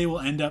maybe they will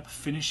end up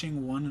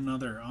finishing one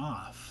another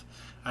off.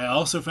 I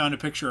also found a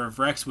picture of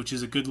Rex, which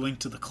is a good link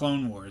to the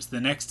Clone Wars. The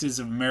next is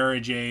of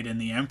Mara Jade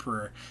and the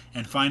Emperor,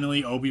 and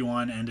finally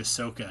Obi-Wan and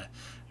Ahsoka.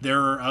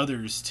 There are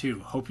others, too.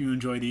 Hope you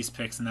enjoy these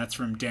pics, and that's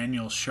from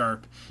Daniel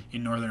Sharp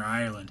in Northern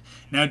Ireland."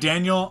 Now,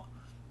 Daniel,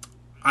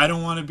 I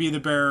don't want to be the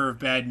bearer of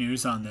bad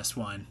news on this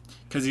one,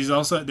 because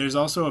there's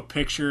also a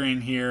picture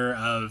in here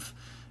of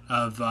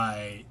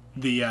the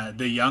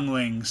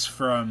younglings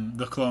from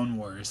the Clone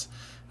Wars,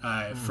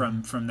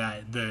 from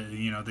that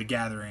the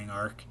Gathering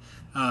arc,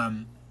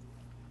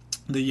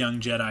 the young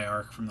Jedi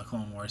arc from the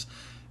Clone Wars.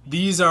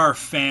 These are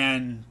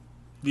fan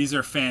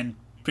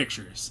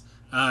pictures.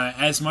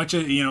 As much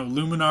as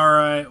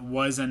Luminara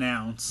was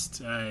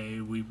announced,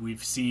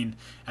 we've seen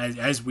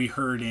as we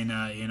heard in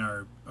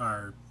our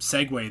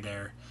segue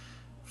there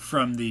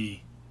from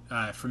the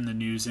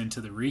news into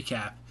the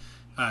recap.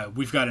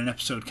 We've got an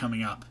episode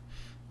coming up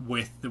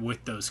with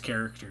those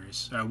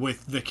characters,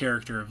 with the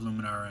character of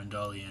Luminara and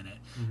Unduli in it.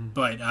 Mm-hmm.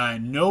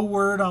 But no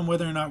word on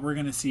whether or not we're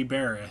going to see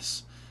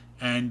Barriss,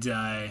 and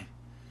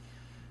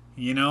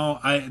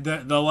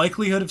the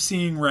likelihood of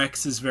seeing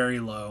Rex is very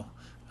low.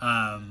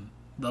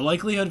 The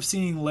likelihood of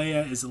seeing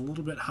Leia is a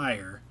little bit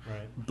higher,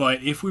 right.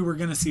 But if we were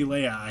going to see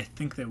Leia, I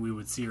think that we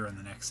would see her in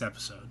the next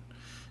episode.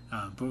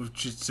 But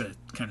just to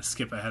kind of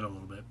skip ahead a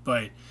little bit,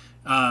 but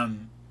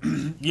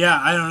yeah,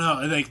 I don't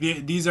know. Like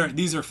these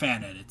are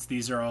fan edits.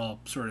 These are all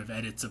sort of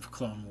edits of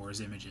Clone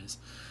Wars images,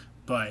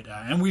 but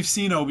and we've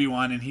seen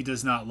Obi-Wan, and he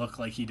does not look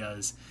like he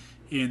does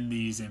in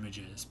these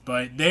images,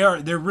 but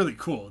they're really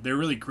cool. They're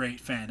really great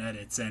fan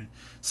edits, and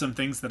some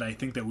things that I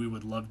think that we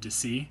would love to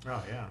see.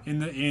 Oh yeah.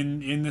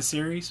 In the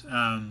series.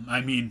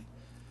 I mean,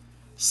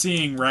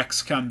 seeing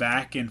Rex come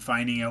back and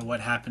finding out what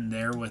happened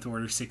there with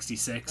Order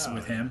 66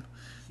 with him,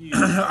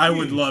 I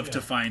would love to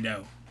find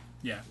out.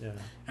 Yeah.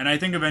 And I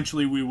think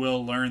eventually we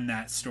will learn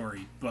that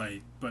story,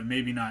 but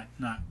maybe not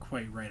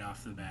quite right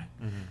off the bat.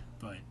 Mm-hmm.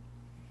 But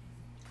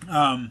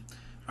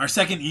our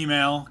second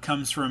email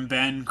comes from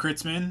Ben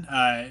Kritzman.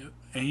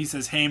 And he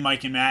says, "Hey,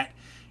 Mike and Matt,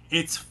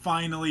 it's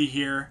finally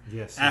here.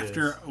 Yes,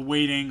 after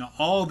waiting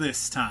all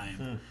this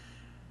time."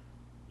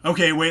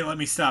 Okay, wait, let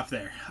me stop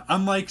there.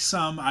 Unlike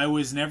some, I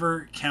was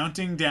never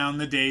counting down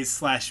the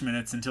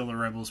days/minutes until the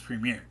Rebels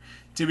premiere.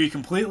 To be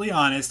completely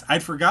honest,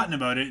 I'd forgotten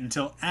about it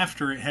until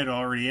after it had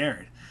already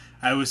aired.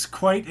 I was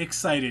quite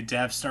excited to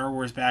have Star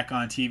Wars back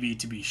on TV,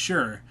 to be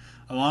sure,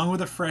 along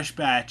with a fresh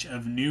batch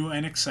of new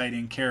and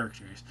exciting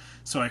characters.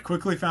 So I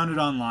quickly found it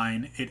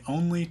online. It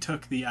only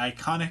took the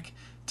iconic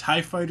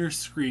TIE Fighter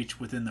screech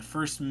within the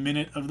first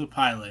minute of the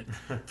pilot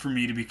for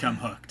me to become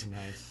hooked.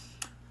 Nice.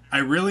 I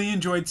really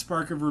enjoyed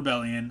Spark of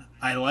Rebellion.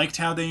 I liked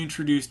how they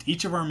introduced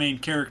each of our main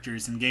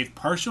characters and gave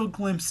partial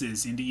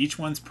glimpses into each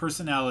one's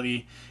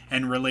personality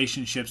and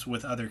relationships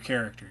with other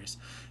characters.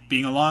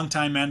 Being a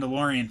longtime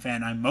Mandalorian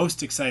fan, I'm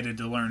most excited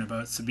to learn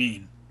about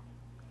Sabine,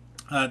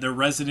 the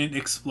resident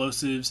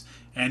explosives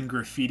and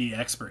graffiti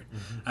expert.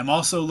 Mm-hmm. I'm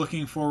also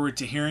looking forward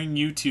to hearing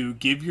you two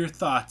give your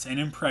thoughts and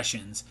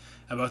impressions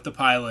about the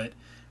pilot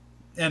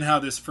and how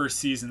this first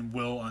season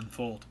will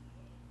unfold.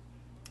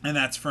 And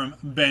that's from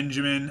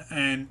Benjamin.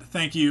 And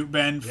thank you,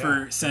 Ben,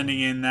 for sending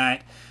in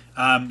that.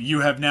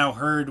 You have now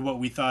heard what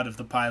we thought of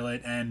the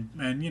pilot and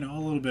a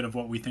little bit of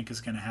what we think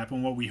is going to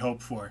happen, what we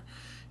hope for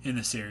in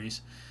the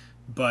series.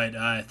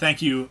 But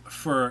thank you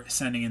for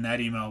sending in that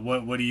email.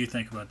 What do you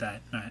think about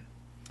that, Matt?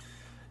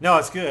 No,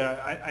 it's good.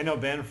 I know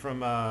Ben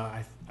from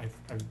I've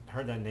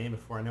heard that name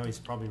before. I know he's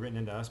probably written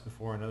into us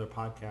before in other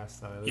podcasts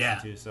that I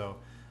listen to. So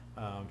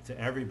to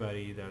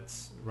everybody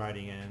that's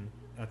writing in,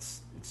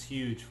 it's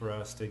huge for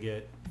us to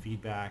get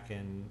feedback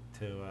and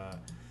to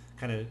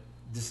kind of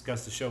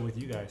discuss the show with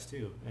you guys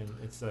too. And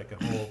it's like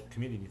a whole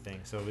community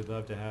thing. So we'd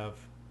love to have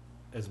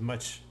as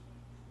much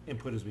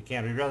input as we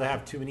can. We'd rather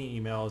have too many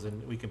emails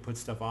and we can put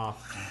stuff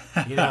off,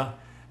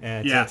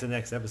 and to the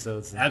next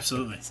episodes.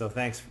 Absolutely. So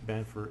thanks,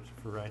 Ben, for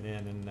writing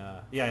in. And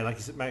like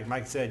you said,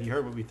 Mike said, you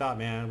heard what we thought,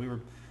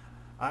 man.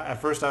 At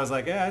first I was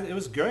like, yeah, it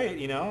was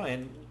great,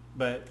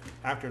 but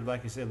after,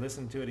 like you said,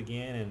 listening to it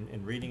again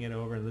and reading it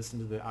over and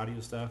listening to the audio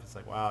stuff, it's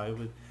like, wow,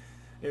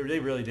 they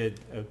really did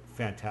a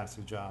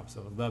fantastic job.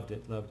 So loved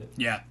it.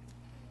 Yeah,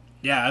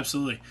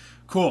 absolutely.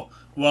 Cool.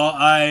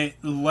 Well,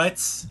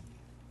 let's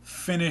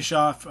finish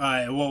off.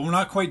 We're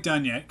not quite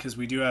done yet because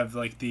we do have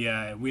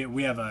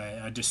we have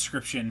a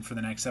description for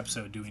the next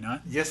episode, do we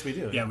not? Yes, we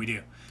do. Yeah, we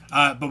do.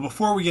 But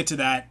before we get to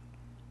that,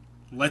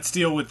 let's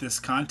deal with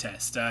this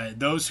contest.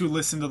 Those who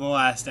listened to the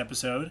last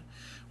episode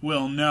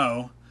will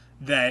know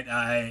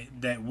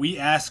that we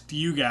asked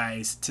you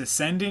guys to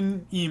send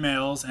in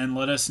emails and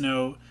let us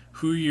know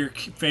who your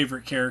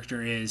favorite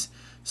character is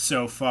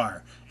so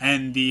far,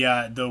 and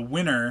the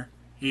winner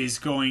is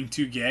going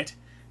to get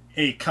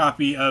a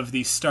copy of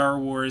the Star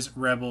Wars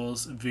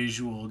Rebels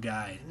visual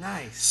guide.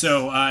 Nice.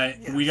 So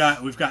we've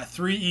got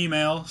 3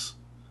 emails,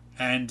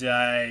 and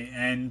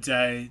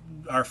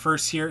our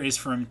first here is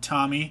from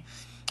Tommy,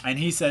 and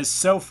he says,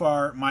 so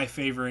far my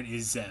favorite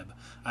is Zeb.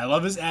 I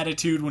love his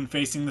attitude when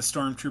facing the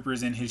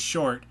stormtroopers in his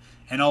short,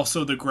 and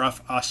also the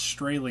gruff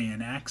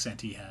Australian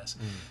accent he has.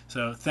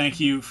 So thank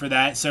you for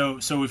that. So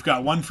we've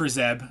got one for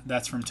Zeb.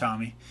 That's from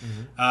Tommy.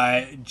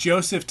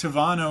 Joseph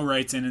Tavano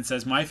writes in and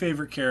says, my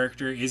favorite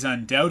character is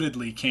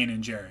undoubtedly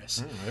Kanan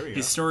Jarrus.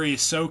 His story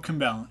is so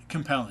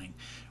compelling.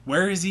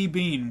 Where is he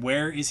been?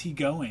 Where is he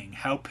going?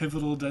 How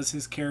pivotal does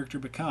his character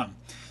become?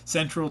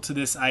 Central to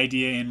this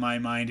idea in my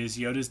mind is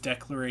Yoda's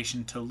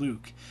declaration to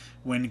Luke,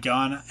 when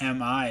gone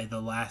am I,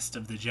 the last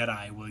of the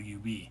Jedi will you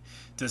be.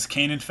 Does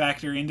Kanan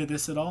factor into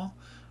this at all?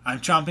 I'm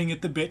chomping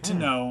at the bit to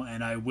know,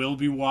 and I will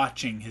be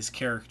watching his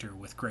character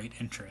with great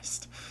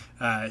interest.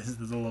 This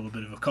is a little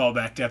bit of a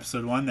callback to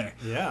episode 1 there.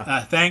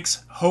 Yeah.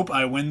 Thanks. Hope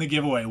I win the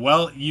giveaway.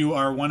 Well, you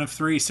are one of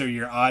 3, so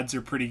your odds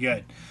are pretty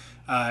good.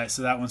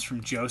 So that one's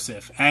from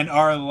Joseph. And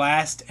our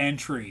last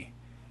entry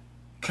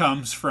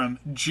comes from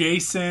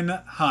Jason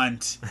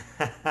Hunt.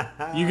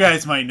 You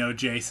guys might know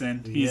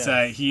Jason.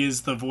 He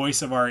is the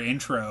voice of our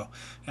intro,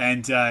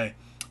 and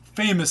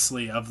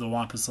famously of the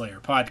Wampus Lair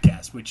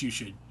podcast, which you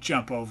should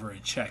jump over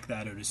and check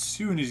that out as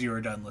soon as you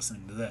are done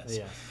listening to this.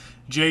 Yeah.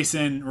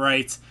 Jason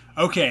writes,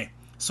 okay,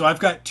 so I've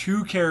got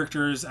 2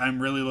 characters I'm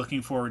really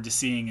looking forward to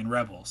seeing in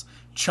Rebels,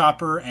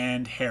 Chopper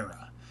and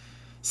Hera.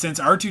 Since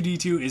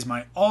R2-D2 is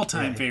my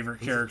all-time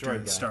favorite character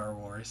in Star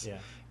Wars,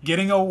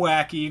 getting a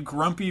wacky,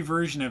 grumpy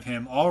version of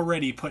him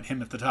already put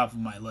him at the top of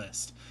my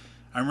list.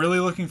 I'm really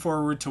looking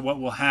forward to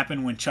what will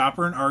happen when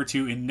Chopper and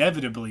R2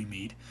 inevitably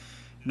meet.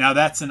 Now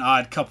that's an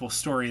odd couple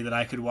story that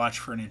I could watch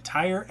for an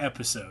entire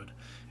episode.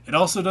 It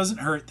also doesn't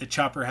hurt that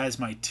Chopper has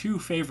my 2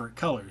 favorite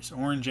colors,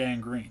 orange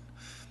and green.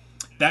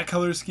 That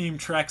color scheme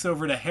tracks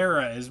over to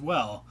Hera as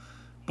well,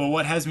 but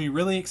what has me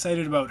really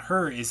excited about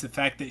her is the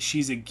fact that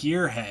she's a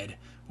gearhead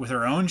with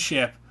her own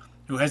ship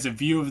who has a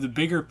view of the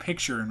bigger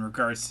picture in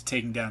regards to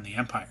taking down the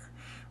Empire.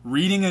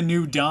 Reading A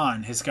New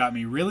Dawn has got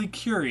me really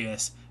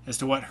curious as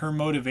to what her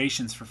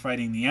motivations for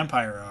fighting the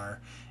Empire are,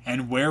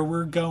 and where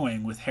we're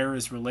going with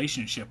Hera's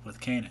relationship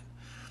with Kanan.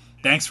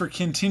 Thanks for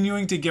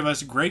continuing to give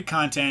us great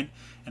content,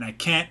 and I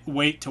can't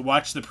wait to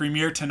watch the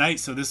premiere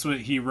tonight. So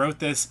he wrote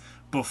this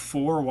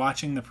before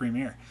watching the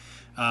premiere.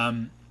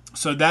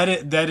 So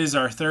that is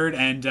our third,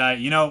 and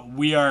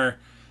we are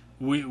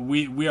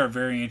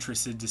very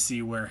interested to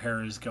see where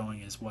Hera is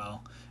going as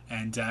well.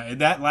 And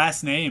that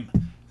last name,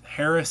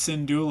 Hera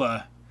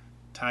Syndulla,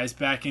 ties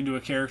back into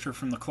a character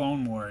from the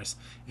Clone Wars,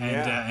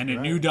 and A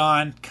New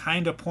Dawn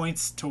kind of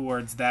points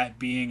towards that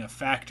being a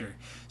factor.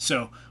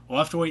 So we'll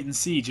have to wait and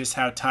see just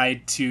how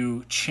tied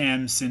to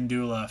Cham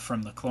Syndulla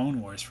from the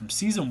Clone Wars, from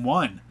season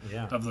 1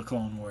 of the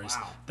Clone Wars,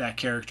 that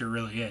character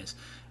really is.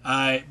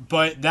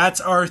 But that's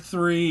our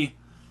three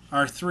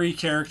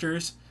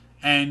characters,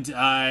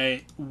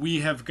 and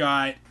we have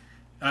got.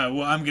 I'm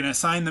going to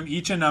assign them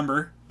each a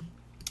number.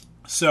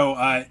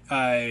 So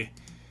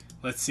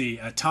let's see.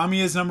 Tommy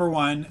is number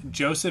 1,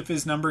 Joseph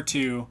is number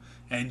 2,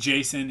 and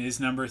Jason is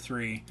number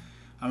 3.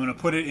 I'm going to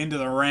put it into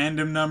the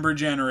random number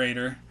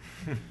generator.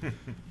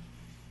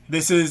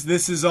 This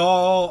is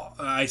all.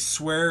 I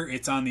swear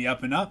it's on the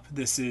up and up.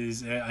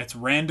 It's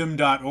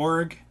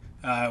random.org.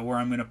 where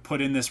I'm going to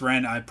put in this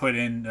rent. I put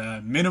in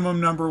minimum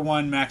number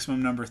 1,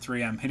 maximum number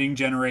 3. I'm hitting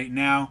generate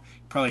now.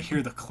 You probably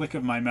hear the click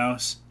of my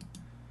mouse.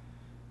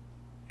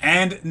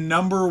 And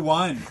number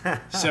 1.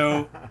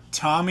 So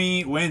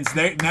Tommy wins.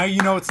 Now you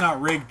know it's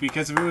not rigged,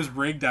 because if it was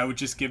rigged, I would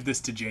just give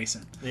this to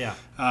Jason. Yeah.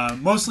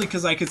 Mostly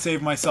because I could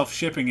save myself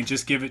shipping and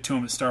just give it to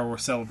him at Star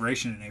Wars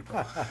Celebration in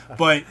April.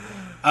 But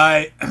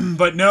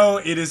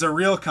no, it is a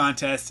real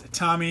contest.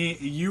 Tommy,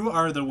 you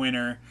are the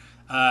winner.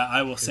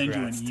 I will send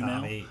you an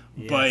email.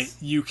 Yes. But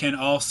you can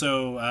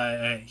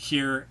also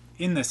hear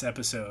in this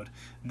episode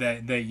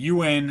that you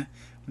win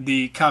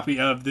the copy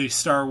of the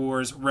Star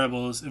Wars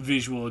Rebels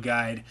visual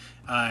guide,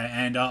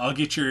 and I'll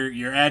get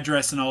your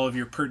address and all of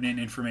your pertinent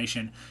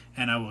information,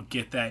 and I will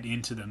get that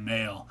into the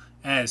mail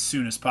as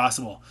soon as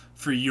possible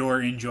for your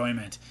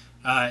enjoyment.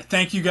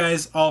 Thank you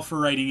guys all for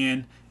writing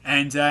in,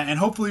 and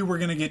hopefully we're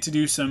going to get to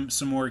do some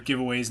more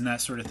giveaways and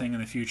that sort of thing in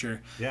the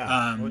future.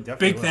 Yeah,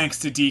 big thanks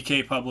to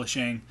DK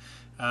Publishing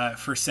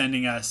for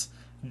sending us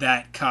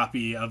that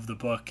copy of the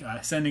book,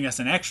 sending us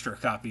an extra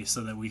copy so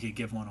that we could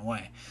give one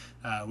away.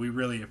 We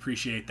really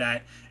appreciate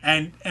that.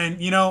 And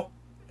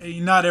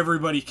not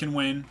everybody can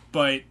win,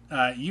 but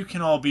you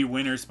can all be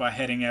winners by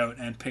heading out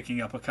and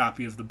picking up a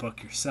copy of the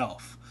book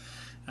yourself,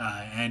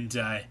 and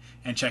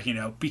checking it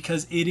out,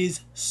 because it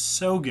is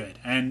so good.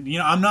 And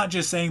I'm not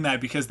just saying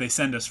that because they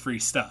send us free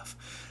stuff.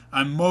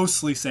 I'm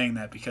mostly saying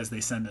that because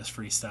they send us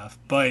free stuff,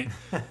 but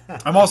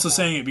I'm also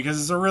saying it because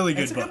it's a really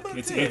good book.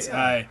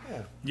 The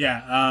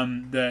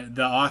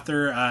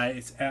author,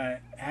 it's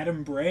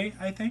Adam Bray,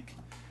 I think,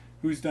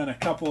 who's done a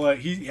couple of,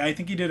 I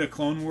think he did a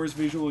Clone Wars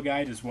visual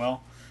guide as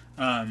well.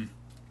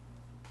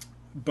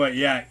 But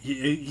yeah,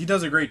 he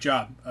does a great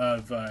job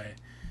of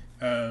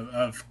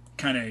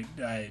kind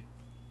of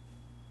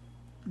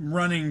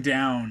running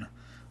down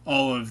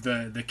all of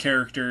the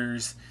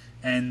characters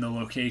and the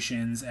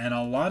locations and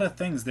a lot of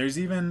things. There's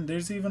even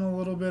a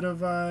little bit of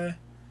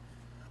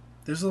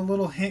there's a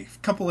little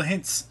couple of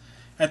hints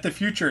at the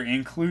future,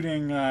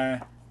 including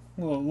a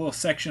little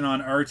section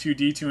on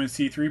R2-D2 and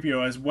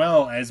C-3PO, as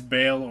well as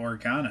Bail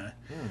Organa.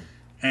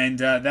 And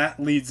that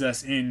leads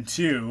us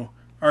into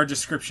our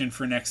description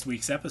for next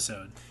week's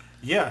episode.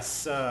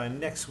 Yes,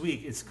 next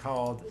week it's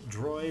called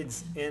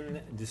Droids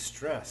in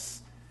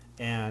Distress,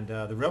 and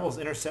the Rebels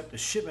intercept a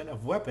shipment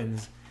of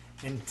weapons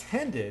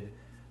intended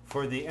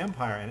for the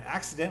Empire and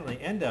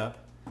accidentally end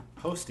up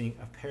hosting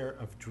a pair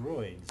of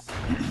droids.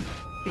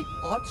 The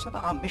odds of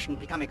our mission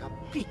becoming a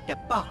complete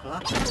debacle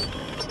are...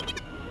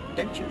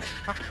 Don't you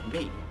shush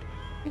me.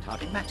 It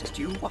hardly matters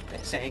to you what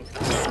they're saying.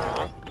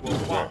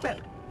 Well,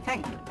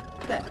 thank you.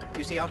 There,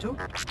 you see,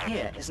 R2?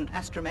 Here is an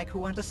astromech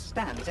who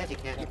understands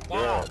etiquette.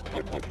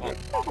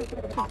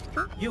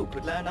 You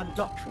could learn a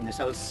lot from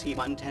this old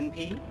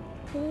C-110P.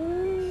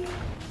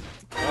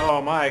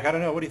 Oh, Mike, I don't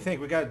know. What do you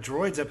think? We got a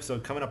Droids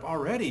episode coming up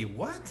already.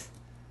 What?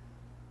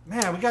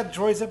 Man, we got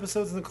Droids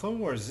episodes in the Clone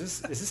Wars. Is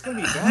this going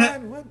to be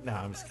bad? What? No,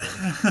 I'm just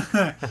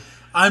kidding.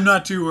 I'm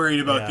not too worried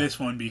about this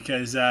one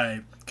because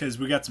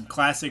we got some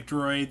classic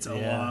droids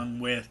along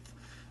with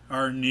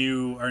our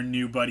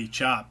new buddy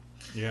Chop.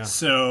 Yeah.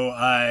 So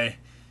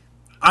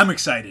I'm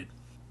excited.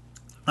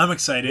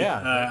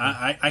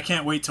 Yeah. I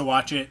can't wait to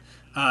watch it.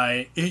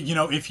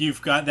 If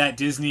you've got that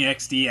Disney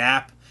XD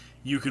app,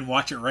 you can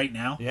watch it right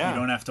now. Yeah. You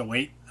don't have to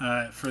wait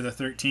for the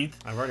 13th.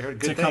 I've already heard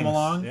good to come things.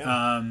 along.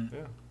 Yeah.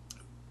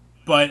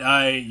 But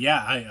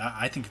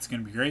I think it's going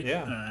to be great.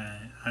 Yeah.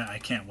 I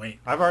can't wait.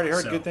 I've already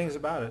heard good things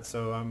about it,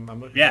 so I'm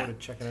looking forward to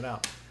checking it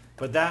out.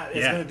 But that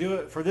is going to do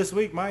it for this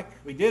week, Mike.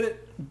 We did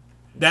it.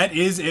 That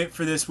is it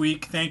for this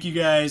week. Thank you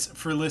guys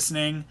for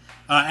listening.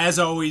 As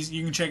always,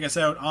 you can check us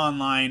out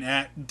online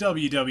at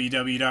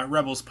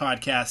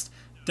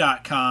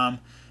www.rebelspodcast.com.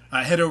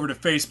 Head over to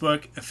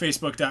Facebook,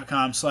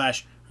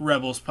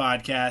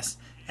 facebook.com/rebelspodcast,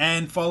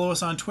 and follow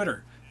us on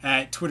Twitter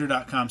at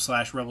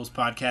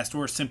twitter.com/rebelspodcast,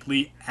 or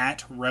simply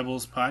at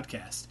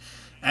rebelspodcast.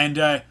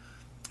 And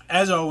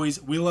as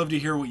always, we love to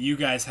hear what you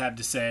guys have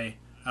to say.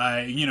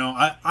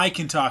 I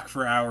can talk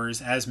for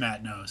hours, as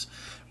Matt knows,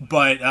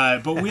 but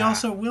we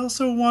also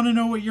want to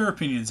know what your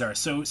opinions are.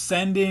 So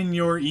send in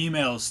your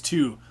emails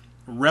to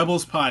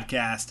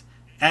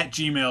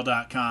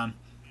rebelspodcast@gmail.com,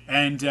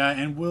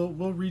 and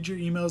we'll read your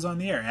emails on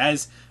the air.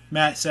 As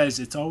Matt says,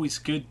 it's always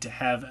good to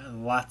have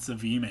lots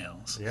of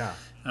emails. Yeah.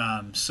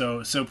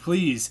 So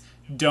please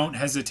don't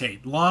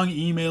hesitate. Long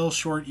emails,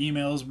 short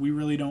emails, we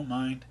really don't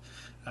mind.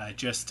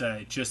 Just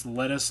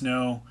let us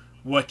know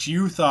what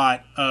you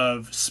thought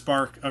of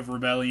Spark of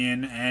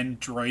Rebellion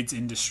and Droids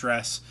in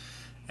Distress,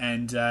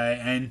 and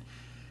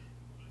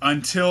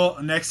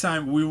until next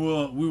time, we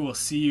will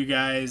see you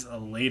guys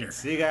later.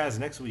 See you guys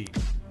next week.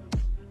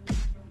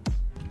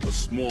 A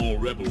small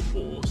rebel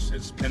force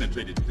has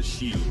penetrated the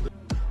shield.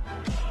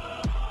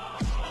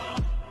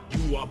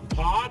 You are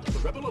part of the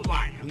Rebel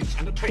Alliance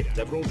and a traitor.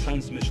 Several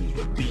transmissions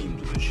were beamed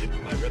to the ship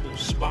by rebel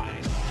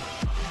spies.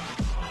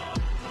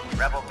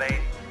 Rebel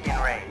base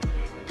in range.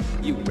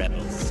 You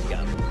rebel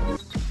scum.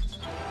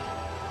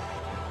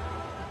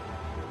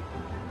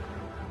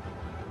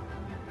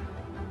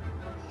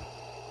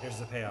 Here's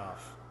the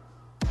payoff.